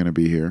Dev were gonna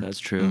be here. That's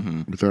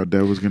true. We thought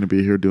Dev was gonna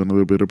be here doing a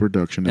little bit of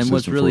production. And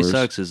what's assistant really for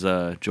us. sucks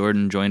is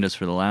Jordan joined us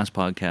for the last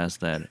podcast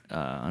that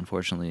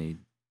unfortunately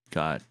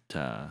got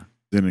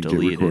Didn't deleted.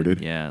 get recorded.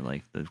 Yeah,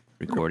 like the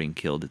recording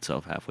killed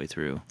itself halfway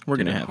through. We're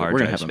gonna Didn't have hard we're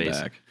gonna drive have him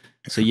space. back.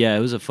 So yeah, it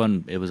was a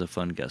fun guest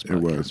It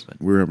podcast. was.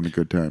 But We were having a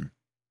good time.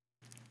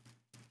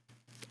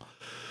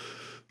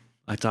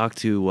 I talked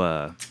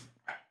to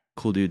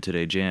cool dude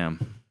today,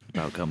 Jam,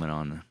 about coming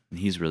on. And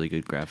he's a really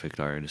good graphic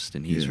artist,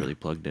 and he's Yeah. really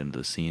plugged into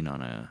the scene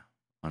on a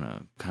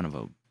kind of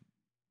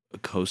a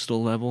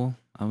coastal level,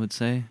 I would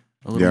say,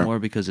 a little Yeah. more,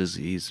 because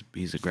he's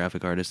a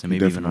graphic artist, and He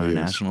maybe even on a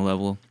definitely is. national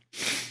level.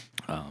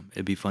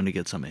 It'd be fun to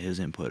get some of his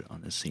input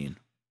on this scene.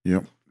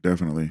 Yep,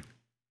 definitely.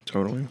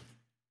 Totally.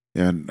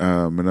 And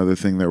another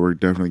thing that we're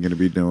definitely going to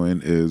be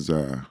doing is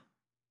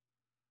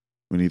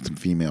we need some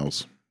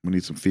females. We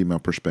need some female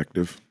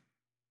perspective.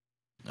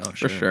 Oh,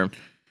 For sure.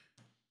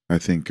 I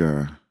think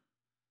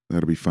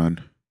that'll be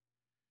fun.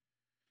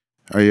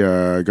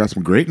 I got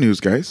some great news,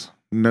 guys.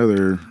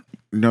 Another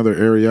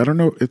area. I don't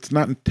know. It's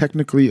not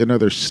technically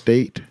another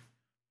state,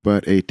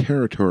 but a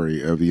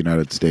territory of the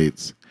United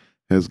States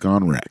has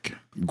gone rec.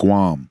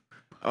 Guam.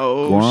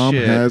 Oh, Guam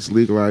shit. has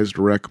legalized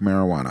rec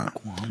marijuana.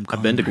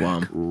 I've been to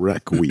Guam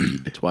Rec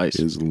weed twice.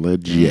 is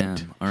legit.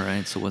 Damn. All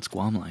right. So what's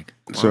Guam like?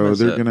 So Guam is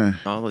they're gonna.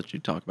 I'll let you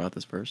talk about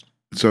this first.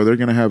 So they're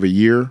gonna have a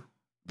year.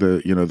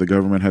 The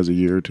government has a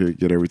year to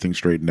get everything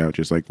straightened out,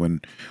 just like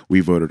when we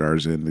voted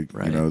ours in.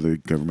 Right. The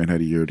government had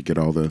a year to get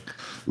all the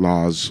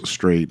laws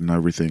straight and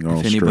everything all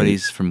If straight.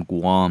 anybody's from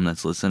Guam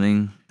that's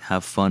listening,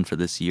 have fun for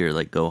this year.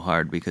 Like, go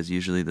hard, because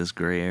usually this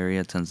gray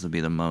area tends to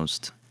be the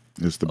most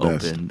It's the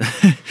best. open.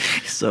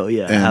 So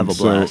yeah, And have a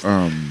blast.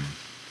 so,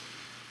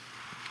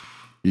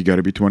 you got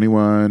to be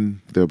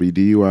 21. There'll be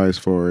DUIs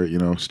for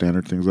it,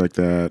 standard things like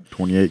that.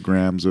 28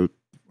 grams a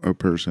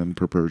person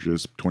per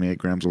purchase. 28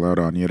 grams allowed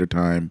on you at a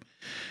time.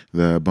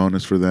 The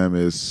bonus for them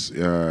is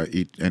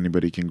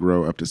anybody can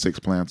grow up to 6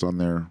 plants on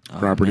their Oh,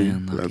 property.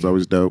 man, That's lucky.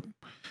 always dope.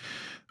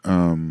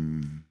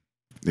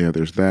 Yeah,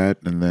 there's that.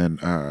 And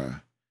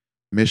then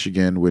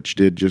Michigan, which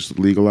did just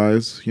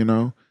legalize,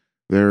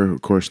 they're,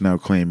 of course, now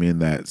claiming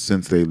that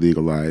since they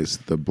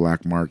legalized, the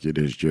black market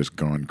has just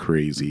gone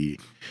crazy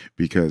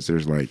because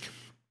there's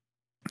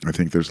I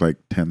think there's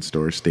 10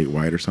 stores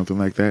statewide or something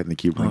like that, and they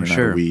keep Oh, running out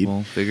sure. of weed.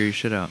 Well, figure your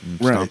shit out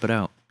and Right. stomp it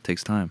out.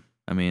 Takes time.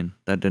 I mean,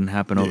 that didn't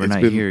happen Yeah, it's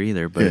overnight been- here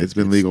either, but it's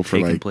been legal for,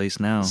 taking place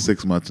now.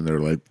 6 months, and they're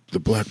like, the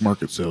black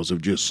market sales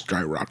have just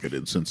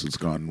skyrocketed since it's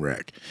gone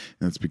rec.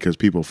 And it's because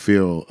people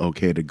feel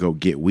okay to go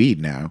get weed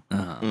now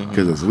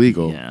because it's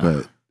legal, yeah.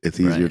 but it's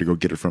easier Right. to go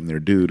get it from their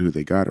dude who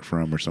they got it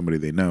from or somebody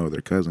they know,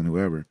 their cousin,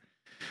 whoever.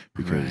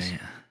 Because Right.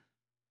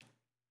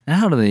 And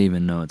how do they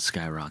even know it's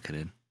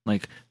skyrocketed?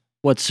 Like,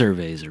 what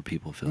surveys are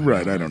people filling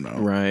Right, out? I don't know.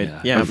 Right.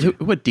 Yeah. Yeah.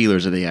 What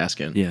dealers are they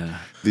asking? Yeah.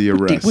 The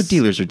What, arrests, what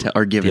dealers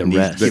are giving The these,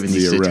 arrests. giving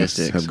these the arrests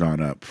statistics? have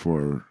gone up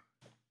for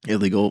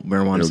Illegal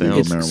marijuana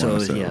Illegal sales.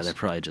 marijuana So yeah, sales. they're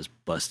probably just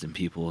busting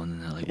people,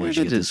 and they're like, Yeah, "Where'd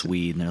you that get this is-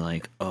 weed?" And they're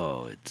like,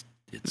 "Oh,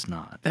 it's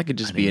not." That could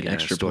just I be didn't an get it at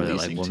a extra store. They're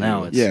policing like, well,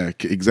 too. now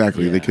it's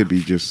exactly. They Yeah. could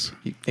be just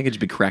They could just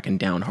be cracking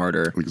down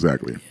harder.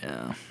 exactly.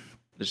 yeah.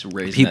 Just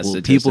raising that People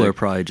statistic. are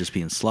probably just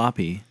being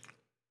sloppy,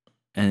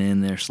 and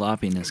in their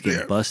sloppiness get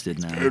Yeah. busted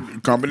now.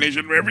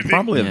 Combination of everything.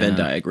 Probably a Yeah. Venn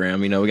diagram.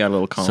 We got a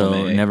little column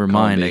So A, never column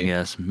mind. B. I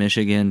guess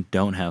Michigan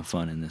don't have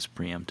fun in this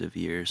preemptive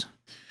years.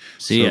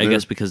 See, So I they're-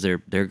 guess because their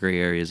gray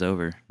area is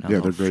over. Now Yeah,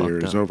 they're their gray fucked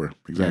area is up. over.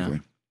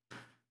 Exactly.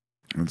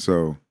 And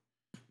so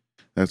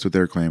that's what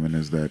they're claiming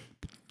is that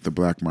the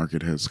black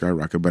market has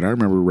skyrocketed. But I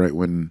remember right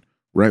when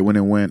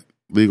it went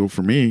legal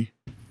for me,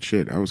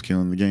 I was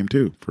killing the game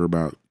too for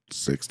about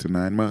 6 to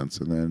 9 months,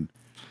 and then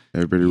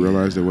everybody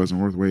realized it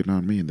wasn't worth waiting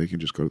on me, and they can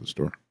just go to the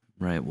store.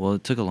 Right. Well,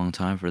 it took a long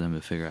time for them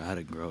to figure out how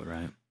to grow it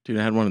right. Dude,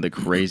 I had one of the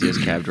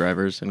craziest cab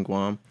drivers in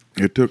Guam.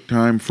 It took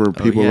time for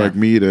people yeah. like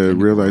me to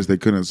realize they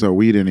couldn't sell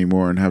weed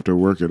anymore and have to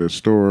work at a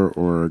store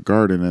or a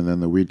garden, and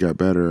then the weed got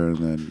better, and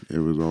then it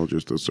was all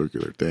just a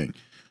circular thing.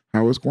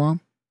 How was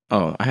Guam?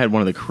 Oh, I had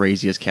one of the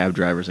craziest cab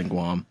drivers in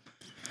Guam.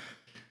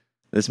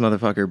 This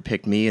motherfucker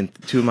picked me and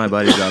two of my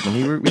buddies up,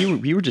 and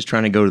we were just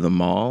trying to go to the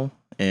mall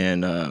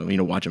and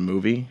watch a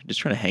movie, just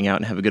trying to hang out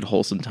and have a good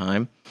wholesome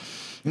time.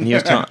 And he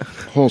was talking.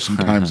 Wholesome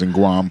times in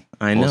Guam.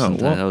 I know. Awesome.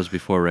 Well, That was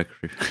before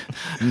record.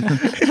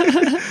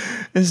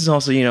 this is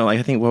also,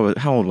 I think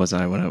how old was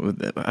I when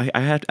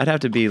I'd have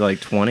to be like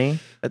 20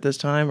 at this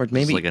time, or It's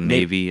maybe like a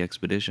Navy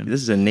expedition.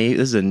 This is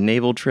a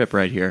naval trip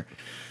right here.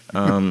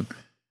 And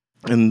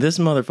this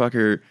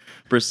motherfucker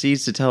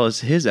proceeds to tell us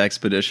his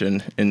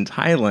expedition in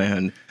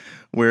Thailand,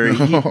 where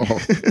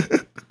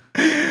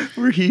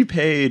he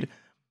paid.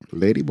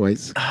 Lady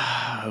boys.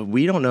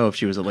 We don't know if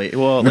she was a lady.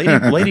 Well,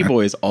 lady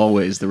boy is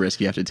always the risk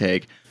you have to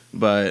take,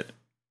 but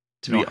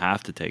to You be don't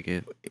have to take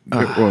it.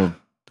 Well,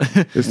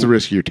 it's the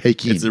risk you're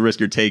taking. it's the risk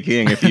you're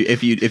taking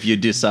if you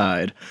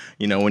decide,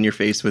 when you're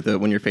faced with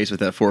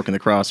that fork in the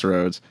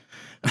crossroads.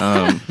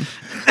 But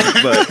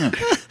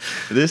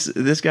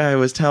this guy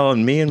was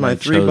telling me and my I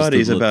three chose the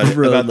buddies about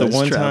road the less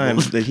one time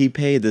traveled. that he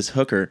paid this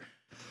hooker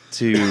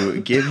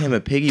to give him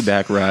a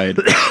piggyback ride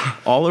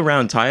all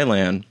around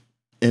Thailand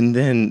and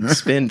then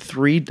spend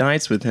 3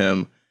 nights with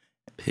him.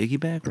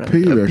 Piggyback? Right?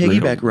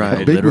 piggyback ride.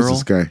 How big was Literal?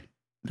 this guy?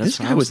 That's This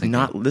what guy I was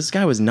thinking. This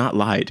guy was not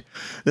light.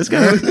 This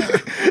guy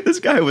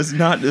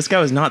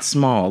was not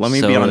small. Let me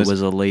so be honest. it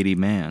was a lady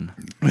man.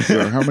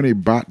 So how many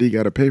baht do you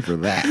got to pay for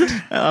that?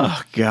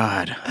 Oh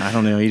God, I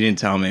don't know. He didn't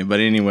tell me, but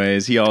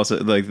anyways, he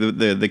also like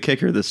the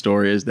kicker of the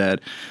story is that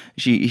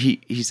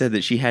he said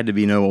that she had to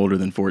be no older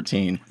than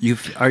 14.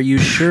 Are you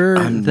sure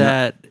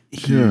that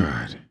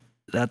God,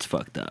 that's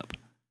fucked up?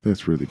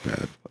 that's really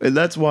bad. And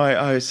that's why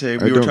I say I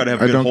we were don't- trying to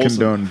have I a good don't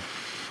condone.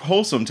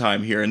 wholesome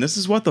time here. And this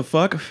is what the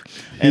fuck.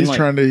 And He's like,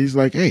 trying to. He's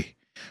like, hey,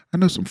 I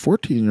know some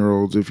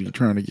 14-year-olds if you're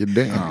trying to get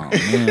down.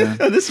 Oh man.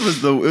 This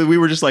was we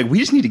were just like, we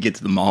just need to get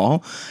to the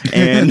mall,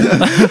 and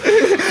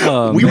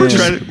Oh, we man.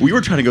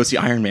 were trying to go see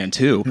Iron Man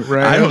 2.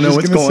 Right, I don't know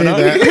what's going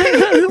on.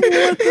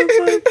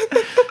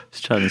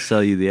 Just trying to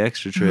sell you the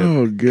extra trip.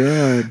 Oh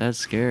God, That's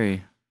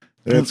scary.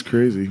 that's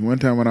crazy. One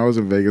time when I was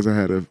in Vegas, I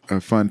had a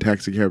fun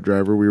taxi cab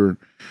driver.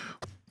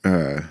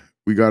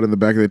 We got in the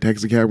back of the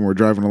taxi cab and we're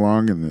driving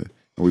along, and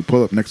we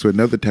pull up next to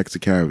another taxi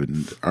cab,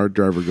 and our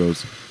driver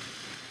goes,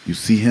 "You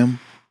see him?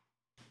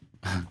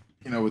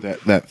 You know, with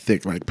that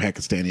thick like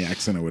Pakistani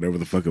accent or whatever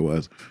the fuck it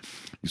was.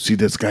 You see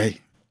this guy?"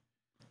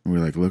 And we're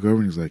like, look over,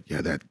 and he's like,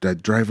 "Yeah,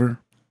 that driver."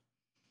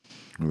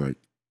 We're like,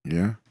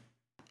 "Yeah,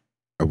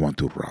 I want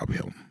to rob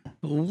him."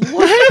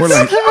 What? We're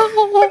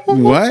like,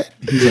 "What?"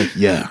 He's like,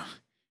 "Yeah.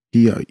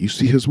 You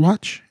see his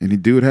watch?" And the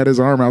dude had his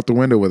arm out the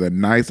window with a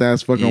nice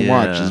ass fucking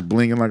watch, Yeah. just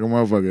blinking like a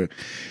motherfucker.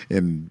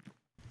 And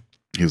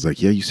he was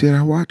like, "Yeah, you see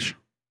that watch?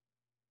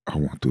 I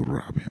want to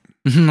rob him."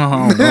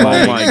 Oh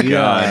my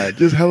God.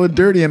 Just hella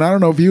dirty. And I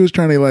don't know if he was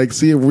trying to like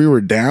see if we were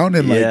down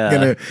and like Yeah.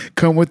 gonna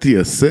come with the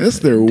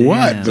assist or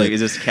what. Damn. But, Like, is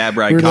this cab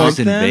ride We're comp like-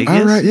 in then? Vegas?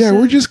 all right, yeah,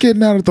 we're just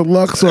getting out at the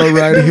Luxor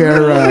right here.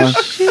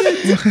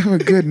 We'll have a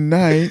good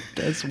night.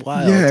 That's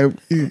wild.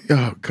 Yeah.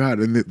 Oh God.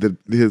 And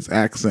his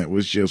accent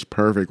was just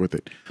perfect with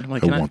it. I'm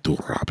like, I can I want to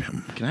rob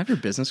him. have your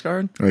business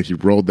card? Like he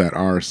rolled that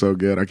R so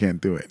good, I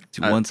can't do it.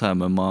 Dude, one time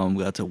my mom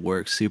got to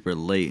work super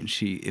late and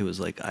it was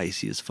like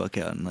icy as fuck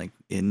out, and like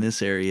in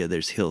this area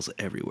there's hills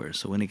everywhere,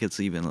 so when it gets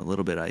even a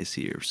little bit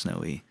icy or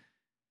snowy,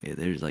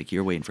 there's like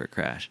you're waiting for a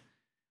crash.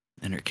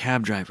 And her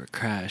cab driver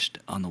crashed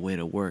on the way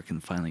to work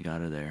and finally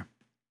got her there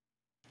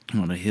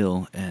on a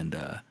hill, and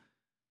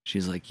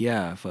she's like,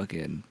 yeah,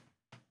 fucking.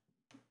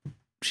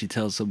 She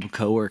tells some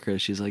coworker,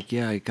 she's like,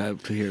 yeah, I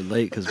got here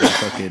late because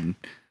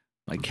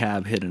my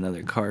cab hit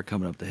another car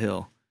coming up the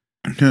hill.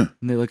 And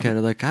they look at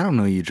her like, I don't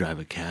know you drive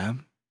a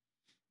cab.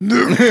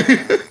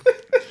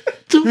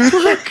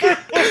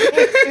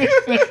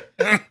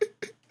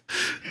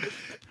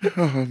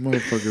 Oh,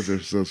 motherfuckers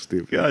are so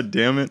stupid. God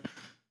damn it.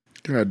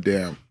 God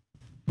damn.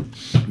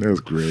 That was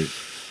great.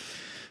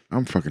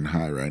 I'm fucking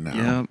high right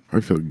now. Yep. I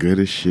feel good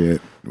as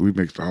shit. We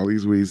mixed all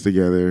these weeds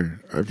together.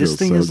 I feel This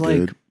thing so is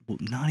good.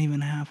 like not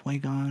even halfway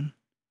gone.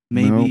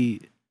 Maybe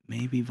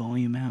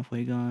volume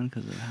halfway gone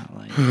because of how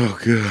like Oh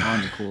God.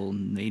 conical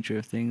nature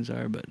of things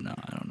are. But no,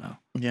 I don't know.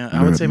 Yeah,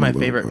 I would say my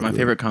Motherfucker.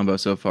 favorite combo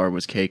so far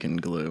was cake and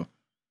glue.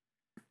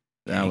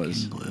 That Cake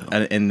was and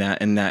glue. in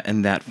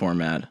that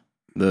format.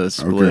 The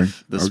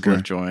spliff, Okay, spliff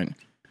okay. joint,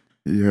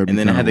 You had me and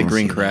then I had the kinda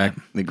green see crack,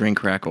 the green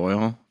crack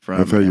oil from.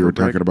 I thought you were Everbrick.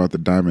 talking about the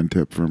diamond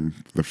tip from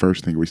the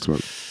first thing we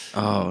smoked.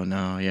 Oh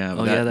no, yeah.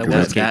 Oh, yeah, that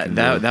was cake and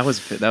glue. that was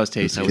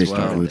tasty That as was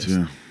well. chocolate.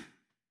 Yeah.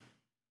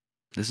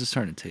 This is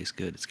starting to taste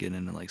good. It's getting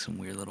into like some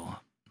weird little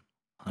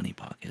honey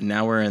pocket.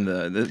 Now we're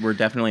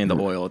definitely in the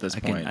oil at this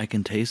point. I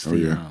can taste Oh, the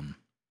yeah.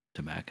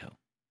 tobacco.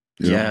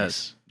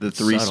 Yes, the It's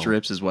 3 subtle.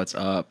 strips is what's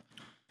up.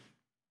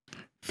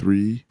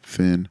 3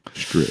 thin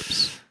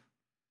strips.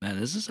 Man,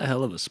 this is a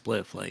hell of a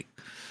spliff. Like,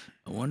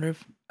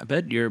 I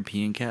bet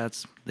European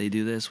cats, they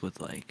do this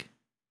with like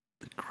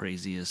the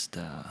craziest,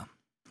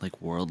 like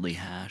worldly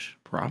hash.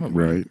 Probably.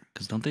 Right.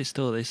 Because they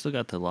still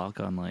got the lock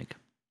on like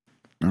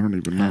I don't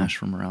even know. hash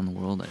from around the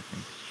world, I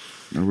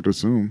think. I would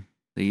assume.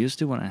 They used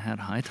to when I had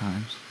High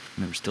Times,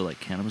 and there were still like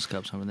cannabis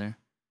cups over there.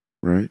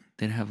 Right?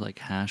 They'd have like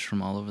hash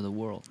from all over the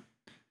world.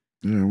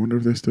 Yeah, I wonder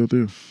if they still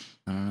do.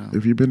 I don't know.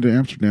 If you've been to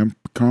Amsterdam,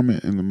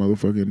 comment in the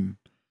motherfucking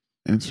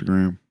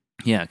Instagram.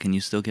 Yeah, can you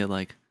still get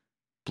like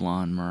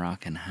blonde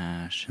Moroccan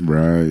hash? And,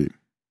 Right.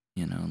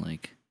 You know,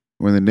 like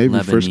When the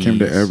Navy first came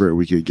to Lebanese. Everett,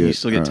 we could Can you get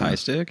still get Thai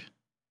stick?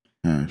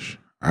 hash.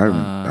 I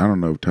don't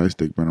know if Thai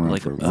stick been around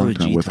like for a long OG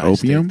time with Thai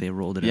stick, opium. they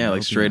rolled it. Yeah, in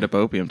like straight up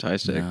opium Thai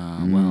stick.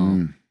 No, well,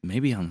 Mm,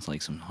 maybe on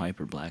like some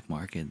hyper black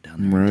market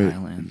down there in right.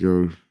 Thailand.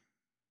 You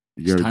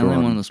Is gotta go Thailand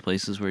one on of those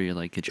places where you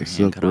like get your the hand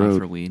Silk cut off Road.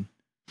 for weed?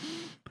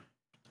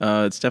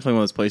 It's definitely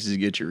one of those places you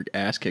get your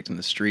ass kicked in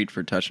the street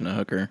for touching a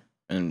hooker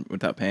and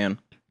without paying.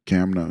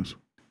 Cam knows.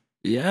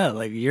 Yeah,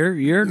 like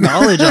your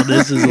knowledge on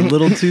this is a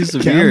little too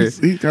severe.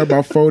 He got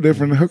about 4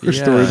 different hooker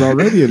Yeah. stories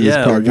already in this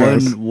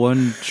podcast.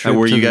 one trip.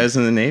 Were to you the- guys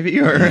in the Navy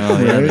or? Oh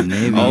yeah, the Right?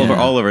 Navy. all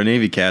yeah. of our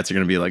Navy cats are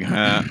gonna be like,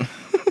 ah.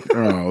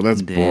 Oh,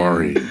 that's Damn.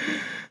 boring.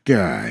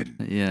 God.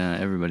 Yeah,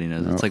 everybody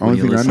knows. It's The like when only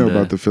you thing I listen know to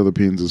about the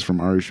Philippines is from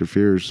Ari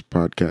Shafir's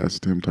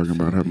podcast, him talking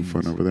about having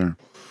fun Philippines. over there.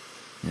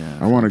 yeah.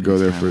 I want to go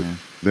there Philippines,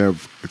 for, they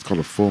have, it's called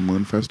a full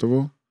moon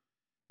festival.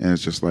 And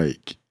it's just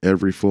like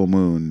every full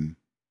moon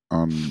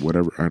on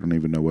whatever, I don't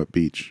even know what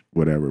beach,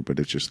 whatever, but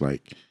it's just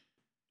like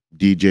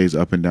DJs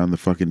up and down the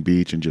fucking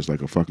beach and just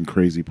like a fucking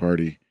crazy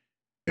party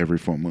every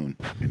full moon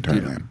in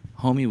Dude, Thailand.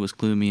 Homie was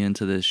cluing me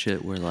into this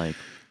shit where like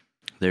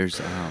there's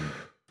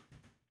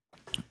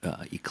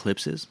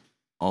eclipses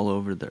all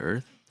over the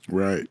earth,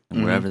 Right.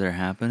 and wherever they're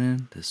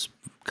happening, this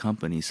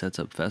company sets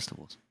up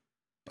festivals.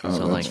 Oh, So,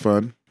 that's like,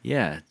 fun.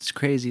 Yeah, it's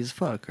crazy as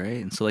fuck,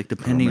 right? And so like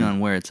depending man. on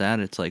where it's at,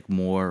 it's like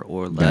more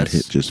or That less.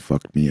 hit just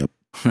fucked me up.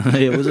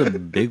 It was a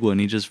big one.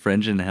 He just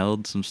French and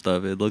held some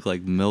stuff. It looked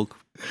like milk,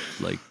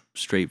 like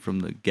straight from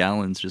the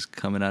gallons just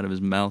coming out of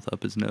his mouth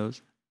up his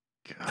nose.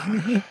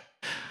 God.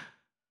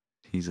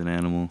 He's an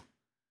animal.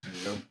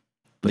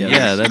 But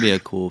yeah, that'd be a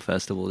cool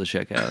festival to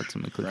check out.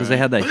 Because they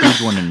had that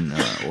huge one in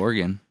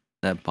Oregon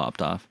that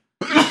popped off.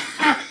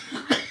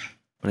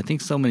 But I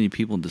think so many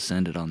people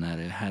descended on that.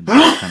 It had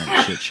kind of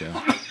a shit show.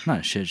 Not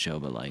a shit show,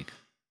 but like,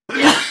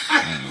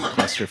 I don't know,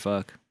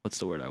 clusterfuck. What's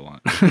the word I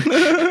want?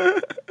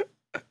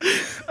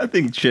 I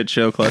think shit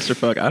show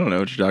clusterfuck. I don't know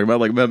what you're talking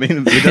about. Like, I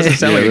mean, it doesn't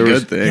sound like a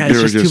good thing. Yeah, There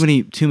it's were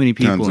just too many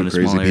people Tons in of a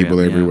crazy small area.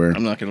 people Yeah. everywhere.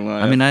 I'm not gonna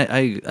lie. I mean,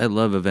 I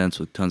love events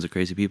with tons of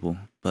crazy people,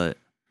 but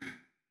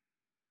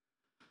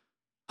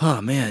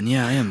oh man,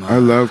 yeah, I am. I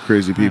love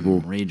crazy I'm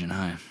people. raging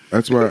high.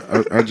 That's why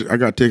I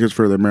got tickets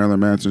for the Marilyn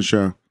Manson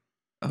show,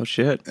 oh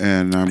shit.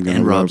 and I'm gonna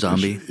And Rob love this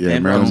Zombie. sh- Yeah,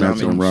 And Marilyn Rob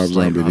Manson and Zombie. Rob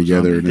Slay Zombie Rob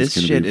together, Zombie. and it's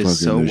This gonna shit be is fucking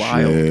so the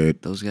wild.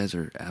 shit. Those guys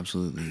are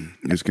absolutely.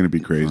 It's gonna be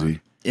crazy.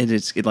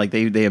 It like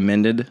they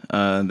amended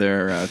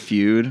their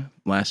feud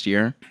last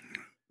year.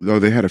 Oh,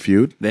 they had a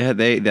feud.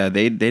 They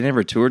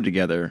never toured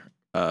together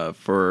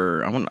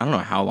for I don't know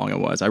how long it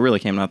was. I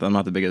really I'm not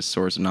the biggest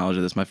source of knowledge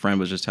of this. My friend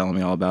was just telling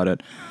me all about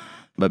it.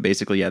 But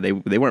basically, yeah, they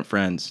weren't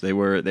friends. They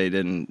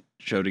didn't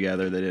show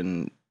together. They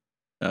didn't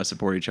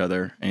support each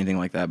other, anything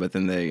like that. But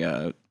then they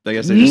I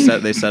guess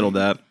they settled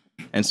that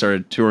and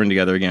started touring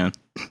together again.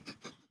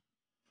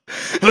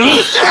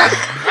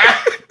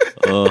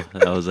 Oh,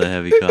 that was a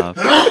heavy cough.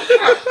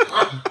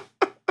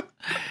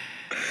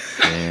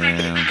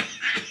 Damn.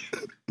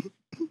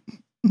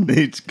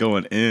 Nate's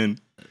going in.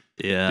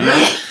 Yeah.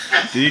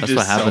 Did you That's just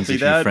what happens selfie if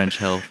that? you French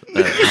health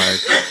that hard.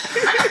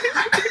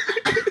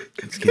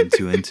 It's getting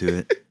too into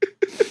it.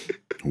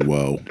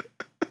 Whoa.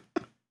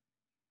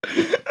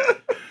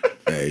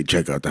 Hey,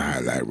 check out the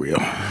highlight reel.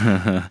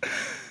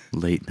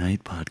 Late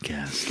night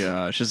podcast.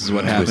 Gosh, this is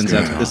what Twist happens.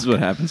 it out. This is what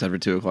happens after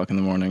 2:00 in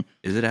the morning.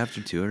 Is it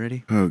after 2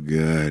 already? Oh,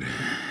 good.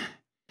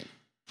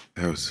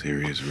 That was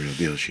serious, real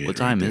deal shit. What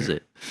time right is there.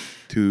 it?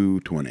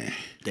 2:20.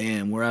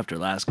 Damn, we're after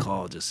last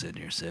call, just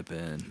sitting here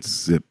sipping.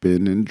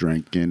 Sipping and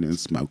drinking and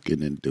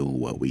smoking and doing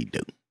what we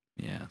do.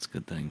 Yeah, it's a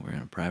good thing we're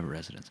in a private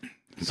residence.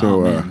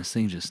 So, oh man, this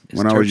thing just is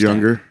when I was turf stack.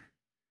 younger,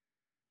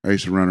 I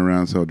used to run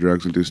around, sell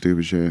drugs, and do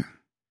stupid shit.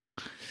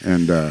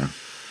 And I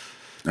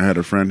had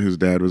a friend whose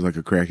dad was like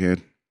a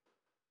crackhead.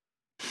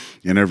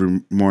 And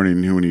every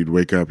morning when he'd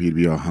wake up, he'd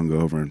be all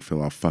hungover and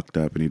feel all fucked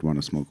up, and he'd want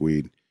to smoke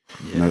weed.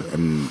 Yeah.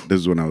 And this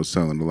is when I was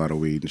selling a lot of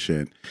weed and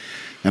shit.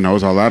 And I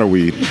was all out of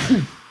weed.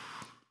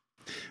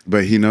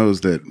 But he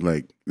knows that,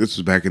 like, this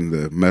was back in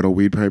the metal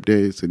weed pipe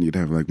days, and you'd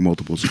have, like,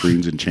 multiple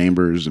screens and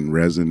chambers and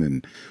resin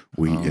and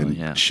weed Oh, and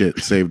yeah. shit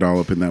saved all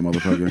up in that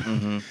motherfucker.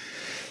 Mm-hmm.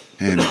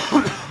 And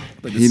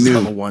But He this is knew.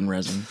 level 1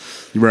 resin.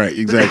 right,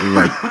 exactly.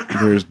 Like,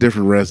 there's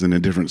different resin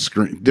and different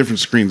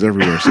screens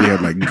everywhere. So you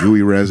had, like,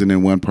 gooey resin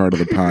in one part of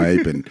the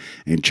pipe and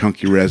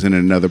chunky resin in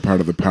another part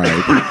of the pipe.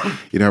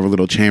 You'd have a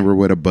little chamber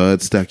with a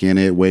bud stuck in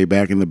it way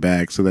back in the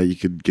back so that you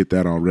could get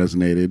that all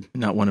resonated.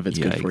 Not one of it's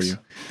good for Yikes.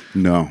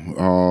 you. No,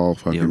 all The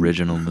fucking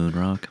original moon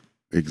rock.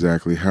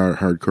 exactly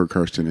hardcore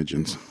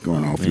carcinogens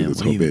going all through Man, this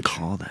what do whole you even bitch.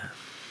 call that?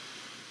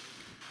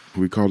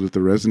 We called it the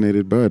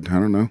resonated bud. I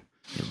don't know,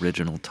 The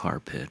original tar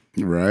pit.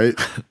 right?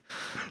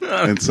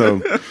 And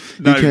so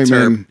Not he even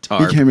came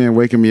tarp. in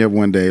waking me up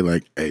one day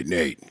like, "Hey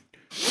Nate,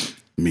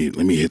 let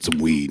me hit some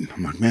weed."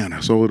 I'm like, "Man, I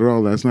sold it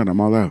all last night. I'm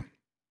all out."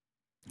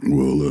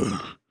 Well,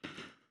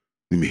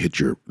 let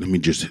me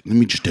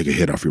just take a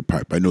hit off your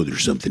pipe. I know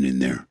there's something in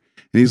there.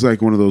 And he's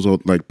like one of those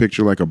old, like,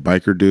 picture like a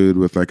biker dude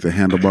with like the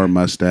handlebar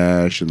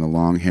mustache and the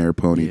long hair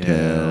ponytail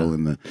Yeah.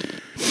 and the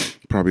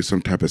probably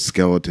some type of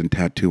skeleton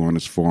tattoo on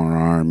his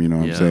forearm. You know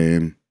what Yeah. I'm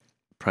saying?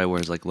 Probably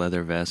wears like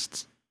leather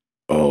vests.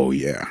 Oh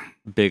yeah,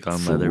 Big on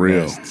For leather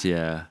real. vests.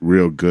 Yeah.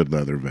 real good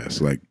leather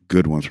vests, like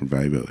good ones from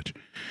Valley Village.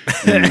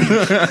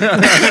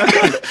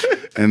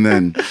 And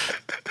then,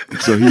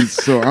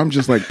 so I'm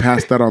just like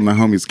passed out on the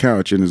homie's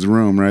couch in his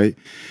room, right?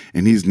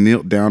 And he's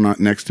knelt down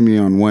next to me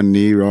on one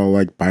knee, all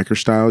like biker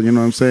style. You know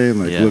what I'm saying?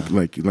 Like Yeah. look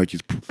like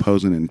he's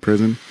posing in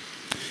prison.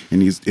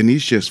 And he's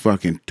just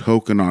fucking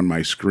token on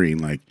my screen,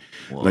 like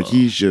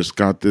he's just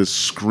got this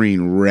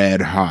screen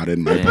red hot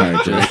in my Man,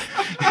 pipe.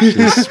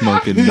 just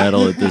smoking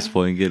metal at this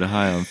point, getting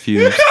high on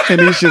fumes.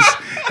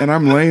 And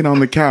I'm laying on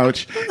the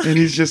couch, and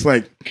he's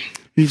like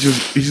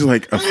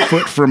a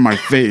foot from my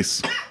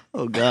face,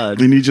 Oh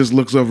God, and he just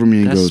looks over me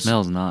and that goes,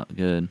 smells not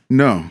good.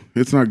 "No,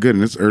 it's not good."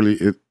 And it's early.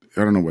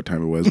 I don't know what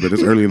time it was, but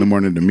it's early in the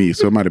morning to me,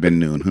 so it might have been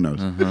noon. Who knows?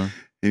 Uh-huh.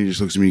 And he just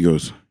looks at me and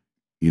goes,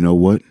 "You know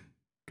what?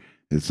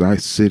 As I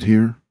sit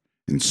here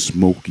and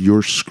smoke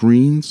your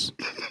screens,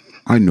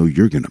 I know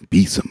you're gonna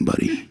be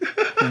somebody."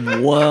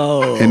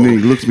 Whoa. And then he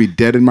looks me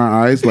dead in my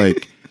eyes,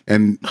 like,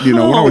 and you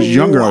know, when I was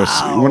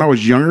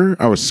younger,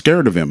 I was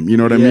scared of him. You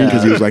know what I mean?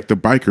 Because he was like the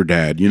biker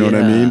dad. You know what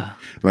I mean?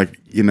 Like,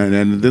 you know,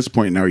 and at this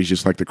point now he's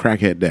just like the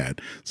crackhead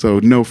dad. So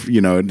no,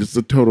 you know, it's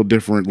a total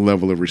different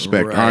level of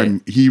respect.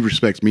 Right. He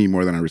respects me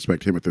more than I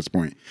respect him at this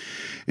point.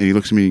 And he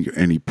looks at me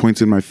and he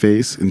points in my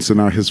face, and so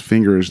now his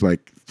finger is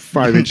like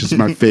 5 inches in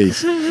my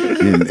face,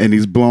 and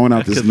he's blowing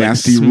out this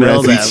nasty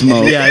resin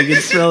smoke. Yeah, I can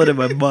smell it in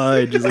my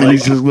mind. Just And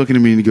he's just looking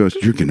at me and he goes,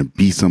 "You're gonna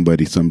be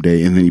somebody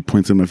someday." And then he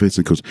points in my face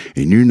and goes,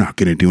 "And you're not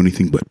gonna do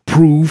anything but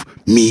prove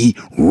me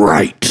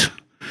right."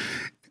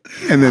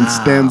 And then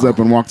stands up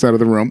and walks out of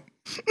the room.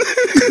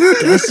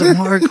 that's some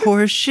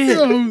hardcore shit.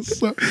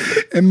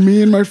 And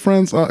me and my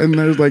friends, and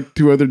there's like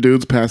 2 other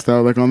dudes passed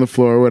out like on the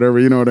floor or whatever.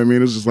 You know what I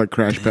mean? It's just like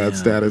crash pad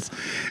status.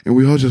 And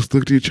we all just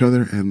looked at each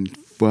other and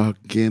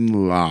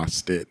fucking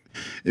lost it.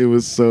 It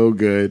was so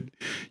good.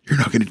 "You're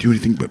not gonna do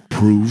anything but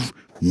prove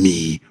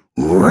me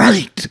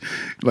right."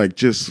 Like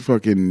just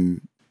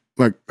fucking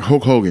like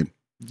Hulk Hogan.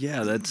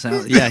 Yeah, that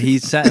sounds. Yeah, he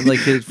said like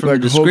from Like the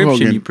Hulk description,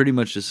 Hogan. you pretty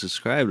much just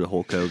described a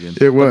Hulk Hogan.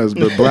 It was,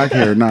 but black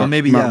hair, not But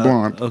maybe not yeah.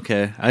 blonde.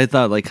 Okay, I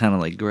thought like kind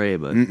of like gray,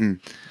 but Mm-mm.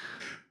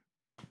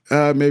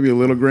 Maybe a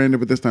little grander,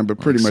 but this time, but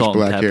pretty much salt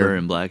black and pepper hair.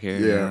 and black hair.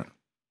 Yeah.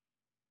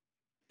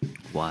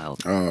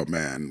 Wild. Oh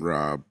man,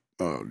 Rob.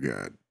 Oh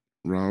god,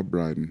 Rob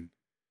Brydon.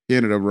 He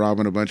ended up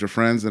robbing a bunch of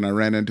friends, and I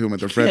ran into him at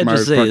the Fred Can't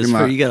Meyer's just say parking his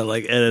lot. you gotta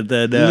like edit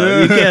that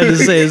out. You can't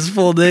just say his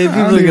full name. I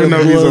People don't are even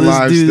gonna know he's blow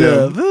alive this dude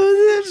still. up.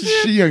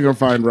 She ain't gonna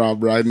find Rob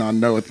Brydon on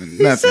nothing.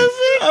 Nothing.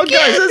 Oh,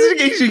 guys,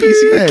 that's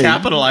he's Hey,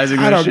 capitalizing.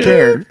 I this don't shit.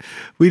 care.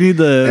 We need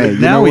the Hey, you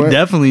now. know We what?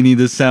 definitely need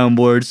the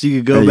soundboard so you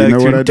could go Hey, back you know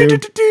to what I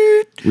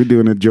do? We're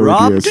doing it Joey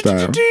Rob, Diaz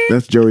style.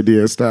 That's Joey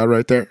Diaz style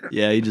right there.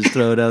 Yeah, you just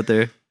throw it out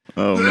there.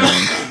 Oh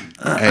man.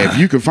 Hey, if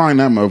you can find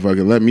that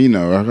motherfucker, let me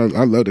know.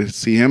 I'd love to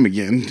see him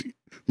again.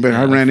 But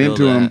I ran feel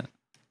into him that.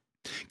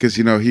 because,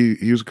 you know,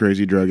 he was a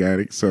crazy drug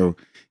addict. So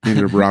he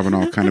ended up robbing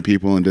all kind of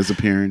people and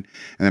disappearing.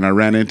 And then I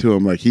ran into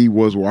him like he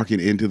was walking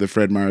into the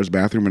Fred Meyer's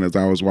bathroom, and as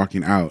I was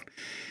walking out,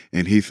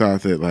 and he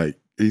thought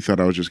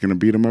I was just going to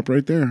beat him up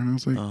right there. And I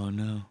was like, Oh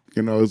no.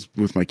 you know, I was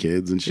with my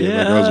kids and shit.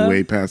 Like I was Yeah.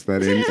 way past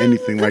that,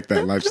 anything like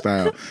that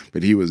lifestyle.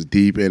 But he was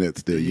deep in it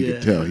still. You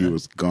could tell he Yeah.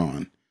 was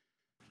gone.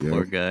 Yeah.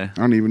 Poor guy. I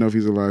don't even know if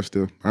he's alive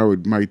still.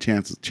 My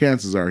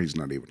chances are he's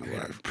not even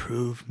alive.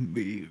 Prove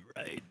me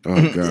right.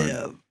 Oh god.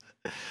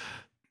 Yeah.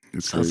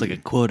 It's Sounds crazy. like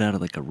a quote out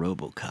of like a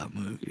RoboCop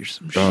movie or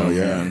some shit. Oh,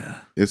 yeah.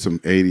 It's some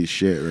 80s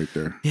shit right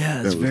there.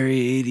 Yeah, it's That was- very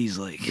 80s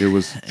like. It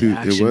was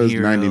action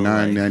hero, 99,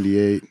 like-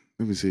 98.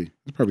 Let me see.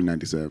 It's probably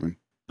 97.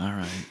 All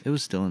right. It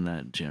was still in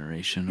that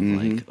generation of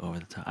Mhm. like over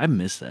the top. I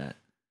miss that.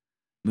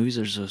 Movies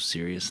are so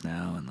serious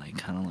now and like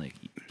kind of like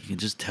you can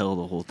just tell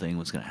the whole thing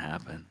what's going to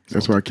happen. It's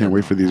That's all why I can't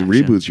wait for these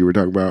dependent on reboots you were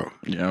talking about.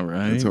 Yeah,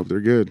 right. Let's hope they're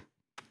good.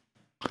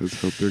 Let's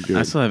hope they're good.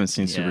 I still haven't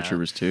seen Super Yeah.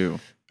 Troopers 2. I've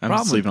been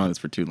Probably- sleeping on this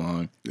for too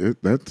long.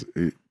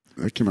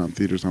 That came out in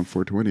theaters on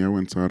 420. I went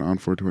and saw it on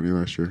 420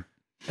 last year.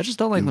 I just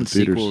don't like in when the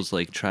theaters. sequels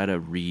like try to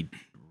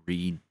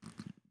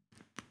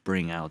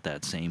bring out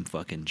that same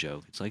fucking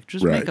joke. It's like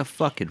just Right. make a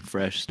fucking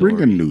fresh story.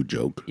 Bring a new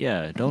joke.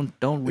 Yeah, don't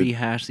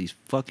rehash these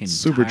fucking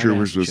Super tired-ass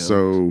Troopers was jokes.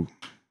 so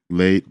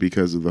late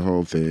because of the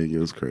whole thing. It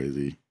was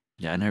crazy.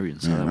 Yeah, I never even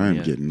saw Man, that I'm one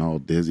yet. getting all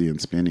dizzy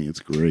and spinny. It's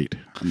great.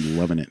 I'm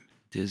loving it.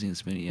 Disney and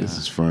Spinny. Yeah, This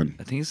is fun.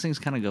 I think this thing's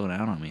kind of going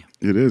out on me.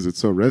 It is. It's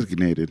so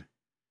resignated.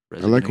 I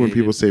like when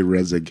people say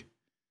resignated.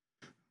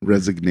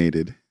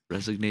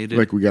 resignated.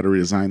 Like we got to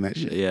redesign that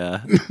shit.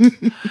 Yeah,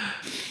 the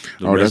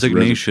Oh, that's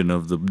resignation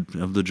of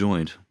the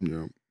joint.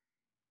 Yeah.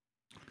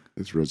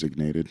 It's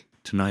resignated.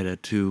 Tonight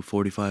at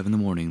 2:45 in the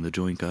morning, the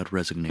joint got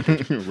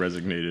resignated.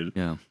 Resignated.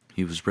 Yeah,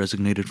 he was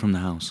resignated from the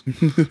house.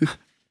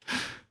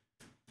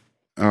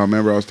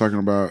 Remember I was talking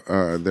about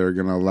they're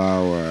going to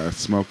allow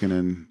smoking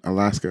in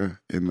Alaska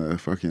in the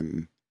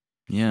fucking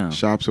Yeah.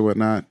 shops or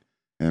whatnot.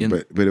 And, In-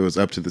 but it was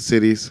up to the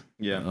cities.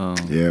 Yeah. Oh,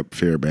 Yep,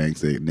 Fairbanks,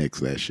 they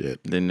nixed that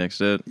shit. They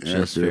nixed it. Yeah,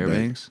 just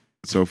Fairbanks.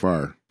 So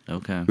far.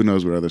 Okay. Who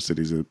knows what other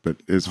cities it, but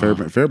it's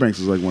Fairbanks. Fairbanks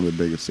is like one of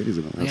the biggest cities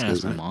in I Alaska. gotta ask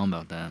isn't my it? mom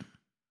about that.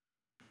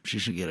 She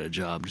should get a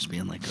job just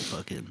being like a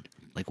fucking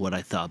like what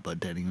I thought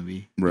Bud Denny would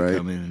be. You Right.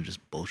 Come in and just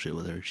bullshit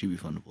with her. She'd be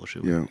fun to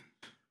bullshit with. Yeah.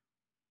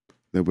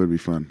 That would be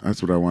fun.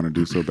 That's what I want to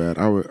do so bad.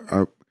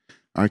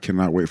 I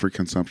cannot wait for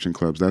consumption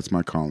clubs. That's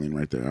my calling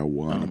right there. I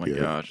want Oh to my be a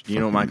gosh. Do you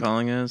know what my fucking-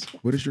 calling is?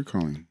 What is your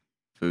calling?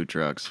 Food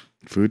trucks.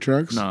 Food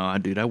trucks? No,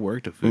 dude, I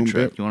worked a Boom, food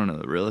truck. bip. You want to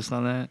know the realest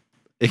on that?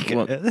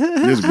 Well,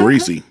 It's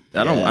greasy.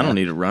 I don't Yeah.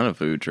 need to run a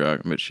food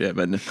truck, but shit,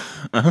 but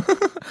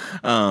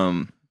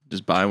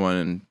just buy one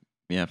and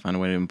yeah, find a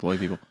way to employ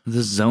people.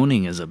 The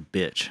zoning is a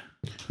bitch.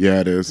 Yeah,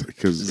 it is.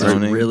 Because It's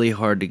Zoning? really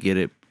hard to get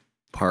it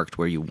parked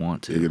where you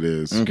want to. it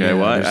is. Okay, Yeah,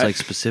 well, there's I- like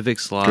specific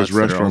slots Because that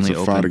are restaurants only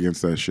have fought open.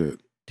 against that shit.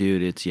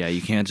 Dude, it's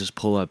you can't just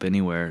pull up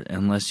anywhere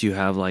unless you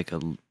have like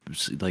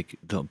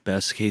the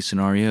best case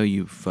scenario.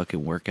 You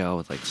fucking work out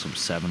with like some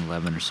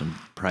 7-Eleven or some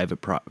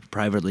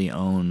privately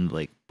owned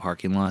like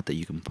parking lot that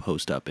you can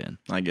post up in,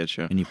 I get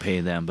you. and you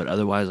pay them. But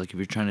otherwise, like if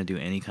you're trying to do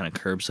any kind of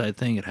curbside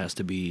thing, it has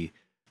to be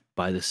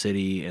by the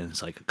city, and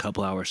it's like a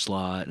couple hour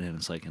slot, and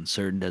it's like in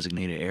certain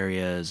designated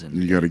areas, and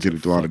You got to it's get a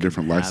lot fucking of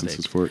different havoc.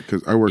 licenses for it.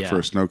 Because I worked for Yeah.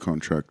 a snow cone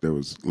truck that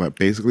was like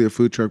basically a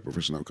food truck, but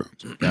for snow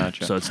cones.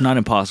 Gotcha. So it's not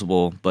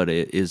impossible, but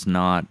it is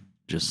not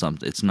just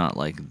something. It's not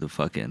like the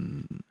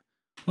fucking.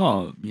 Oh,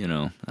 I don't Yeah,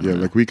 know.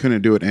 like we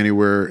couldn't do it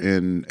anywhere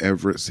in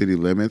Everett city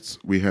limits.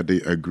 We had to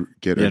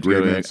get you have to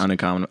go to agreements.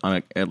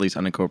 at least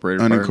unincorporated.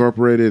 part.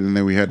 Unincorporated, and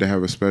then we had to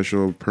have a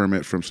special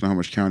permit from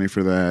Snohomish County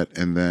for that,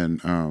 and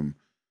then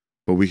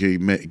but we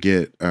could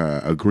get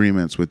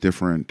agreements with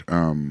different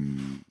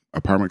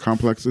apartment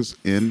complexes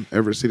in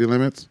Everett city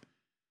limits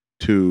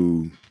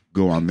to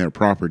go on their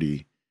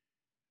property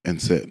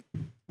and sit.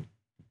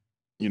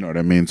 You know what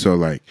I mean? So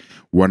like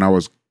when I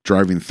was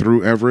driving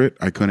through Everett,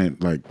 I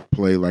couldn't like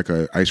play like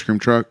a ice cream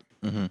truck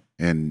Mhm.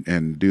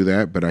 and do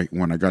that. But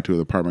when I got to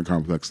the apartment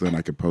complex, then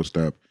I could post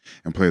up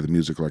and play the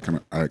music like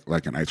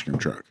an ice cream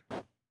truck.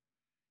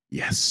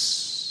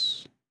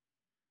 Yes.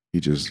 He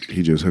just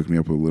hooked me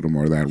up with a little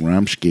more of that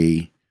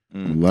Rumsky.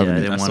 I'm Mm. loving I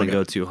it. didn't I want still to got-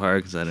 go too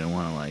hard because I didn't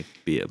want to like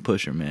be a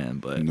pusher, man.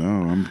 But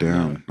No, I'm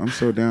down. I'm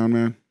so down,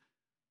 man.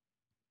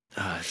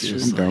 it's I'm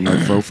just down like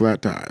like faux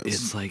flat tires.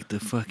 it's like the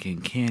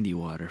fucking candy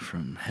water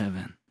from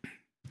heaven.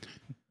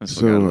 I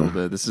still So, got a little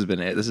bit. This has been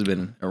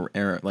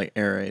like I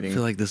aerating.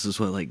 feel like this is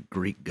what like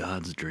Greek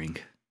gods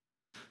drink.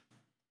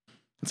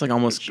 It's like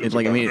almost. It's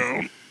like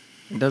it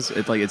does.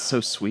 It's like it's so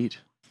sweet,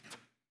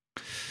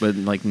 but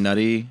like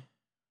nutty.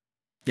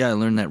 Yeah, I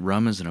learned that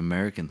rum is an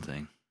American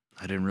thing.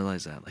 I didn't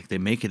realize that. Like they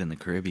make it in the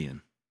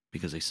Caribbean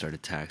because they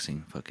started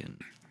taxing fucking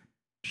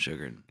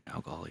sugar and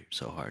alcohol here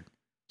so hard.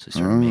 So they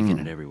started making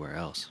it everywhere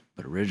else.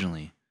 But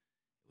originally,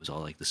 it was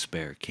all like the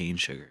spare cane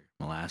sugar,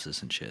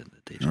 molasses and shit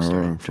that they just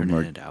started from turning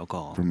like- into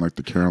alcohol. From like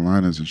the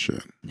Carolinas and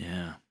shit.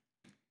 Yeah.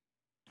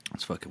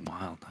 It's fucking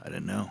wild. I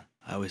didn't know.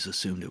 I always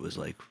assumed it was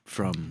like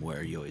from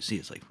where you always see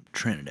it's like from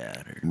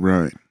Trinidad or,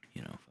 Right.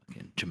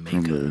 fucking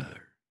Jamaica the- or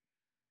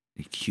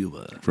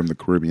Cuba. From the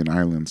Caribbean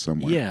islands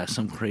somewhere. Yeah,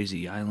 some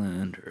crazy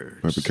island or.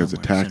 But because of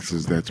somewhere in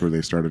taxes, Central that's where they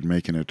America. started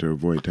making it to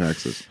avoid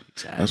taxes.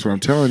 Exactly. That's what I'm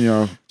telling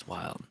y'all. It's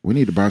wild. We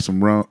need to buy some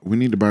we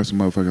need to buy some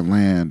motherfucking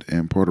land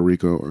in Puerto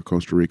Rico or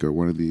Costa Rica,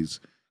 one of these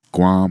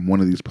Guam,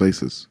 one of these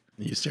places,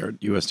 U.S.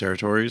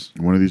 territories.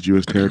 one of these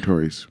U.S.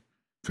 territories.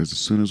 Because as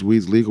soon as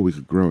weed's legal, we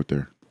could grow it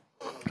there.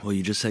 Well,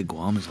 you just said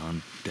Guam is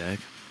on deck.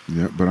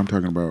 Yeah, but I'm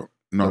talking about.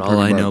 No, But I'm all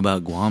talking I know about.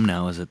 about Guam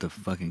now is that the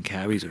fucking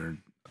cabbies are.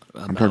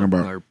 talking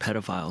about- are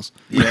pedophiles.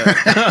 Yeah.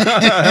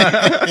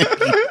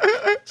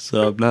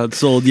 So I'm not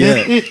sold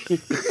yet.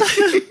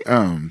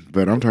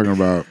 But I'm talking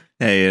about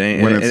Hey, it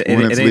ain't. When It it's- ain't,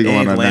 when it's it ain't, legal it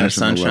ain't on a land of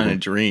national sunshine level.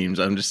 and dreams.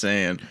 I'm just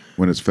saying.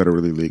 when it's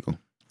federally legal.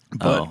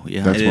 But Oh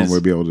yeah. That's It when is-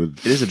 we'll be able to.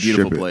 it is a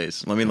beautiful ship it.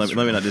 place. Let me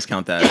not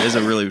discount that. It is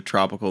a really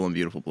tropical and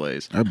beautiful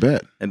place. I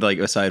bet And like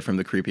aside from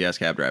the creepy ass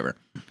cab driver.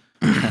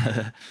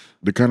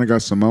 they kind of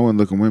got Samoan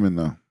looking women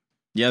though.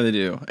 Yeah, they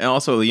do. And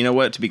also, you know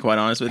what? To be quite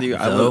honest with you,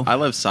 Though? I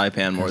love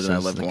Saipan more than I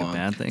Is love this like a Guam.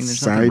 bad thing.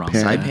 There's nothing wrong with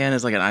Saipan. that. Saipan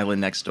is like an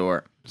island next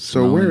door.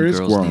 So where is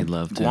girls Guam? Need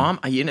love too. Guam,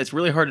 it's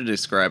really hard to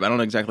describe. I don't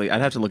know exactly. I'd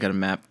have to look at a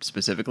map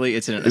specifically.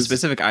 It's in a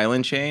specific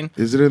island chain.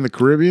 Is it in the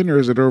Caribbean or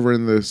is it over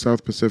in the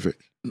South Pacific?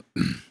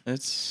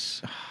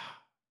 It's,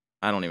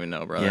 I don't even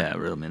know, brother. Yeah,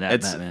 really, man. That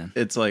it's man.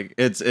 it's like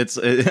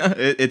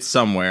it's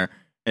somewhere.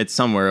 It's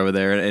somewhere over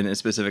there in a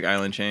specific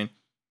island chain.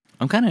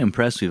 I'm kind of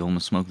impressed we've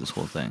almost smoked this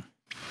whole thing.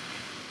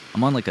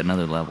 I'm on like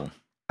another level.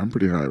 I'm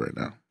pretty high right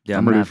now. Yeah, I'm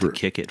I'm gonna ready have to for-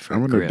 kick it for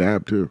I'm a gonna grip.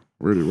 dab too.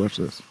 Ready to watch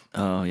this?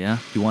 Oh yeah,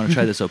 you want to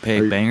try this Are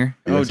opaque you- banger?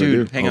 Oh, Yes, I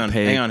dude, do. hang on,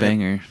 Opaque hang on.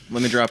 banger.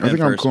 Let me drop I in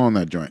think I'm first. calling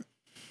that joint.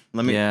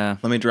 Let me Yeah,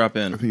 let me drop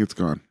I in. think it's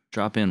gone.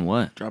 drop in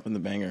what? Drop in the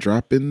banger.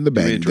 Drop in the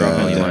Give me a bang drop Oh,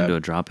 in you dab. want dab. to do a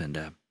drop in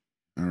dab?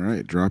 All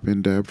right, drop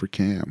in dab for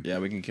Cam. Yeah,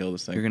 we can kill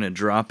this thing. You're gonna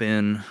drop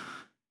in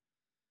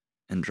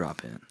and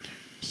drop in.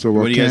 So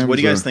What do you guys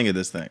Cam's, think of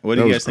this thing? What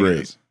do that you was guys think of great.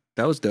 this?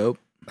 That was dope.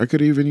 I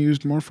could have even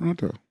used more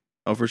Fronto.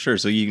 Oh, for sure.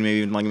 So you can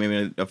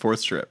maybe a fourth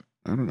strip.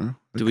 I don't know.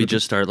 I Do we could've-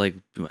 just start like?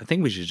 I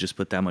think we should just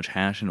put that much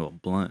hash into a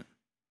blunt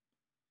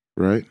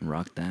right? and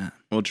rock that.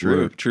 Well,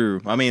 true, Word.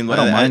 true. I mean, I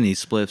don't mind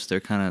these spliffs.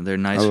 They're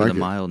nice I for like the it.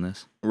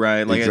 mildness,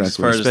 right? Like as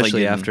Exactly. far as just, like,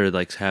 especially getting- after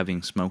like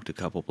having smoked a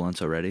couple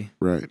blunts already.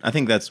 Right. I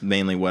think that's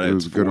mainly what It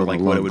it's was good for, on like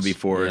the what it would lungs. be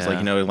for. Is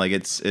like like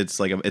it's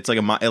like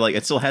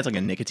it still has like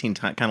a nicotine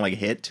kind of like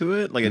hit to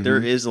it. Like there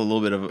is a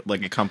little bit of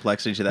like a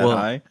complexity to that Well,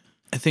 high.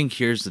 I think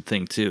here's the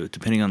thing too.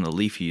 Depending on the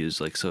leaf you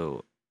use, like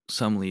so,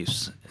 some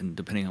leaves, and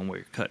depending on where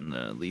you're cutting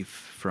the leaf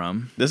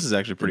from, This is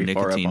actually pretty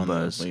far up nicotine on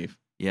buzz. the leaf.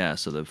 yeah.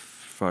 So the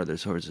farther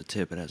towards the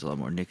tip, it has a lot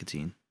more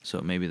nicotine.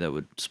 So maybe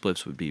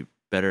spliffs would be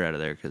better out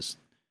of there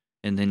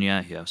and then you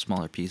have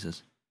smaller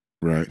pieces.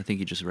 Right. I think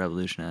you just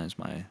revolutionized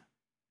my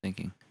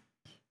thinking.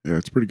 Yeah,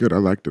 it's pretty good. I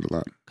liked it a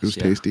lot. It was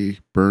Yeah. tasty.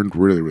 Burned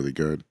really, really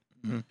good.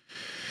 Mhm.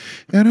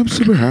 And I'm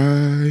super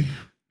high.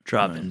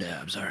 Dropping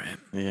dabs. All right.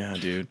 Yeah,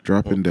 dude.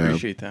 Drop Well, and dab.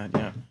 Appreciate that.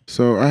 Yeah.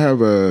 So I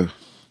have a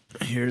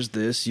Here's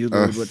this. You a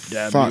load what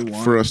dab thought you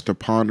want. for us to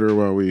ponder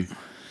while we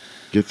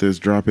get this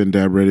drop-in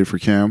dab ready for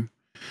Cam.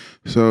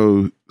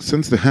 So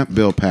since the hemp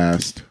bill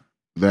passed,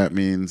 that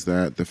means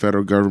that the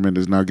federal government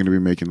is now going to be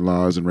making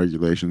laws and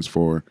regulations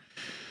for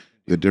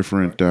the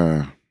different.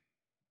 What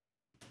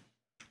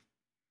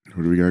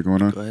do we got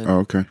going on? Go ahead. Oh,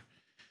 okay.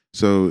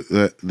 So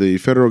the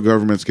federal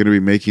government's going to be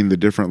making the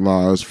different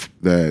laws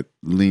that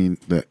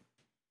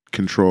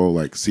control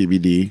like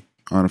CBD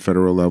on a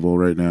federal level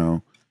right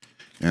now,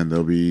 and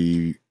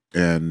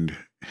and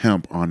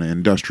hemp on an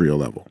industrial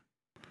level,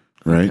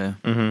 right? Okay.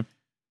 Mm-hmm.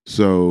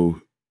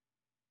 So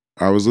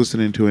I was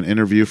listening to an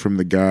interview from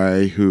the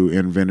guy who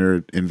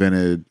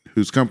invented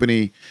whose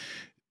company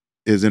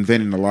is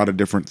inventing a lot of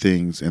different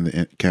things in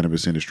the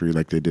cannabis industry.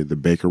 Like they did the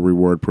Baker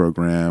Reward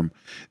program.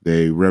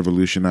 They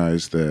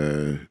revolutionized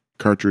the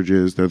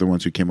cartridges. They're the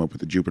ones who came up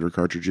with the Jupiter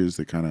cartridges.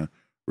 They kind of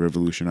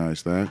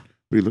revolutionized that.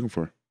 What are you looking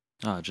for?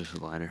 Oh, just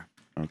a lighter.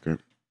 Okay.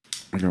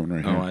 I got one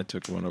right Oh, here. I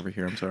took one over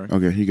here. I'm sorry.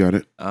 Okay, you got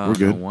it. Oh, We're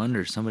good. no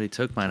wonder somebody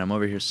took mine. I'm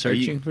over here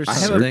searching for I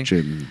have a- something.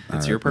 Searching.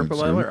 It's your I've been purple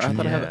lighter. I searching.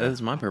 thought I have. Yeah. This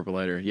is my purple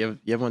lighter. You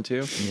have one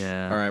too.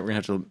 Yeah. All right, we're gonna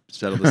have to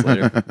settle this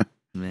later.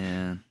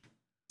 Man.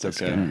 It's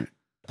This okay. guy.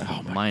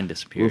 Oh my. Mine We'll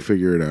disappeared.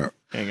 figure it out.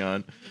 Hang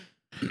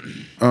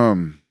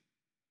on.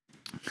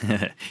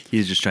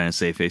 He's just trying to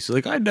save face. He's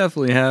like, I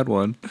definitely had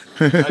one.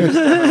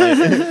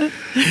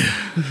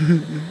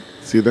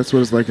 See, that's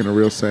what it's like in a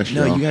real session.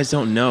 No, you guys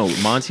don't know.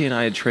 Monty and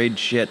I trade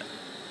shit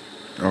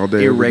all day, every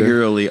day.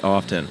 irregularly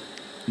often.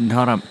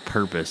 Not on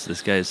purpose.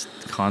 This guy's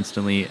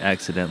constantly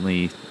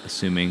accidentally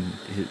assuming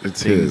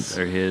It's things his.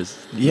 are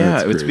his. Yeah,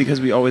 That's it's crazy.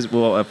 because we always.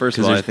 Well, first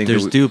of Because all, I think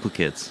there's that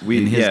duplicates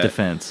in his yeah,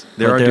 defense.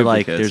 there But are they're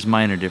like, duplicates. there's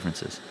minor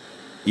differences.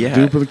 yeah.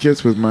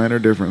 Duplicates with minor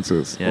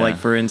differences. Yeah. Like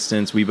for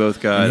instance, we both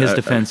got. In his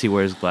defense, he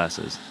wears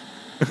glasses.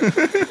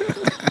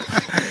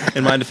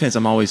 In my defense,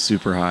 I'm always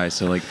super high.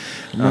 So like,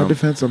 In my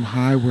defense, I'm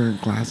high wearing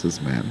glasses,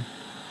 man.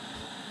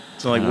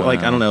 so like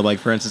I don't know. Like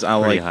for instance, I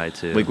Pretty like high,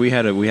 too. Like we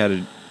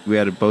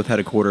both had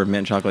a quarter of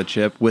mint chocolate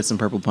chip with some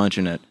purple punch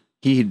in it.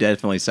 He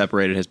definitely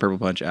separated his purple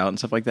punch out and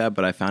stuff like that.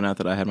 But I found out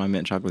that I had my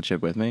mint chocolate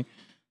chip with me,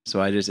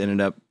 so I just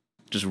ended up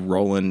just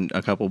rolling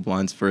a couple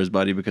blunts for his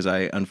buddy because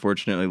I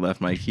unfortunately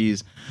left my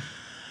keys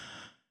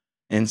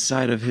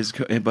inside of his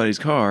buddy's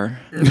car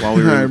while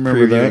we were I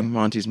remember previewing that.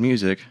 Monty's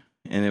music,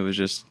 and it was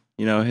just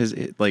his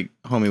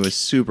homie was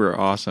super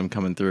awesome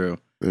coming through.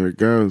 There it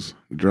goes.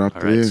 Dropped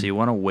All it right, in. so you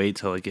want to wait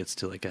till it gets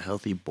to like a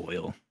healthy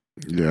boil.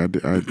 Yeah,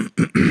 I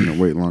didn't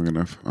wait long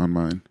enough on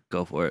mine.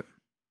 Go for it.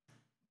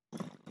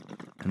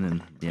 And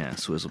then, yeah,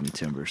 swizzle me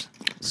timbers.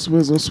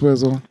 Swizzle,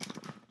 swizzle.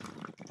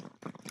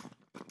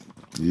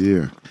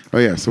 Yeah. Oh,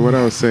 yeah. So what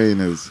I was saying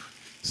is,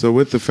 so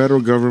with the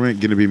federal government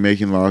going to be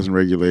making laws and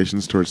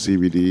regulations towards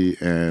CBD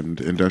and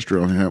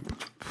industrial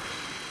hemp,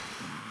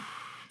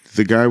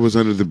 the guy was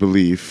under the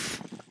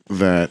belief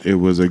that it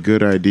was a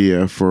good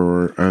idea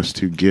for us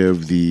to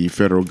give the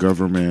federal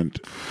government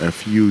a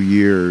few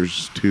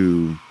years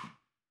to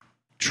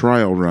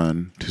trial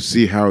run to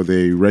see how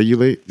they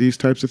regulate these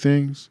types of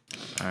things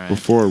All right.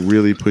 before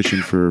really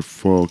pushing for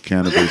full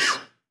cannabis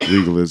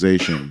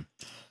legalization,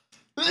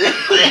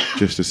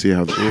 just to see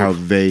how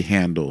they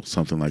handle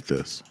something like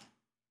this.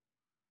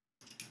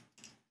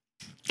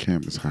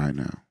 Cam is high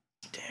now.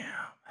 Damn,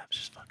 that was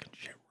just fucking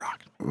shit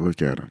rocking.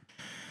 Look at him.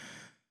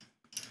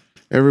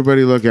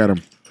 Everybody look at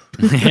him.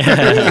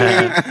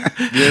 Yeah,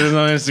 this is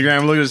on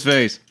Instagram. Look at his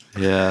face.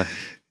 Yeah.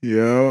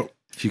 Yo,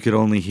 If you could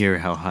only hear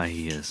how high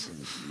he is.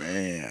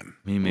 man.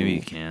 I mean, maybe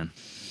you can.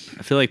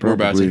 I feel like We're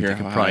about to Probably. hear you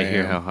how could probably high I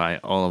hear am. how high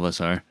all of us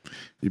are.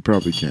 You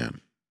probably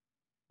can.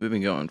 We've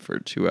been going for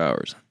 2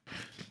 hours.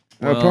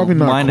 Probably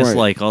not minus quite.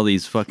 like all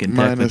these fucking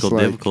Minus, technical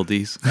like-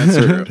 difficulties. That's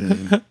true.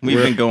 And We've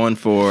been going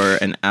for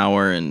an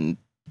hour and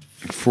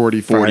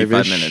 45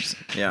 45 minutes.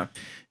 Yeah.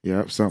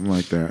 Yep, something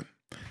like that.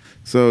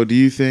 So, do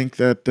you think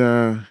that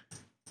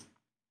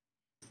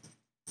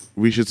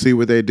we should see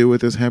what they do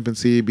with this hemp and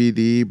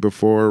CBD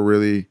before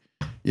really,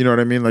 you know what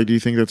I mean? Like, do you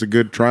think that's a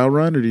good trial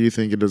run, or do you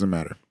think it doesn't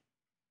matter?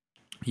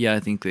 Yeah, I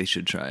think they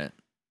should try it.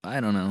 I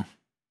don't know.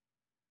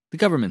 The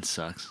government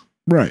sucks.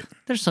 Right.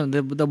 There's some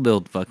they'll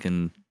build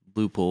fucking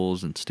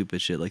loopholes and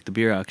stupid shit. Like the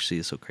bureaucracy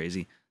is so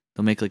crazy.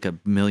 They'll make like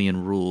 1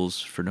 million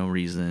rules for no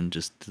reason,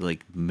 just to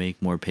like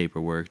make more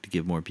paperwork, to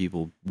give more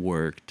people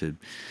work, to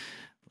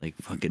like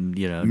fucking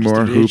just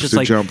More it's hoops just to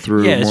like, jump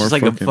through. Yeah, it's more just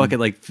like a fucking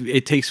like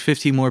it takes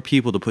 15 more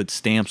people to put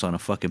stamps on a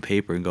fucking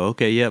paper and go,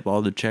 okay, yep,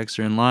 all the checks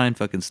are in line.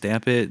 Fucking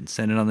stamp it and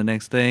send it on the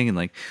next thing and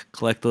like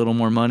collect a little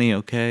more money.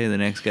 Okay, and the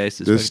next guy's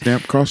just This fucking,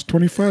 stamp costs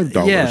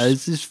 $25. yeah,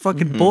 it's just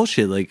fucking Mhm.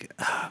 bullshit. Like,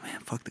 oh man,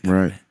 fuck the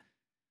government. Right.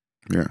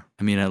 Yeah.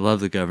 I mean, I love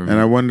the government. And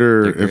I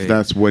wonder They're if great.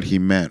 that's what he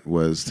meant,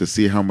 was to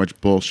see how much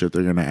bullshit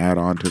they're going to add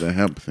on to the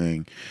hemp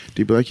thing.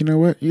 To be like, you know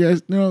what? You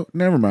guys, no,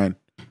 never mind.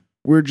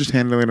 We're just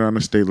handling it on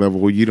a state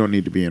level. You don't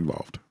need to be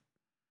involved.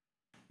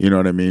 You know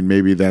what I mean?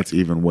 Maybe that's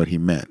even what he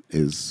meant,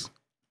 is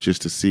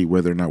just to see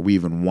whether or not we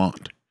even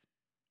want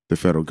the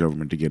federal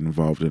government to get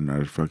involved in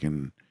our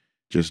fucking,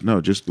 just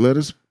let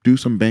us do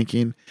some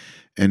banking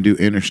and do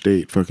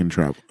interstate fucking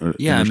travel.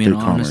 Yeah, I mean, interstate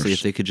honestly, commerce.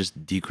 if they could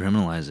just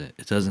decriminalize it,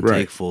 it doesn't Right.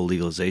 take full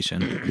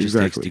legalization. It just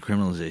Exactly. takes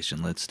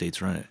decriminalization. Let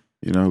states run it.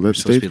 You know, We're let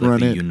supposed to states be like run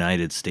the it.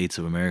 United States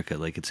of America,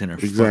 like it's in our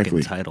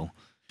Exactly. fucking title.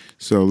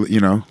 So,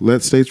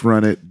 let states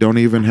run it. Don't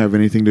even have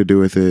anything to do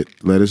with it.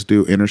 Let us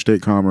do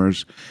interstate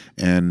commerce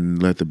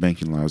and let the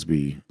banking laws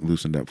be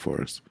loosened up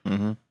for us.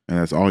 Mm-hmm. And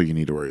that's all you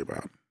need to worry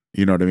about.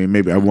 You know what I mean?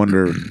 Maybe I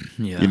wonder,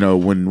 Yeah.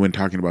 when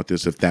talking about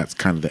this, if that's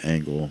kind of the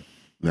angle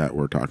that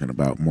we're talking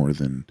about more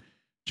than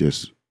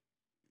just,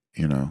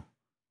 well,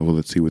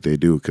 let's see what they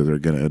do because they're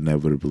going to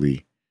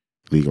inevitably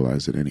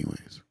legalize it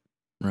anyways.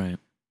 Right.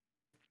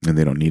 And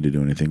they don't need to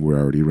do anything. We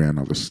already ran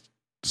all the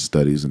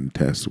studies and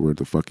tests. We're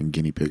the fucking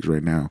guinea pigs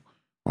right now.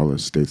 All the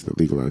states that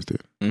legalized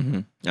it. Mm-hmm.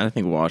 I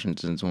think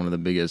Washington's one of the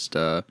biggest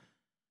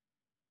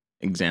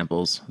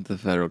examples the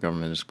federal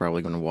government is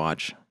probably going to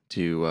watch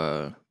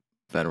to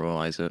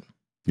federalize it.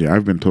 Yeah,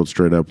 I've been told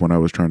straight up when I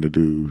was trying to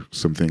do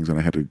some things and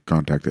I had to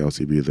contact the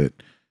LCB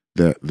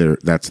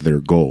that's their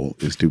goal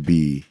is to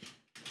be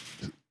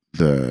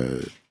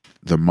the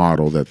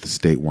model that the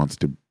state wants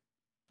to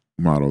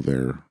model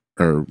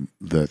or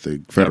that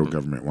the federal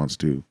government wants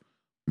to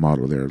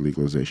model their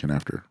legalization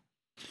after.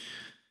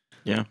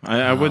 Yeah,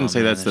 I wouldn't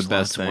say that's the there's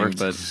best thing, lots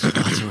but of work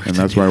to And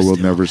that's do why we'll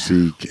still. never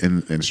see,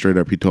 and straight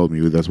up he told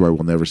me, that's why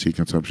we'll never see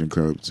consumption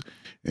clubs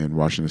in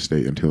Washington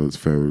State until it's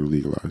federally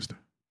legalized.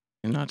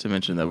 and not to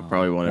mention that we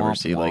probably won't ever Womp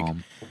see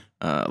womp.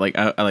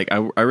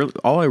 I really,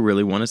 all I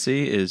really want to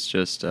see is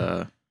just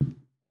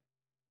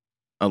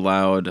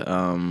allowed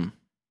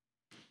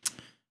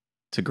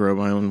to grow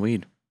my own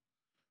weed.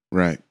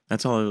 Right.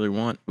 That's all I really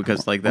want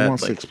because like I that,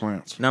 want like, 6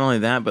 plants. not only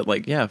that, but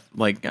like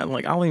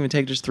I'll even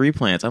take just 3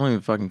 plants. I don't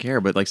even fucking care.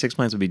 But like 6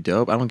 plants would be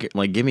dope. I don't care.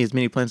 Like give me as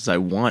many plants as I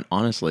want.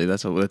 Honestly,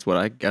 that's what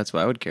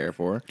I would care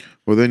for.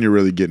 Well, then you're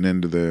really getting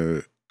into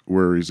the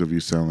worries of you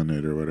selling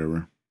it or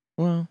whatever.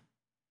 Well,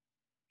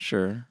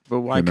 sure, but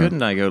why I know.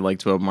 couldn't I go like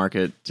to a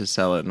market to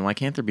sell it? And why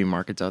can't there be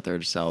markets out there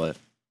to sell it?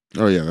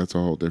 Oh yeah, that's a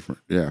whole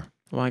different. Yeah,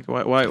 Why?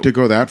 to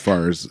go that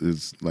far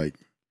is like,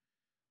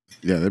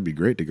 yeah, that'd be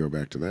great to go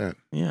back to that.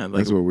 Yeah, like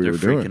That's what we They're were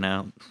freaking doing.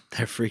 out.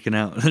 They're freaking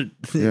out.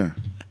 Yeah,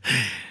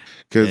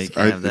 They because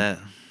can't have that.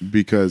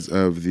 because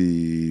of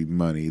the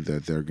money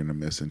that they're gonna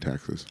miss in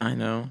taxes. I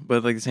know,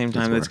 but like at the same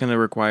That's time, it's why. going to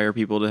require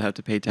people to have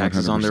to pay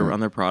taxes on 100%.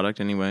 their product,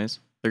 anyways.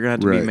 They're going to have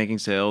to Right. be making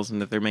sales,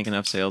 and if they're making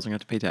enough sales, they're going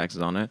to have to pay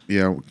taxes on it.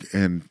 Yeah,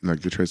 and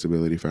like the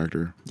traceability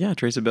factor. Yeah,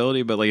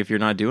 traceability, but like if you're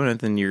not doing it,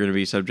 then you're going to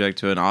be subject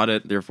to an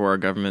audit. Therefore, our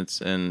governments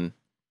and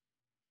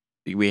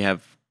we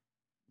have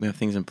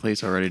things in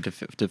place already to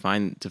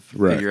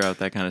Right. figure out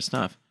that kind of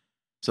stuff.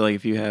 So like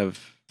if you have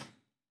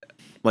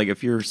like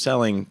if you're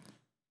selling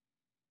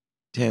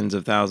tens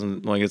of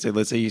thousands, like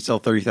let's say you sell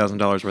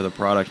 $30,000 worth of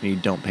product and you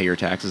don't pay your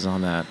taxes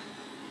on that,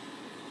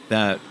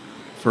 that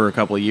for a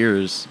couple of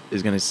years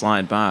is going to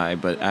slide by.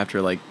 But after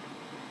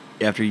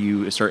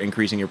you start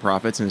increasing your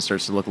profits and it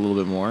starts to look a little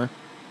bit more,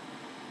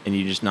 and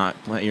you're not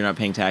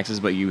paying taxes,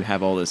 but you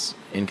have all this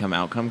income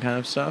outcome kind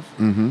of stuff,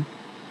 Mm-hmm.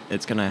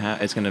 it's gonna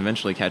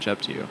eventually catch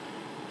up to you.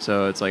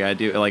 So it's like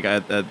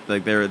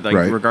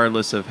Right.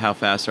 regardless of how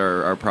fast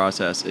our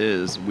process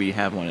is, we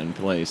have one in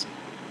place,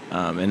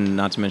 and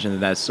not to mention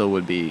that still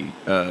would be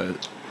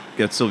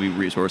that'd still be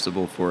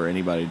resourceable for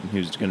anybody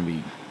who's going to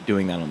be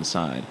doing that on the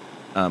side.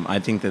 I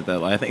think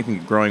I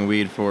think growing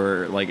weed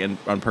for like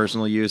on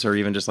personal use or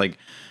even just like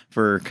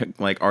for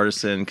like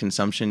artisan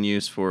consumption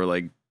use for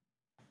like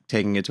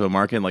taking it to a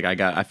market, like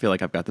I feel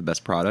like I've got the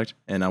best product,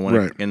 and I want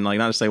Right. to, and like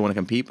not to say I want to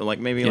compete, but like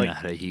maybe You like know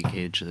how to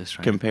gauge this,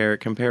 right?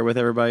 compare with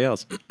everybody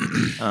else.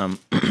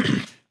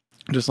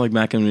 Just like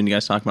back when you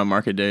guys talk about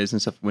market days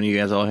and stuff, when you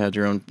guys all had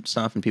your own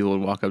stuff and people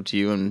would walk up to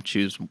you and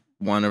choose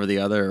one over the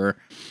other, or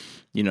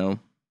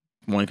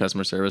one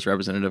customer service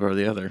representative over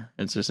the other.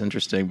 It's just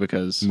interesting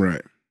because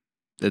Right.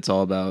 it's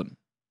all about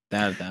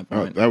that at that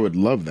Oh, point. I would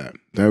love that.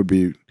 That would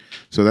be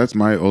so. That's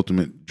my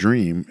ultimate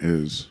dream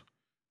is,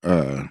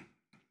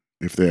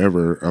 if they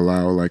ever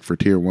allow like for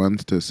tier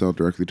ones to sell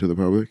directly to the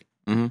public.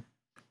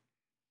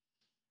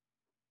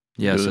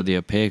 Yeah, so Good. the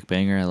opaque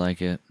banger, I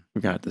like it.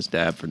 We got this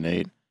dab for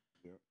Nate.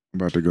 I'm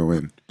about to go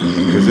in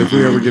because if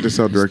we ever get to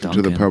sell Just directly to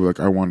the Dunkin'. public,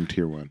 I want a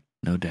tier one.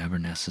 No dabber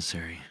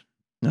necessary.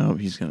 No,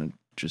 he's gonna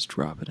just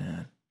drop it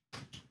in.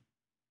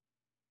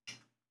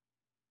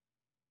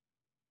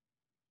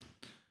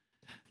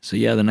 So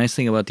yeah, the nice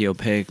thing about the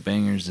opaque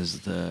bangers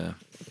is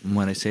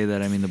when I say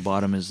that, I mean the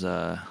bottom is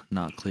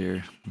not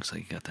clear. Looks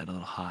like you got that a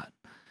little hot.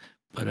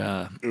 But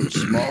It was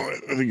small.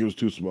 I think it was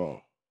too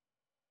small.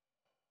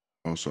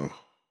 Also,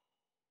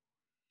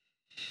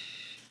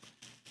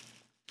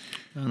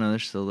 oh no,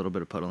 there's still a little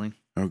bit of puddling.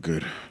 oh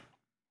good.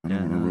 I Yeah,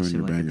 don't no, it want to ruin seemed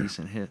your like a banger.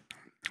 decent hit.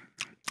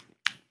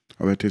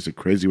 Oh, that tasted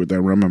crazy with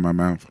that rum in my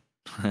mouth.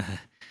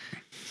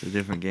 It's a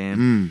different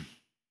game.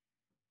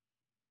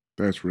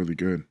 That's really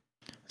good.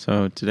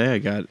 So today I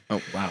got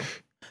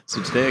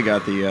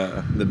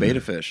the beta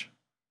fish.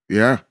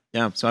 Yeah.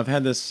 Yeah, so I've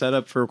had this set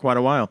up for quite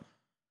a while.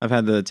 I've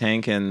had the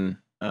tank and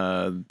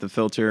the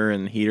filter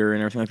and heater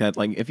and everything like that.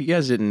 Like, if you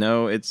guys didn't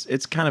know, it's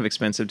kind of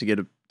expensive to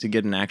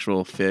get an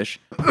actual fish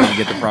and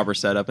get the proper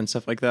setup and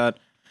stuff like that.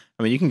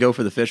 I mean, you can go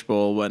for the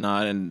fishbowl,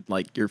 whatnot, and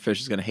like your fish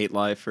is gonna hate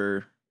life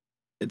for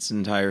its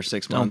entire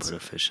 6 Don't months. put a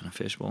fish in a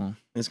fishbowl.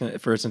 It's gonna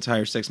for its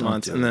entire 6 Don't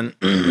months, do and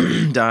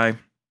then die.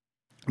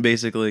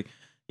 Basically,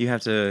 you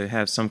have to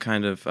have some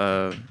kind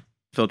of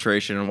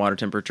filtration and water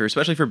temperature,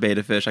 especially for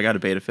betta fish. I got a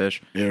betta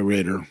fish.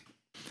 Aerator.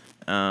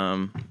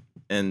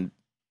 And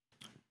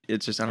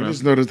it's just, I I don't know.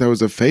 just noticed there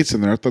was a face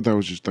in there. I thought that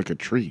was just like a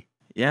tree.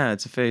 Yeah,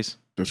 it's a face.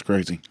 That's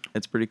crazy.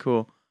 It's pretty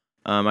cool.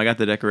 I got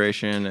the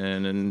decoration,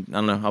 and I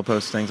don't know. I'll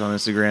post things on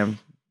Instagram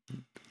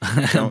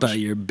About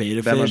your beta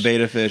about my fish.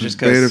 betta fish. Just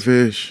Beta because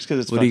fish.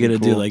 it's What are you fucking gonna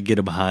do? cool. Like get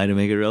them high to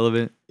make it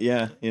relevant?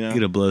 Yeah, you You know.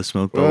 gonna blow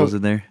smoke Well, bubbles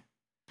in there?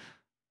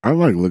 I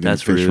like looking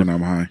That's at fish rude. when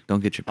I'm high. Don't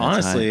get your pets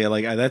Honestly, high.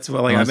 like that's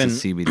what like I've been.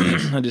 Unless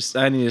it's CBD.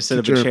 I need to set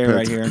up Get a your chair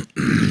right pets-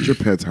 here. Get your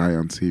pets high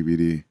on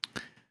CBD.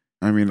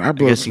 I mean, I I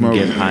blow guess you can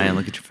smoke. get high and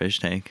look at your fish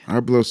tank. I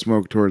blow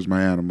smoke towards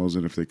my animals,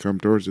 and if they come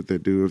towards it, they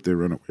do. If they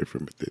run away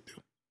from it, they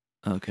do.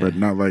 Okay. But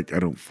not like I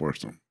don't force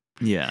them,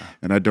 Yeah.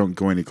 and I don't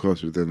go any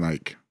closer than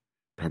like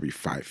probably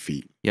 5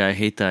 feet. Yeah, I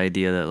hate the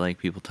idea that like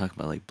people talk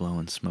about like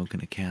blowing smoke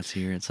in a cat's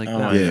ear. It's like, Oh,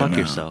 no, yeah, fuck no.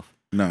 yourself.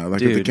 No,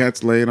 like if the Dude.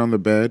 cat's laying on the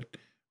bed,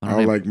 Why don't I'll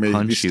they like maybe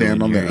punch you stand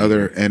in on your the other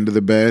ear? end of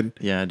the bed.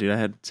 Yeah, dude, I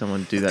had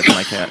someone do that to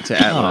my cat, to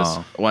Atlas,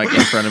 Oh. like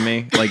in front of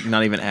me, like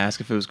not even ask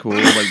if it was cool,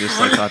 like just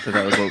like thought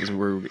that was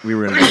what we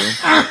were gonna do,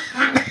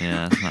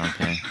 Yeah, that's not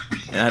okay.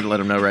 and I had to let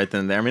him know right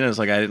then and there. I mean, it was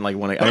like I didn't like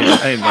want to, I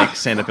didn't like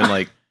stand up and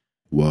like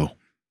Whoa.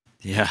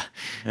 Yeah.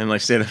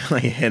 stand up and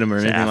like hit him or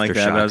It's anything like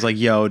that. But I aftershock. was like,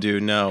 yo,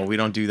 dude, no, we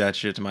don't do that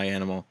shit to my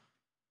animal.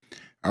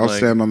 I'll Like-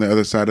 stand on the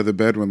other side of the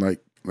bed when like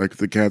if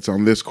the cat's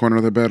on this corner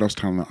of the bed, I'll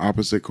stand on the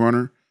opposite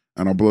corner,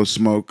 and I'll blow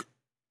smoke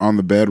on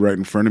the bed right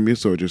in front of me,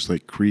 so it just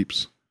like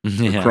creeps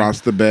Yeah.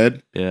 across the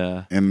bed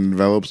Yeah. and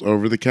envelops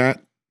over the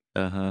cat.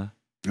 Uh-huh.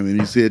 And then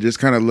you see it just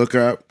kind of look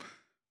up,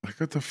 like,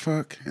 what the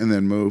fuck? And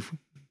then move.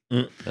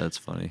 That's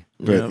funny.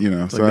 But, Yep. you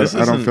know, Like, so this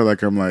I don't isn't- feel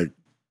like I'm like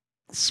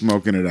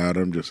smoking it out.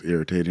 I'm just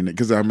irritating it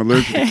because I'm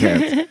allergic to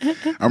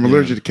cats. I'm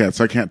allergic to cats,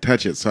 so I can't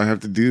touch it. So I have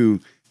to do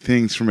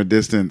things from a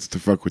distance to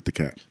fuck with the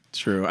cat.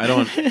 True. I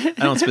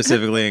don't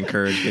specifically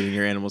encourage getting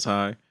your animals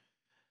high.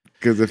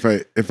 Because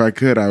if I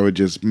could, I would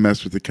just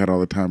mess with the cat all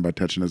the time by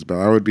touching his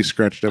belly. I would be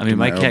scratched up. I mean, to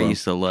my my cat elbow.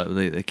 used to love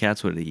the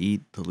cats would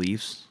eat the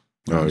leaves.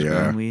 when Oh, I was yeah.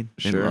 growing weed.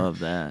 They Sure. love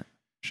that,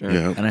 Sure.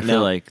 Yeah. and I feel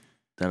No. like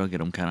that'll get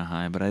them kind of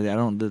high. But I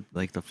don't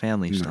like the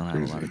family just Not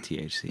don't have a lot crazy.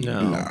 of THC.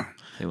 No. Nah.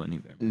 They wouldn't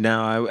even.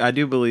 No, I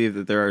do believe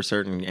that there are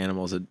certain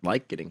animals that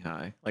like getting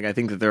high. Like I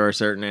think that there are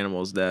certain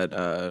animals that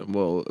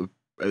will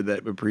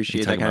that appreciate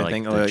You that talking kind about of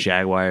thing. like the Like,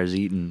 jaguars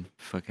eating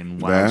fucking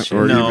wild That shit.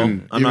 or No,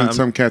 even I'm not-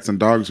 some cats and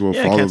dogs will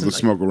Yeah, follow cats the and-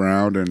 smoke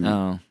around, and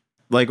Oh,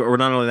 or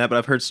not only that, but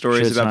I've heard stories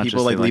shit, it's about not people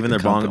just like the, leaving the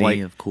their bong. company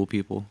Like of cool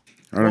people.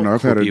 I don't know.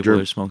 I've Cool had a people are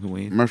German. smoking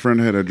weed. My friend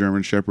had a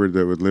German Shepherd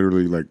that would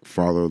literally like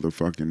follow the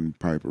fucking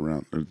pipe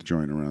around or the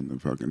joint around the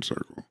fucking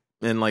circle.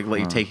 and like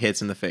Huh. take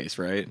hits in the face,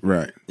 right?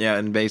 Right. Yeah,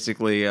 and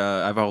basically,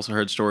 I've also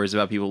heard stories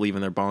about people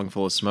leaving their bong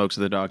full of smoke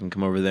so the dog can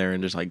come over there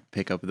and just like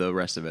pick up the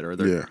rest of it,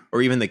 Yeah.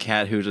 or even the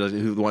cat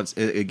who once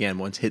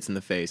hits in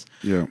the face.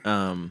 Yeah.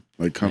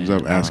 Like comes Man,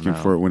 up I don't asking know.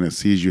 for it when it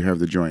sees you have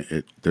the joint.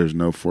 There's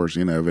no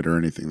forcing of it or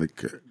anything.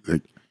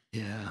 Like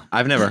Yeah.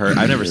 I've never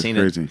it's seen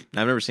crazy. it.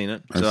 I've never seen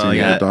it. I've So seen like, it.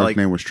 yeah, The dog's like,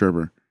 name was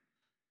Trevor.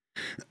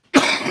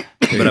 but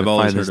I've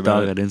always find heard this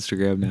about dog it. on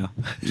Instagram now.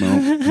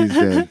 No, he's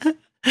dead.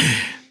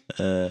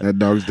 That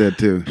dog's dead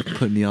too.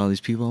 Putting all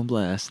these people on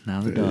blast.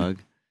 Now the Yeah. dog.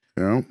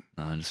 You know?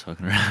 No, I'm just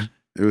fucking around.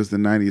 It was the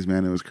 90s,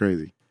 man. It was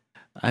crazy.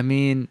 I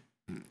mean,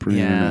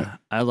 Pre-internet. yeah,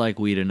 I like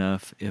weed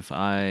enough. If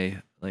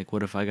I like,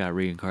 what if I got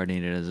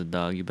reincarnated as a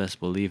dog? You best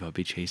believe I'll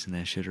be chasing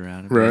that shit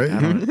around. I'd be Right. Like,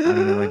 I don't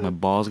know, like my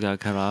balls got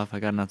cut off. I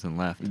got nothing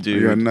left. You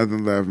Dude, got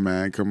nothing left,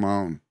 man. Come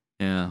on.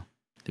 Yeah.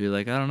 To be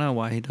like, I don't know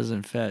why he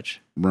doesn't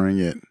fetch. Bring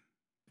it.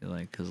 Be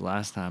like, because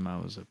last time I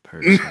was a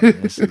person.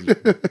 This is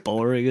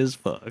boring as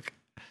fuck.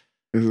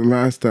 It's the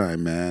last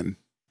time, man.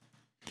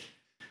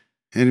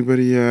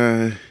 Anybody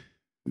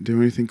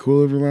do anything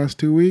cool over the last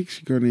 2 weeks?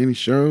 You going to any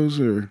shows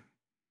or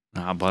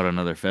I bought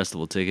another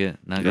festival ticket.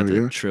 And I got Oh,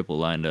 the yeah? triple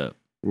lined up.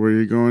 where are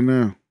you going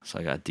now? So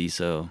I got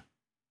DSO,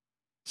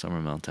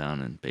 Summer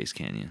Meltdown, and Base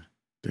Canyon.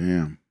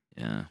 Damn.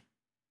 Yeah.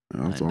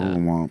 That's And, all the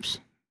womps.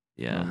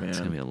 Yeah. Oh, It's man.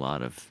 going to be a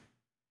lot of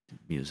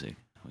music.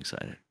 I'm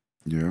excited.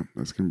 Yeah,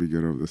 that's going to be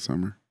good over the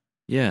summer.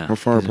 Yeah. How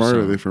far 'cause there's apart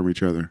are some- they from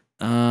each other?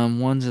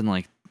 One's in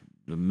like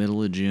the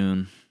middle of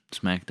June,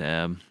 smack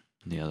dab.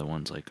 The other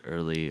one's like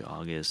early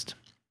August,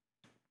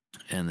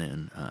 and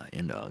then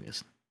into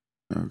August.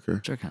 Okay,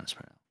 Which are kind of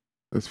spread out.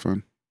 that's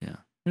fun.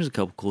 There's a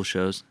couple cool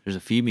shows. There's a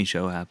Feed Me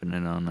show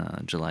happening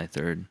on July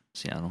 3rd,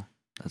 Seattle.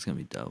 That's gonna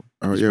be dope.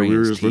 Oh, He's yeah, we bringing were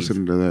his just teeth.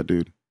 listening to that,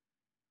 dude.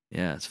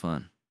 Yeah, it's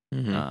fun.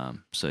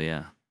 mhm. So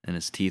yeah, and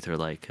his teeth are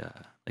like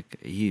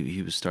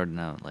he was starting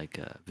out like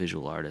a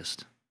visual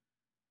artist,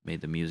 made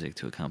the music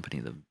to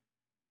accompany the,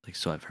 like,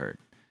 so I've heard.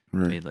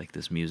 Right. Made like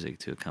this music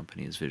to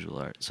accompany his visual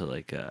art. So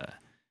like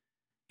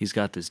he's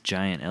got this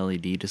giant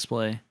LED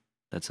display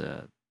that's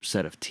a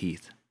set of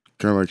teeth.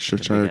 Kind of like Like a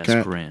Cheshire big-ass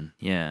Cat. grin.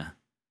 Yeah.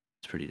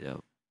 It's pretty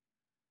dope.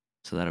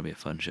 So that'll be a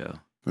fun show.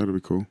 That'll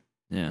be cool.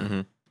 Yeah.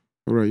 Mhm.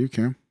 What about you,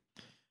 Cam?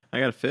 I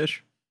got a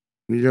fish.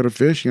 You got a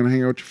fish? You gonna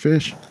hang out with your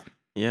fish?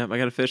 Yeah, I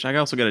got a fish. I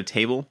also got a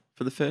table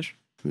for the fish,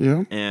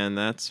 Yeah. and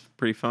that's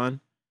pretty fun.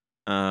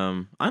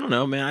 I don't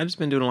know, man. I've just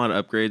been doing a lot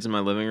of upgrades in my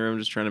living room,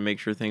 just trying to make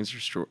sure things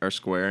are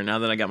square. Now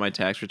that I got my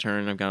tax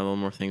return, I've got a little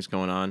more things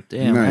going on.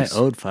 Damn, Nice. I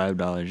owed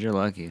 $5. You're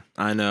lucky.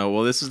 I know.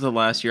 Well, this is the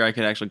last year I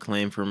could actually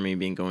claim for me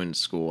going to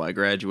school. I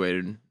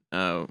graduated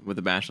with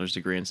a bachelor's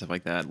degree and stuff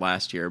like that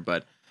last year,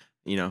 but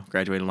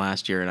graduated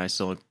last year, and I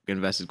still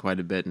invested quite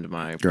a bit into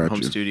my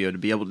home studio to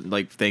be able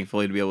to,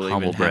 thankfully, to be able to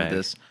Humble even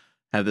brag.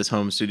 have this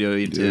home studio to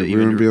Yeah, we even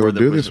wouldn't be able record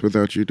to do the this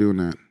without you doing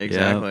that.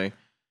 Exactly.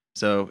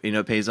 So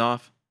it pays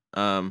off.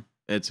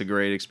 It's a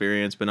great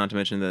experience, but not to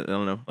mention that I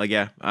don't know.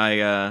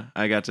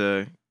 I got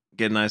to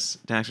get a nice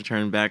tax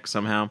return back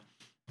somehow,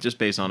 just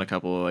based on a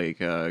couple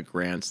of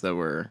grants that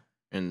were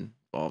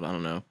involved. I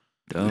don't know.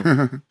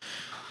 Dope.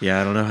 Yeah,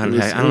 I don't know how It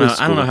was- I don't it know. was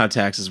I don't know cool. how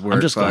taxes work.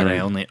 I'm just glad but- I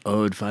only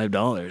owed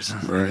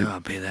 $5. Right.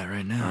 I'll pay that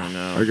right now. I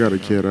know. I got a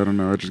kid. I don't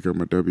know. I just got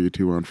my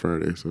W-2 on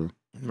Friday, so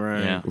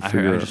Right. Yeah, We'll I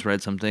figure just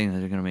read something that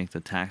they're gonna make the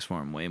tax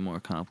form way more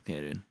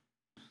complicated.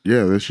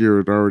 yeah, this year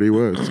it already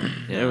was.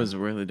 It was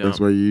really dumb. That's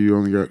why you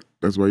only got.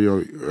 That's why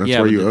you. That's yeah,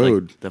 why but you the,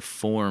 owed. like, the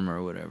form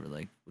or whatever,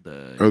 like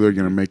the. Oh, they're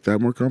gonna make that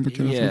more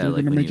complicated. yeah, they're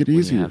like gonna when make you, it when you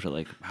easier. have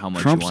to, how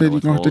much Trump you said want you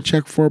to don't have to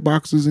withhold. check 4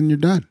 boxes and you're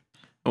done.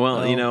 Well,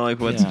 Well,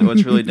 what's yeah.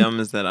 what's really dumb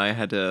is that I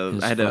had to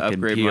His I had to fucking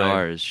upgrade PR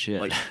my is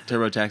shit.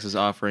 TurboTax is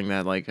offering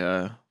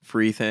that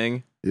free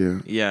thing. Yeah.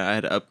 Yeah, I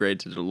had to upgrade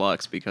to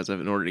deluxe because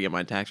in order to get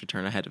my tax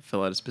return, I had to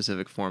fill out a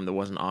specific form that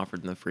wasn't offered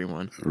in the free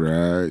one.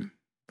 Right.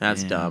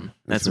 That's Damn. dumb.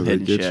 That's how some they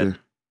hidden get shit. you.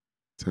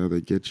 That's how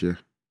they get you.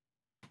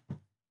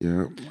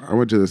 Yeah. I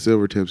went to the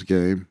Silver Tips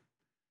game.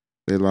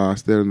 They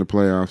lost. They're in the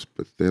playoffs,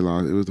 but they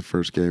lost. It was the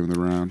first game of the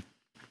round.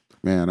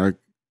 Man, I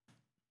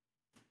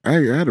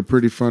had a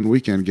pretty fun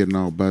weekend getting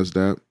all buzzed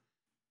up.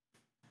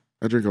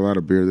 I drank a lot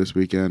of beer this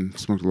weekend.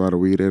 Smoked a lot of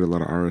weed. Ate a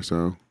lot of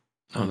RSO.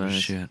 oh nice.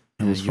 shit!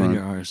 It was you and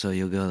fun. your RSO,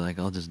 you'll go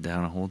I'll just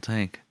down a whole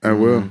tank. I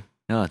will.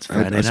 No, it's I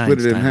Friday night. split it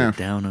it's in time to half.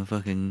 Down a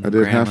fucking. I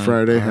did half grandma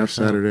Friday, half RSO.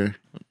 Saturday.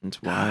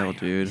 It's wild,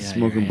 dude. Yeah,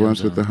 Smoking your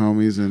blunts hands with the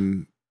homies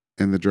in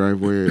the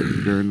driveway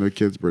during the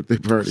kid's birthday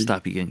party.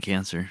 Stop you getting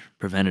cancer.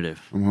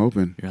 Preventative. I'm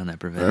hoping. You're on that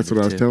preventative. That's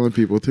what I was too. telling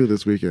people too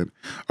this weekend.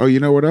 Oh, you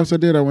know what else I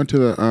did? I went to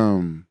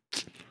the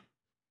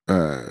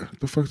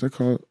the fuck's that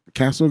called?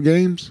 Castle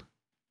Games?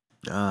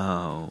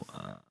 Oh,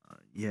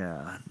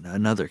 yeah,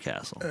 another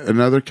castle.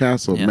 Another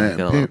castle, Yeah, man.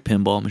 got a lot of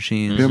pinball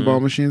machines.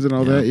 Pinball machines and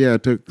all Yeah.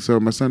 that. Yeah, so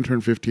my son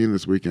turned 15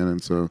 this weekend,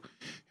 and so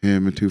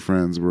him and 2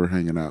 friends were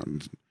hanging out,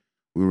 and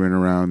we went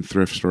around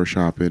thrift store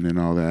shopping and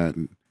all that.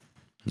 And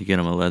You get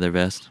him a leather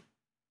vest.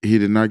 he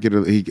did not get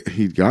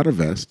he got a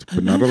vest,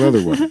 but not a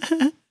leather one.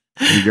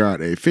 He got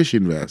a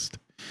fishing vest.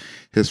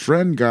 His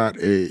friend got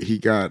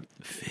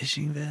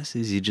Fishing vest?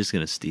 Is he just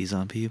gonna steez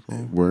on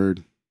people?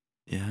 word.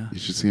 Yeah. You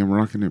should see him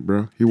rocking it,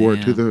 bro. He wore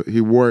it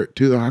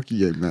to the hockey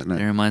game that It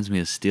night. reminds me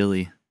of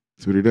Steely.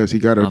 That's what he does. He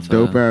got a Off,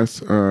 dope ass.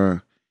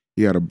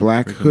 He got a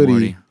black Rick and hoodie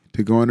Morty.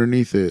 to go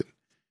underneath it,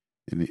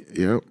 and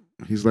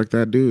he's like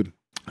that dude.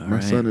 All My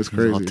son is He's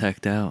all crazy.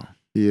 teched out.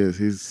 He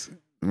is.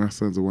 My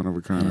son's a one of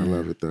a kind. I Yeah.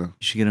 love it though. You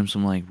should get him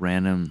some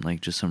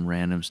some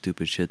random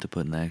stupid shit to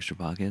put in the extra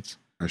pockets.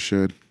 I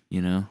should.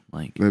 You know,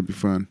 That'd be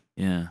fun.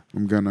 yeah.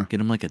 I'm gonna. Get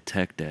him like a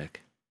tech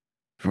deck.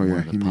 Oh, one yeah,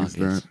 of the he needs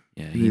pockets. that.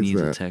 Yeah, He he needs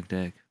needs a that. tech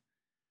deck.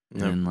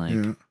 Yep.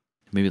 And Yeah.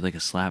 maybe like a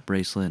slap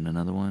bracelet and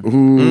another one.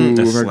 Ooh, a if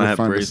I can slap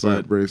find a bracelet.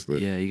 slap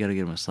bracelet. Yeah, you gotta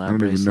get him a slap I don't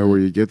bracelet. even know where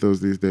you get those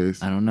these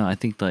days. I don't know. I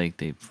think they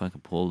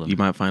fucking pulled them. You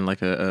might find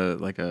like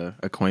a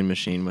coin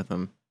machine with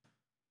them,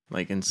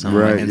 like in some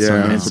Right, in yeah, some,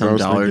 in that's what I some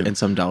was dollar thinking. in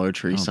some Dollar I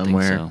Tree don't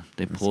somewhere. think so.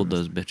 They That's pulled what-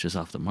 those bitches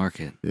off the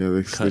market. Yeah,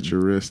 they slit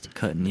your wrist.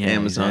 Cutting, yeah.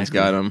 Amazon's exactly.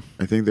 got them.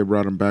 I think they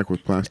brought them back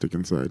with plastic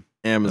inside.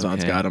 Amazon's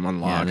Okay. got them on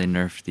Yeah, lock. they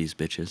nerfed these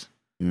bitches.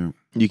 Yeah.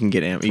 You can get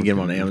them on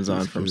Fucking Amazon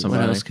that's from crazy. What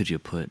somebody. else could you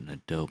put in a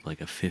dope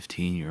like a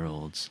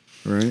 15-year-old's?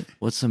 Right.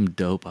 What's some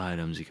dope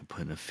items you could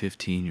put in a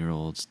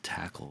 15-year-old's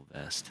tackle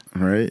vest?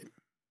 Right.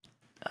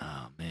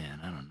 Oh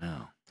man, I don't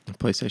know.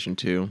 PlayStation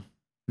 2.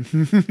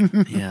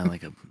 Yeah,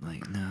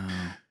 no,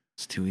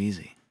 it's too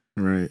easy.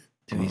 Right.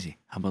 Too easy.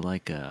 How about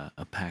like a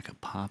pack of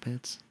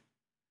Poppets?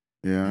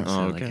 Yeah.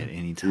 So like okay. at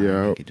any time,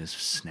 Yeah. you could just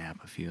snap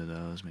a few of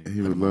those. Maybe He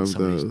put would them on love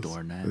somebody's those.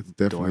 doormat. That's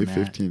definitely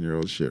doormat.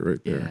 15-year-old shit right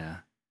there. Yeah.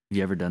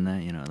 You ever done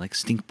that? You know, like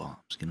stink bombs.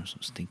 Get him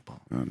some stink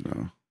bombs. Oh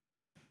no.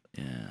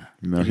 Yeah.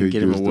 No, You he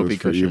get him a gives whoopee those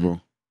for cushion.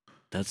 evil.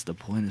 That's the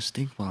point of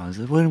stink bombs.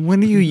 When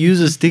do you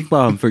use a stink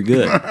bomb for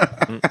good?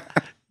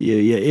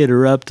 You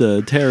interrupt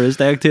a terrorist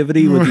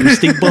activity with your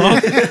stink bomb?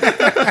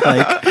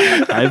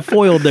 Like, I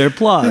foiled their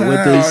plot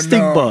with the Oh,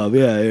 stink no. bomb.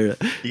 Yeah, You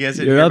guys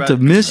didn't you're hear up to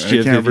about- I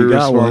mischief can't if be you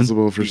got one.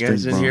 responsible for You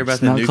guys stink didn't hear bombs.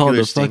 It's about the not called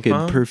nuclear a stink fucking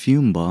bomb?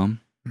 perfume bomb.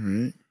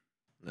 Right?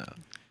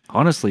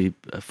 Honestly,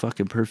 a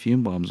fucking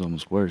perfume bomb's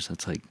almost worse.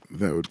 That's like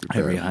That would be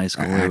every bad. high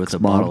schooler with Axe a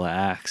bomb. bottle of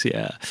Axe.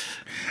 Yeah,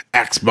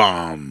 Axe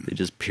bomb. they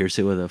just pierce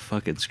it with a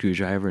fucking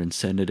screwdriver and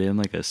send it in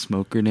like a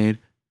smoke grenade.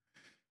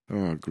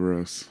 Oh,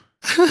 gross.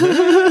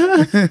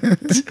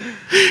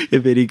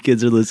 If any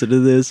kids are listening to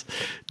this,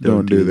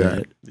 Don't do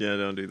that. Yeah,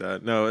 don't do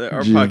that. No,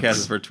 our Jinx. podcast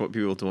is for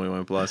people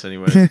 21 plus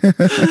anyway.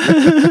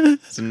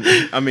 So,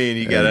 I mean,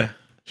 you gotta.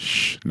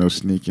 Shh, no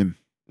sneaking.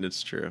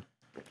 It's true.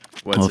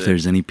 Oh, if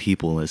there's any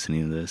people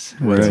listening to this,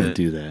 What's don't it?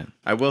 do that.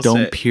 I will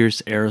Don't say,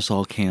 pierce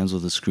aerosol cans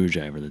with a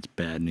screwdriver. That's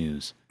bad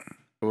news.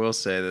 I will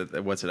say that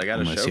I got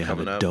a Unless show you have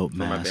coming a up dope for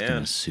my mask and a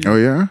band. suit. Oh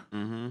yeah,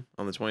 On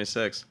the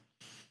 26th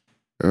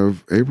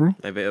of April.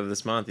 of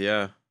this month.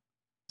 Yeah,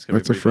 it's gonna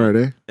That's be a pretty fun.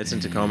 Friday. It's in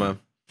Tacoma.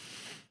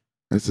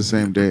 That's the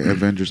same day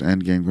Avengers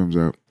Endgame comes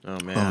out. Oh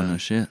Oh man, no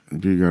shit.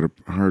 You got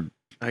a hard.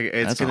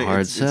 It's That's a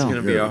hard it's sell.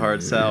 gonna be a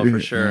hard sell for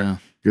sure. Yeah.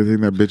 Good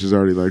thing that bitch is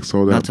already like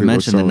sold out. Not to People are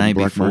mention the selling night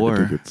black market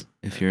before. tickets.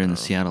 If you're in the Oh.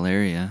 Seattle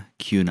area,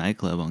 Q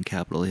Nightclub on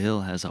Capitol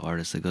Hill has an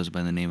artist that goes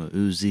by the name of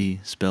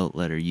Uzi, spelt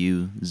letter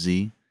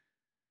U-Z.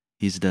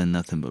 He's done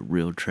nothing but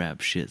real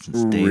trap shit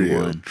since day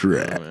Real one.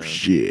 trap Oh, man.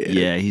 shit.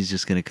 Yeah, he's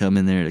just gonna come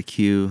in there to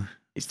Q,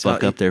 He's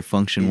fuck up their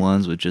function he-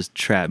 ones with just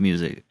trap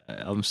music.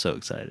 I'm so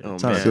excited. Oh,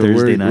 It's on a man. So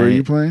Thursday night. where are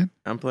you playing?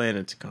 I'm playing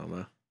in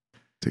Tacoma.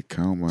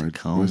 Tacoma.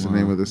 Tacoma. What's the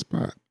name of the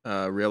spot?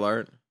 Real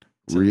Art.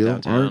 It's in Real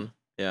downtown. Art?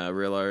 Yeah,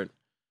 Real Art.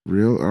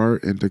 Real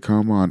Art in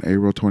Tacoma on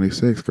April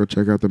 26th. Go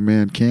check out the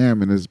man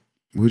Cam and his.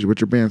 What's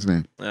your band's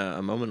name?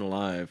 A Moment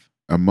Alive.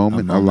 A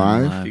Moment, A Moment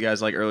Alive. Alive. If you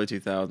guys like early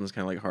 2000s, kind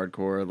of like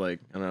hardcore, like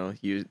I don't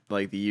know,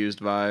 like the used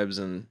vibes,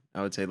 and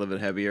I would say a little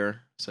bit heavier.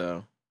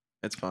 So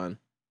it's fun.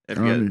 If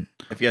you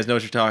guys know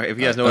what you're talking, if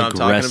you guys know what I'm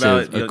talking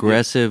about,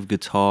 Aggressive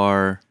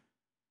guitar,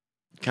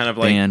 kind of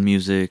like band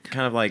music,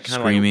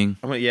 screaming.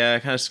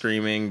 Kind of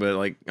screaming, but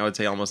like I would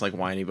say almost like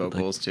whiny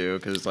vocals too,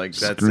 because like it's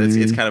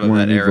kind of that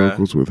whiny era.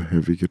 vocals with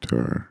heavy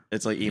guitar.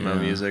 It's like emo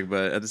Yeah. music,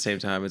 but at the same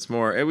time, it's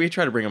more. We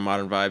try to bring a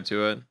modern vibe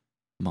to it.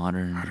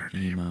 modern Modern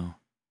emo.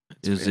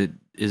 It's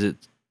Is it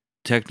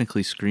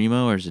technically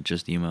screamo or is it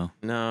just emo?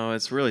 No,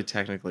 it's really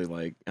technically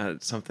like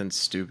something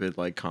stupid,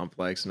 like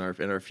complex in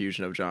our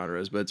fusion of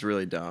genres, but it's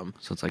really dumb.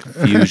 So it's like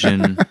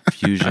fusion.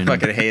 I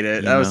fucking hate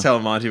it. I was emo.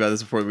 telling Monty about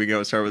this before we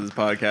start with this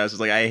podcast. It's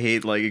like I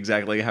hate like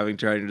exactly having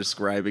trying to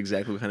describe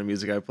exactly what kind of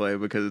music I play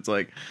because it's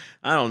like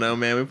I don't know,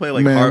 man. We play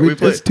like Man, hard. We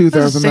play. it's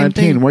 2019.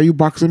 thing. Why are you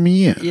boxing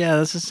me in? Yeah,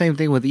 that's the same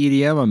thing with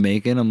EDM I'm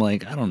making. I'm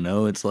like, I don't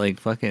know. It's like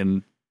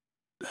fucking.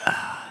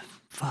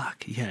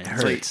 Fuck. Yeah, it like-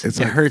 hurts. It's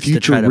it like hurts to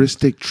try to.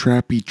 futuristic,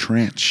 trappy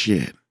trance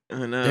shit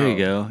I know. There you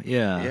go.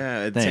 Yeah. Yeah.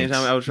 At the same Thanks.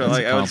 time, I would try, That's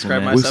like a I would describe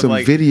compliment. with myself some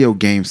like video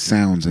game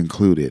sounds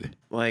included.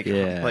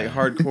 Yeah. like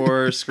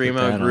hardcore, screamo,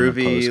 that on a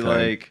groovy, postcard.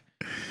 like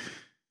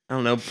I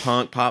don't know,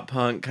 pop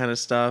punk kind of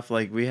stuff.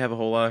 Like we have a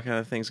whole lot of kind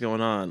of things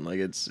going on. Like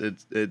it's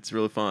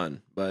really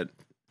fun. But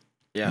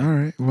yeah, All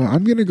right. Well,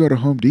 I'm gonna go to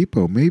Home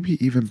Depot,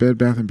 maybe even Bed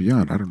Bath and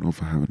Beyond. I don't know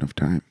if I have enough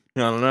time. I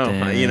don't know.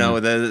 Damn. You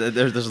know,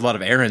 there's a lot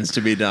of errands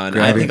to be done.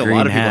 Grab I think your a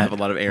lot green of people hat. have a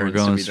lot of We're errands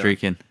going to be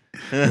streaking.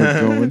 We're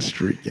done. going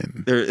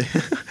streaking There-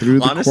 through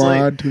the honestly,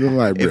 quad to the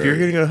library. if you're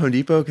gonna go to Home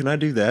Depot, can I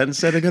do that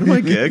instead of go to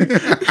my gig?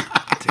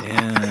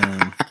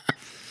 Damn.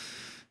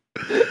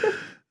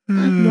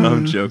 No,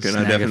 I'm joking.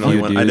 I Snag a definitely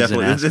few want. I dudes and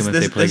definitely ask them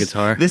if they play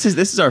guitar. This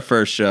is our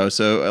first show,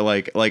 so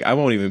like I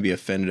won't even be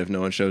offended if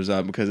no one shows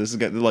up because this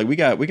is like we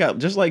got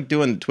just like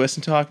doing Twist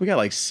and Talk. We got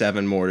like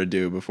 7 more to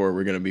do before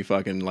we're gonna be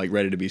fucking like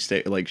ready to be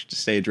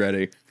stage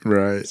ready.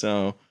 Right.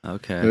 So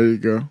Okay. There you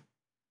go.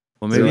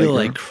 Well, maybe like you'll that.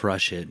 like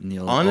crush it, and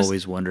you'll Honest-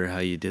 always wonder how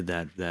you did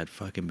that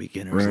fucking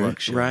beginner's Right. luck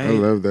shit. Right. I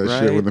love that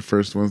shit right. when the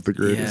first one's the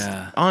greatest.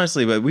 Yeah.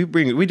 honestly, but we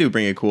do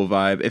bring a cool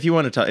vibe. If you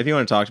want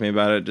to talk to me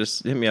about it,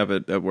 just hit me up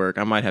at work.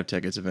 I might have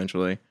tickets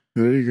eventually.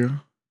 There you go.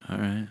 All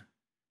right.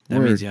 That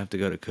Word. means you have to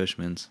go to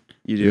Cushman's.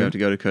 You do Yeah. have to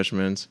go to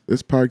Cushman's.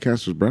 This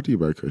podcast was brought to you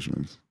by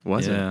Cushman's.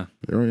 Was Yeah.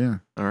 Oh yeah. it?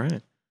 All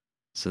right.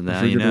 So I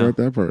now you forget know.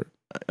 about that part.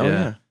 Oh Yeah.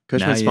 yeah.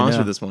 Cushman Now you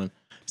sponsored know. this one.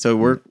 So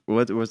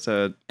what's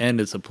And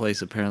it's a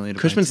place apparently to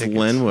buy Cushman's tickets.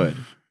 Linwood.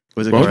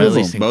 Was it Both Or of at them.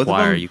 least Both of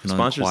inquire. them? You can only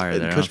Sponsors- inquire there. I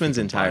don't know if Cushman's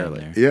you can buy entirely.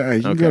 there. Yeah,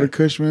 you can go Okay. to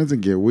Cushman's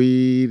and get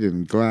weed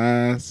and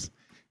glass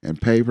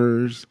and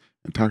papers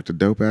and talk to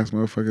dope ass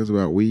motherfuckers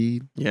about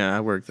weed. Yeah,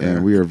 I worked there.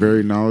 And we are very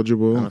I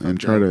knowledgeable don't know if and I'm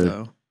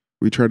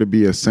try to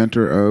be a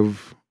center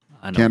of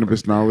I don't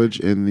cannabis work there. knowledge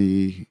in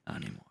the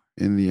Not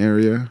anymore.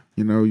 area.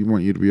 You know, you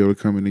want you to be able to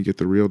come in and get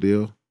the real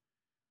deal.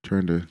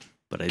 Trying to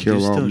But I do kill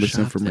all still shop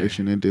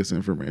misinformation and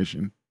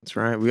disinformation. That's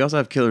right. We also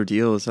have killer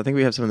deals. I think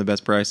we have some of the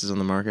best prices on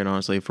the market,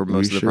 honestly, for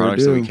most of the sure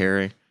products that we do.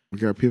 carry. We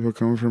got people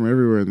coming from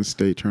everywhere in the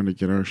state trying to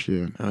get our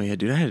shit. Oh yeah,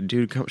 dude! I had a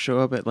dude show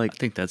up at there. like. I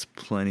think that's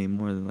plenty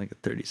more than like a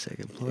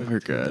 30-second plug. We're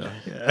good.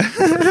 Yeah.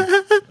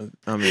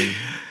 I mean,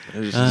 it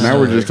was Now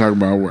we're just talking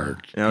about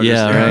work. Now we're Yeah,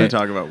 just trying to right.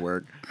 talk about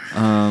work.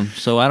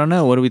 So I don't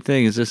know. What do we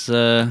think? Is this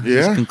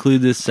just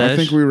conclude this I session?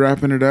 think we're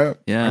wrapping it up.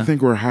 Yeah. I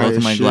think we're high Both as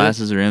of my shit.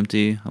 glasses are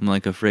empty. I'm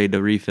like afraid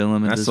to refill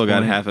them. At I this still got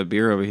point. half a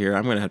beer over here.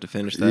 I'm gonna have to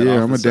finish that. Yeah,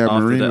 off I'm a the- dab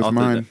off the- marine off with the-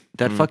 mine.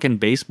 That fucking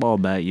baseball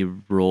bat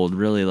you rolled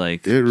really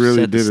like It really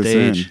set the did us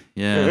stage.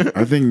 in. Yeah.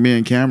 I think me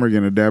and Cam are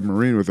gonna dab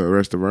marine with the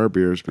rest of our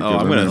beers. Oh,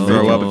 I'm gonna make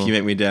throw him- up if you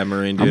make me dab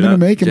marine, I'm dude. gonna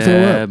make him throw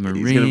Dab up.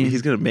 Marine.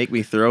 He's gonna make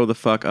me throw the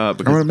fuck up.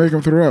 I'm gonna Because make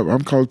him throw up.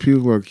 I'm called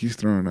Puke Look. He's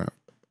throwing up.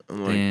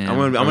 I'm, like, Damn. I'm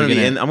Are we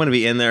gonna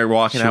be in there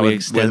walking Should out we with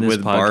extend this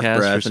barf podcast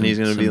breath, for and he's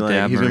some- gonna be some like,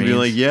 dab he's gonna be marines?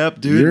 like,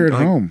 "Yep, dude." You're at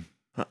like, home.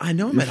 I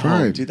know I'm You're at home,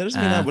 fine. dude. That doesn't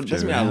mean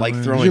After I like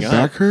Did throwing your up.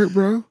 back hurt,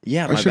 bro?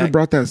 Yeah, I my should have back.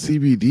 brought that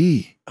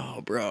CBD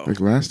Oh, bro.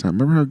 like last time.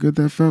 Remember how good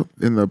that felt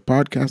in the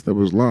podcast that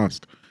was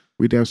lost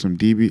We'd have some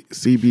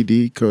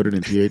CBD coated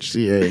in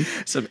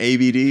THCA. Some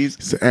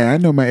ABDs. So, hey, I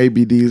know my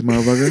ABDs,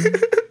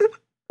 motherfucker.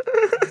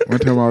 One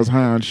time I was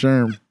high on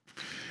Sherm.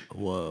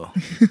 Whoa.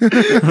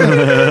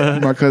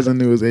 My cousin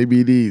knew his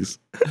ABDs.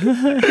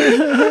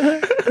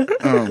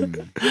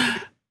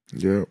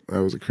 Yep,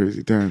 that was a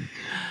crazy time.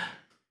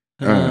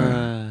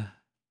 I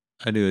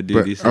knew a dude.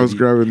 But He said I was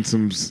grabbing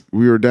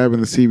we were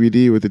dabbing the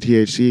CBD with the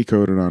THC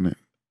coated on it.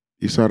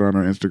 You saw it on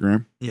our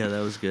Instagram. yeah,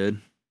 that was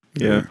good.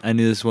 Yeah. I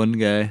knew this one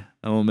guy.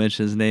 I won't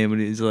mention his name, but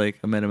he's like,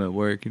 I met him at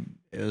work. And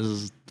it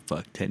was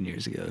 10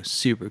 years ago.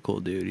 Super cool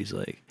dude. He's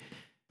like,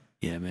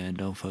 yeah, man,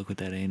 don't fuck with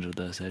that Angel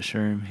Dust, that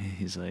Sherm.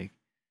 He's like,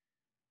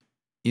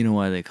 you know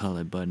why they call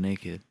it butt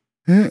naked?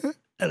 And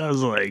I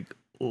was like,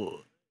 well,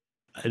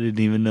 I didn't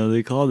even know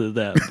they called it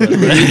that.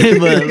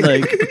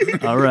 But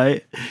like, all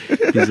right.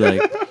 He's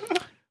like,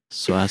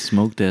 so I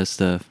smoked that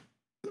stuff.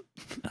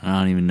 I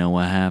don't even know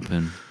what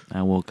happened.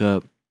 I woke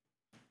up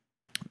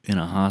in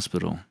a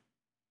hospital.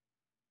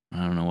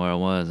 I don't know where I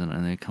was.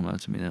 And they come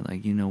up to me. They're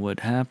like, you know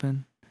what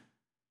happened?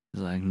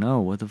 He's like, no,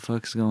 what the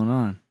fuck's going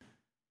on?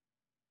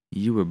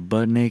 You were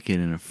butt naked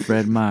in a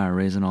Fred Meyer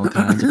raising all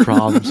kinds of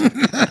problems.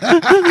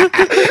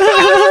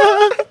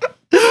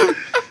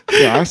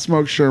 Yeah, I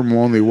smoked Sherm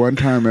only one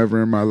time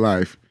ever in my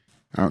life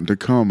out in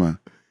Tacoma,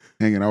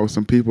 hanging out with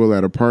some people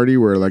at a party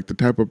where like the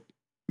type of,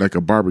 like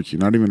a barbecue,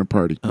 not even a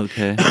party.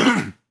 Okay.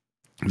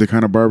 The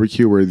kind of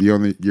barbecue where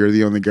you're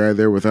the only guy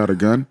there without a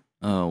gun.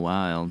 Oh,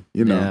 wild.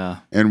 You know. Yeah.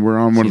 And we're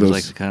on one Seems of those.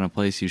 like the kind of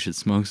place you should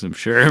smoke some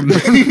Sherm.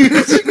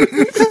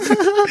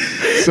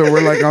 So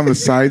we're like on the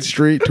side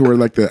street to where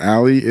like the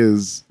alley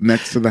is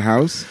next to the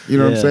house. You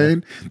know what I'm Yeah.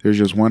 saying? There's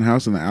just one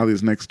house and the alley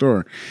is next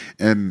door.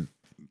 And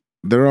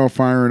they're all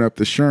firing up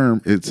the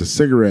Sherm. It's a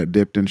cigarette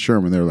dipped in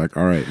Sherm. And they're like,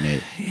 all right,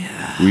 Nate,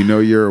 we know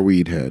you're a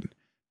weed head.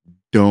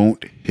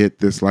 Don't hit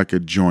this like a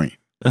joint.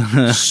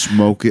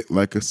 Smoke it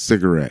like a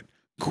cigarette.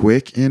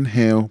 Quick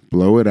inhale,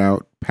 blow it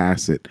out,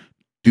 pass it.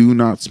 Do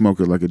not smoke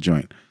it like a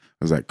joint.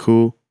 I was like,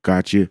 cool,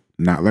 got you.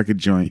 Not like a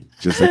joint,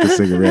 just like a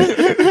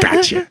cigarette.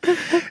 Gotcha.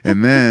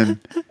 And then,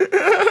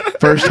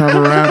 first time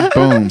around,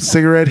 boom,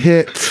 cigarette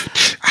hit.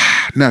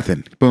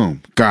 Nothing.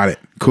 Boom, got it.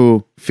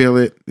 Cool, feel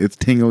it. It's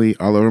tingly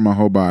all over my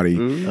whole body.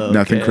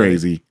 Nothing Okay.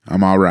 crazy.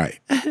 I'm all right.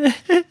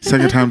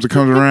 Second time it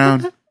comes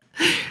around,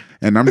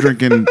 and I'm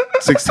drinking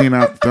 16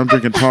 ounce. I'm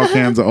drinking tall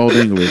cans of Old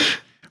English,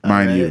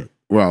 mind you.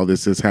 Well,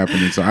 this is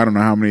happening, so I don't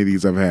know how many of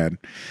these I've had.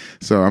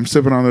 So I'm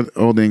sipping on the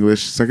Old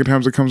English. Second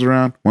time it comes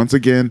around, once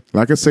again,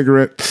 like a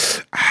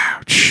cigarette.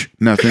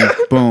 Nothing.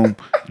 Boom.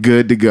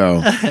 Good to go.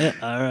 All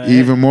right.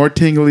 Even more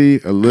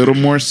tingly, a little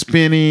more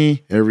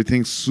spinny.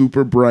 Everything's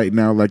super bright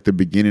now, like the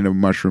beginning of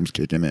mushrooms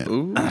kicking in.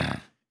 Ooh.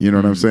 You know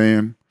what I'm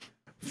saying?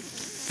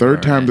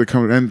 Third time to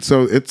come, and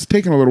so it's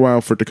taking a little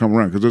while for it to come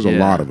around because there's a Yeah.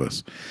 lot of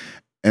us.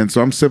 And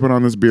so I'm sipping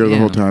on this beer the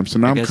whole time. So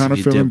now I I'm guess kind if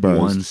of you feeling dip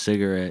buzzed. One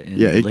cigarette in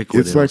Yeah,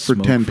 liquid, it's like it'll for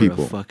smoke 10 for a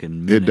people. fucking It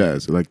minute.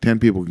 does. Like 10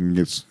 people can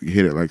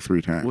hit it like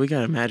 3 times. Well, you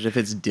gotta imagine if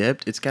it's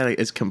dipped, it's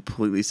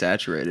completely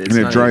saturated.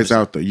 And it dries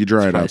out though. You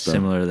dry it Probably out though.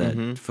 similar to that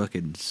Mhm.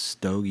 fucking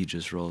stove you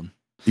just rolled.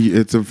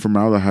 It's a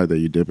formaldehyde that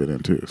you dip it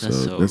into. That's So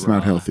so that's not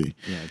raw. healthy.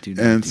 Yeah, do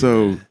not And do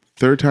so that.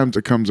 third times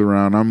it comes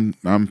around,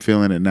 I'm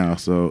feeling it now.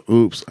 So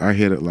oops, I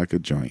hit it like a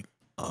joint.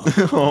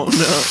 Oh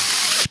no!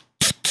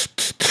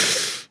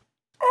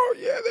 Oh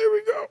yeah, there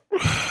we go.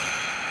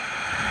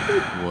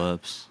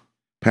 Whoops.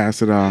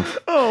 Pass it off.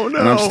 Oh no!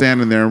 And I'm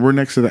standing there and we're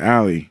next to the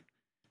alley.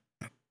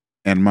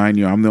 And mind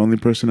you, I'm the only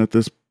person at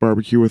this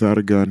barbecue without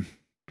a gun.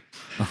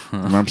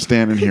 And I'm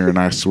standing here and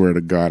I swear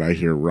to God, I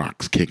hear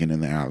rocks kicking in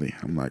the alley.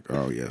 I'm like,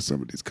 oh yeah,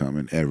 somebody's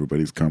coming.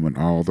 Everybody's coming.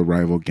 All the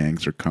rival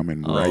gangs are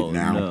coming right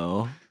now.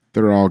 No.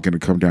 They're all going to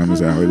come down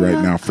this alley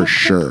right now for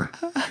sure.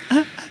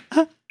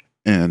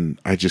 And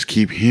I just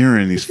keep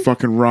hearing these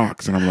fucking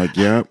rocks. And I'm like,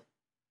 yep.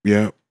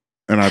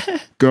 And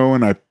I go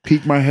and I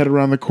peek my head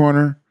around the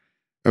corner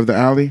of the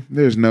alley.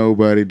 There's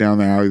nobody down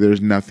the alley.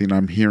 There's nothing.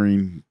 I'm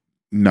hearing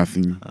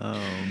nothing. Oh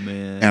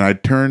man. And I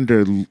turn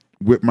to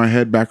whip my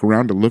head back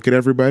around to look at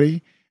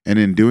everybody. And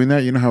in doing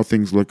that, you know how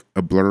things look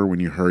a blur when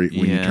you hurry,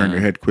 when you turn Yeah.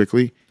 your head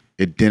quickly?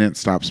 It didn't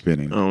stop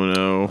spinning. Oh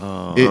no!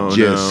 Oh, It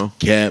just no.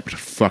 kept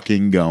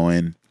fucking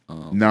going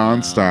oh,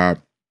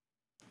 nonstop.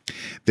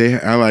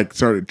 I like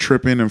started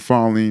tripping and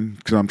falling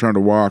because I'm trying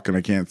to walk and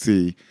I can't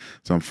see.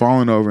 So I'm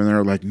falling over and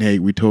they're like,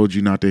 Nate, we told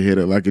you not to hit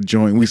it like a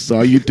joint. We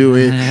saw you do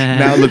it.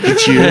 Now look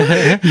at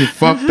you. You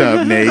fucked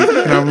up, Nate.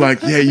 And I'm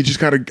like, yeah, I just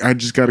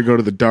gotta go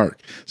to the dark.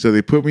 So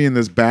they put me in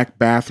this back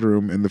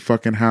bathroom in the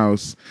fucking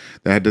house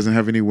that doesn't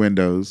have any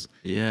windows.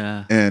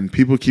 Yeah. And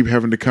people keep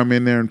having to come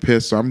in there and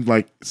piss. So I'm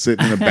like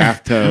sitting in a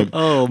bathtub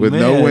Oh, with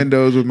no man.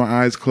 windows, with my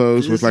eyes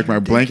closed, This with like is my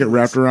blanket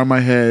ridiculous. wrapped around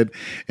my head,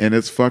 and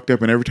it's fucked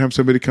up. And every time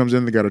somebody comes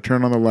in, they got to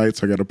turn on the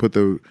lights. I got to put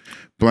the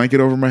blanket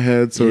over my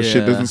head so shit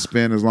Yeah. doesn't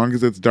spin. As long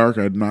as it's dark,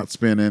 I'm not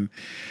spinning.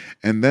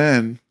 And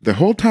then the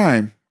whole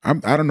time, I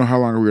don't know how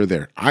long we were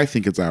there. I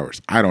think it's hours.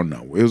 I don't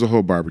know. It was a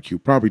whole barbecue,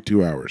 probably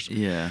 2 hours.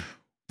 Yeah.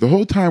 The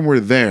whole time we're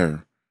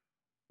there,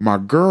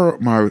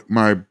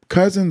 my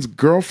cousin's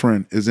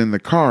girlfriend is in the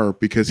car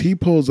because he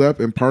pulls up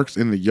and parks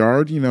in the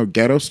yard,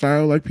 ghetto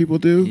style like people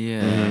do.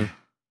 Yeah.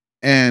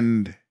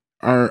 And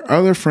our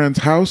other friend's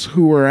house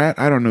who we're at,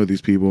 I don't know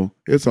these people.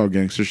 It's all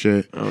gangster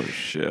shit. Oh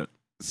shit.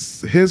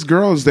 His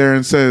girl is there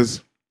and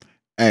says,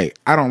 "Hey,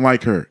 I don't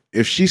like her.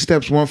 If she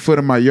steps 1 foot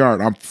in my yard,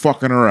 I'm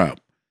fucking her up."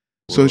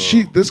 So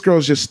this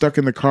girl's just stuck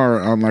in the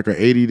car on like a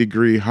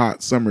 80-degree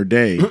hot summer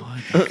day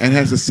and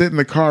has to sit in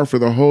the car for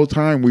the whole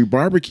time we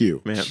barbecue.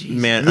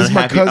 Man, This is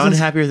my cousin's-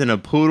 unhappier than a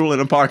poodle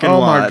in a parking Oh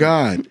lot. my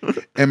God.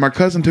 And my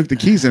cousin took the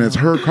keys and it's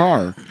her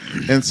car.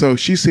 And so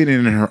she's sitting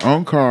in her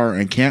own car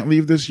and can't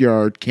leave this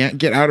yard, can't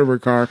get out of her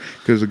car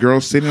because the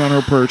girl's sitting on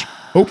her perch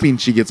hoping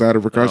she gets out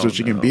of her car so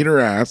she can beat her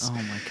ass Oh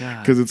my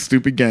god. because it's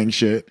stupid gang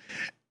shit.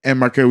 And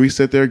we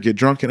sit there, get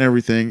drunk and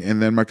everything,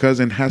 and then my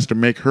cousin has to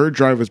make her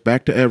drive us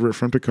back to Everett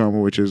from Tacoma,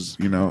 which is,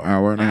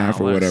 hour and a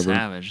half or what a whatever.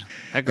 savage.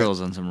 That girl's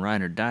on some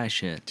ride or die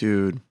shit.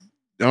 Dude.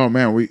 Oh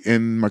man,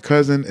 and my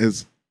cousin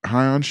is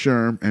high on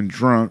Sherm and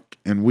drunk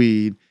and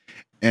weed,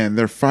 and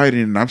they're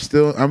fighting, and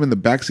I'm in the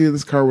backseat of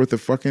this car with a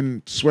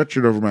fucking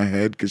sweatshirt over my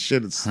head because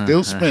shit is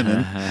still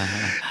spinning.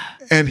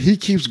 And he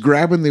keeps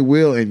grabbing the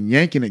wheel and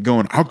yanking it,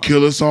 going, "I'll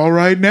kill us all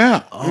right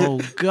now."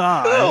 Oh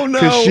god. Oh no.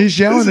 Because she's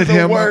yelling This at is the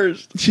him.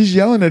 worst. She's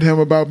yelling at him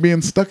about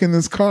being stuck in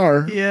this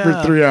car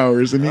for 3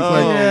 hours, and he's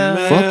like,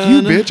 man. "Fuck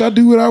you, bitch! I'll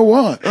do what I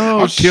want.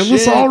 I'll kill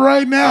us shit. all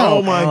right now."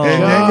 Oh, my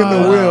and God.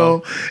 yanking the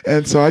wheel,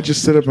 and so I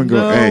just sit up and go,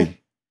 No. "Hey,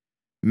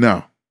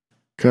 no,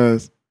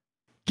 cuz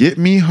get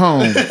me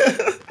home."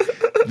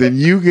 Then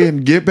you can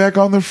get back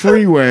on the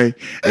freeway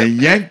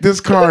and yank this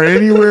car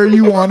anywhere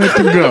you want it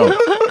to go.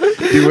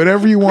 Do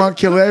whatever you want,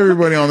 kill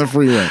everybody on the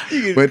freeway.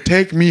 But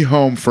take me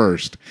home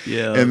first.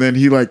 Yeah. And then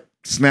he like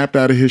snapped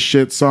out of his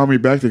shit, saw me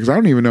back there because I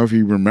don't even know if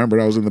he remembered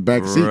I was in the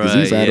back seat because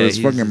he's Right, out yeah, of his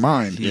he's- fucking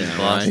mind. he's Yeah,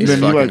 lost. And then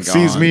he fucking like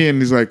sees gone. me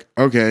and he's like,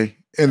 "Okay."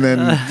 And then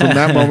from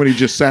that moment he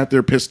just sat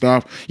there pissed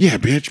off. "Yeah,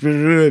 bitch," blah,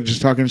 blah, blah,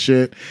 just talking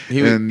shit.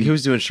 He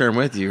was doing Sherm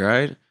with you,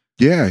 right?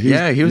 Yeah,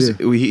 He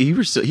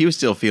was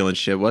still feeling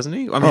shit, wasn't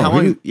he? I mean, Oh, how he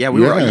long? was- Yeah,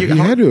 we were. yeah, he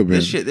had to have been.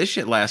 This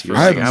shit lasts for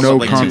I like, have how no about,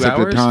 like 2 concept of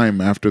hours?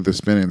 time after the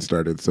spinning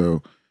started,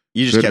 so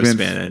You just Could kept have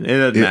been- spinning. It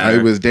doesn't matter.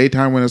 it was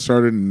daytime when it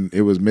started and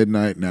it was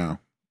midnight now.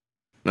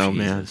 oh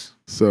man. Jesus.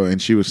 So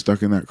and she was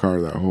stuck in that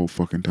car that whole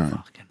fucking time.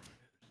 Fucking.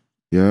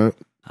 Yep.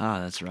 Ah,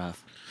 that's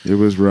rough. It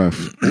was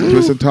rough.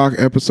 Twist and Talk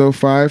episode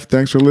 5.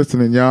 Thanks for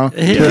listening, y'all.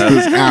 Twist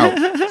is out.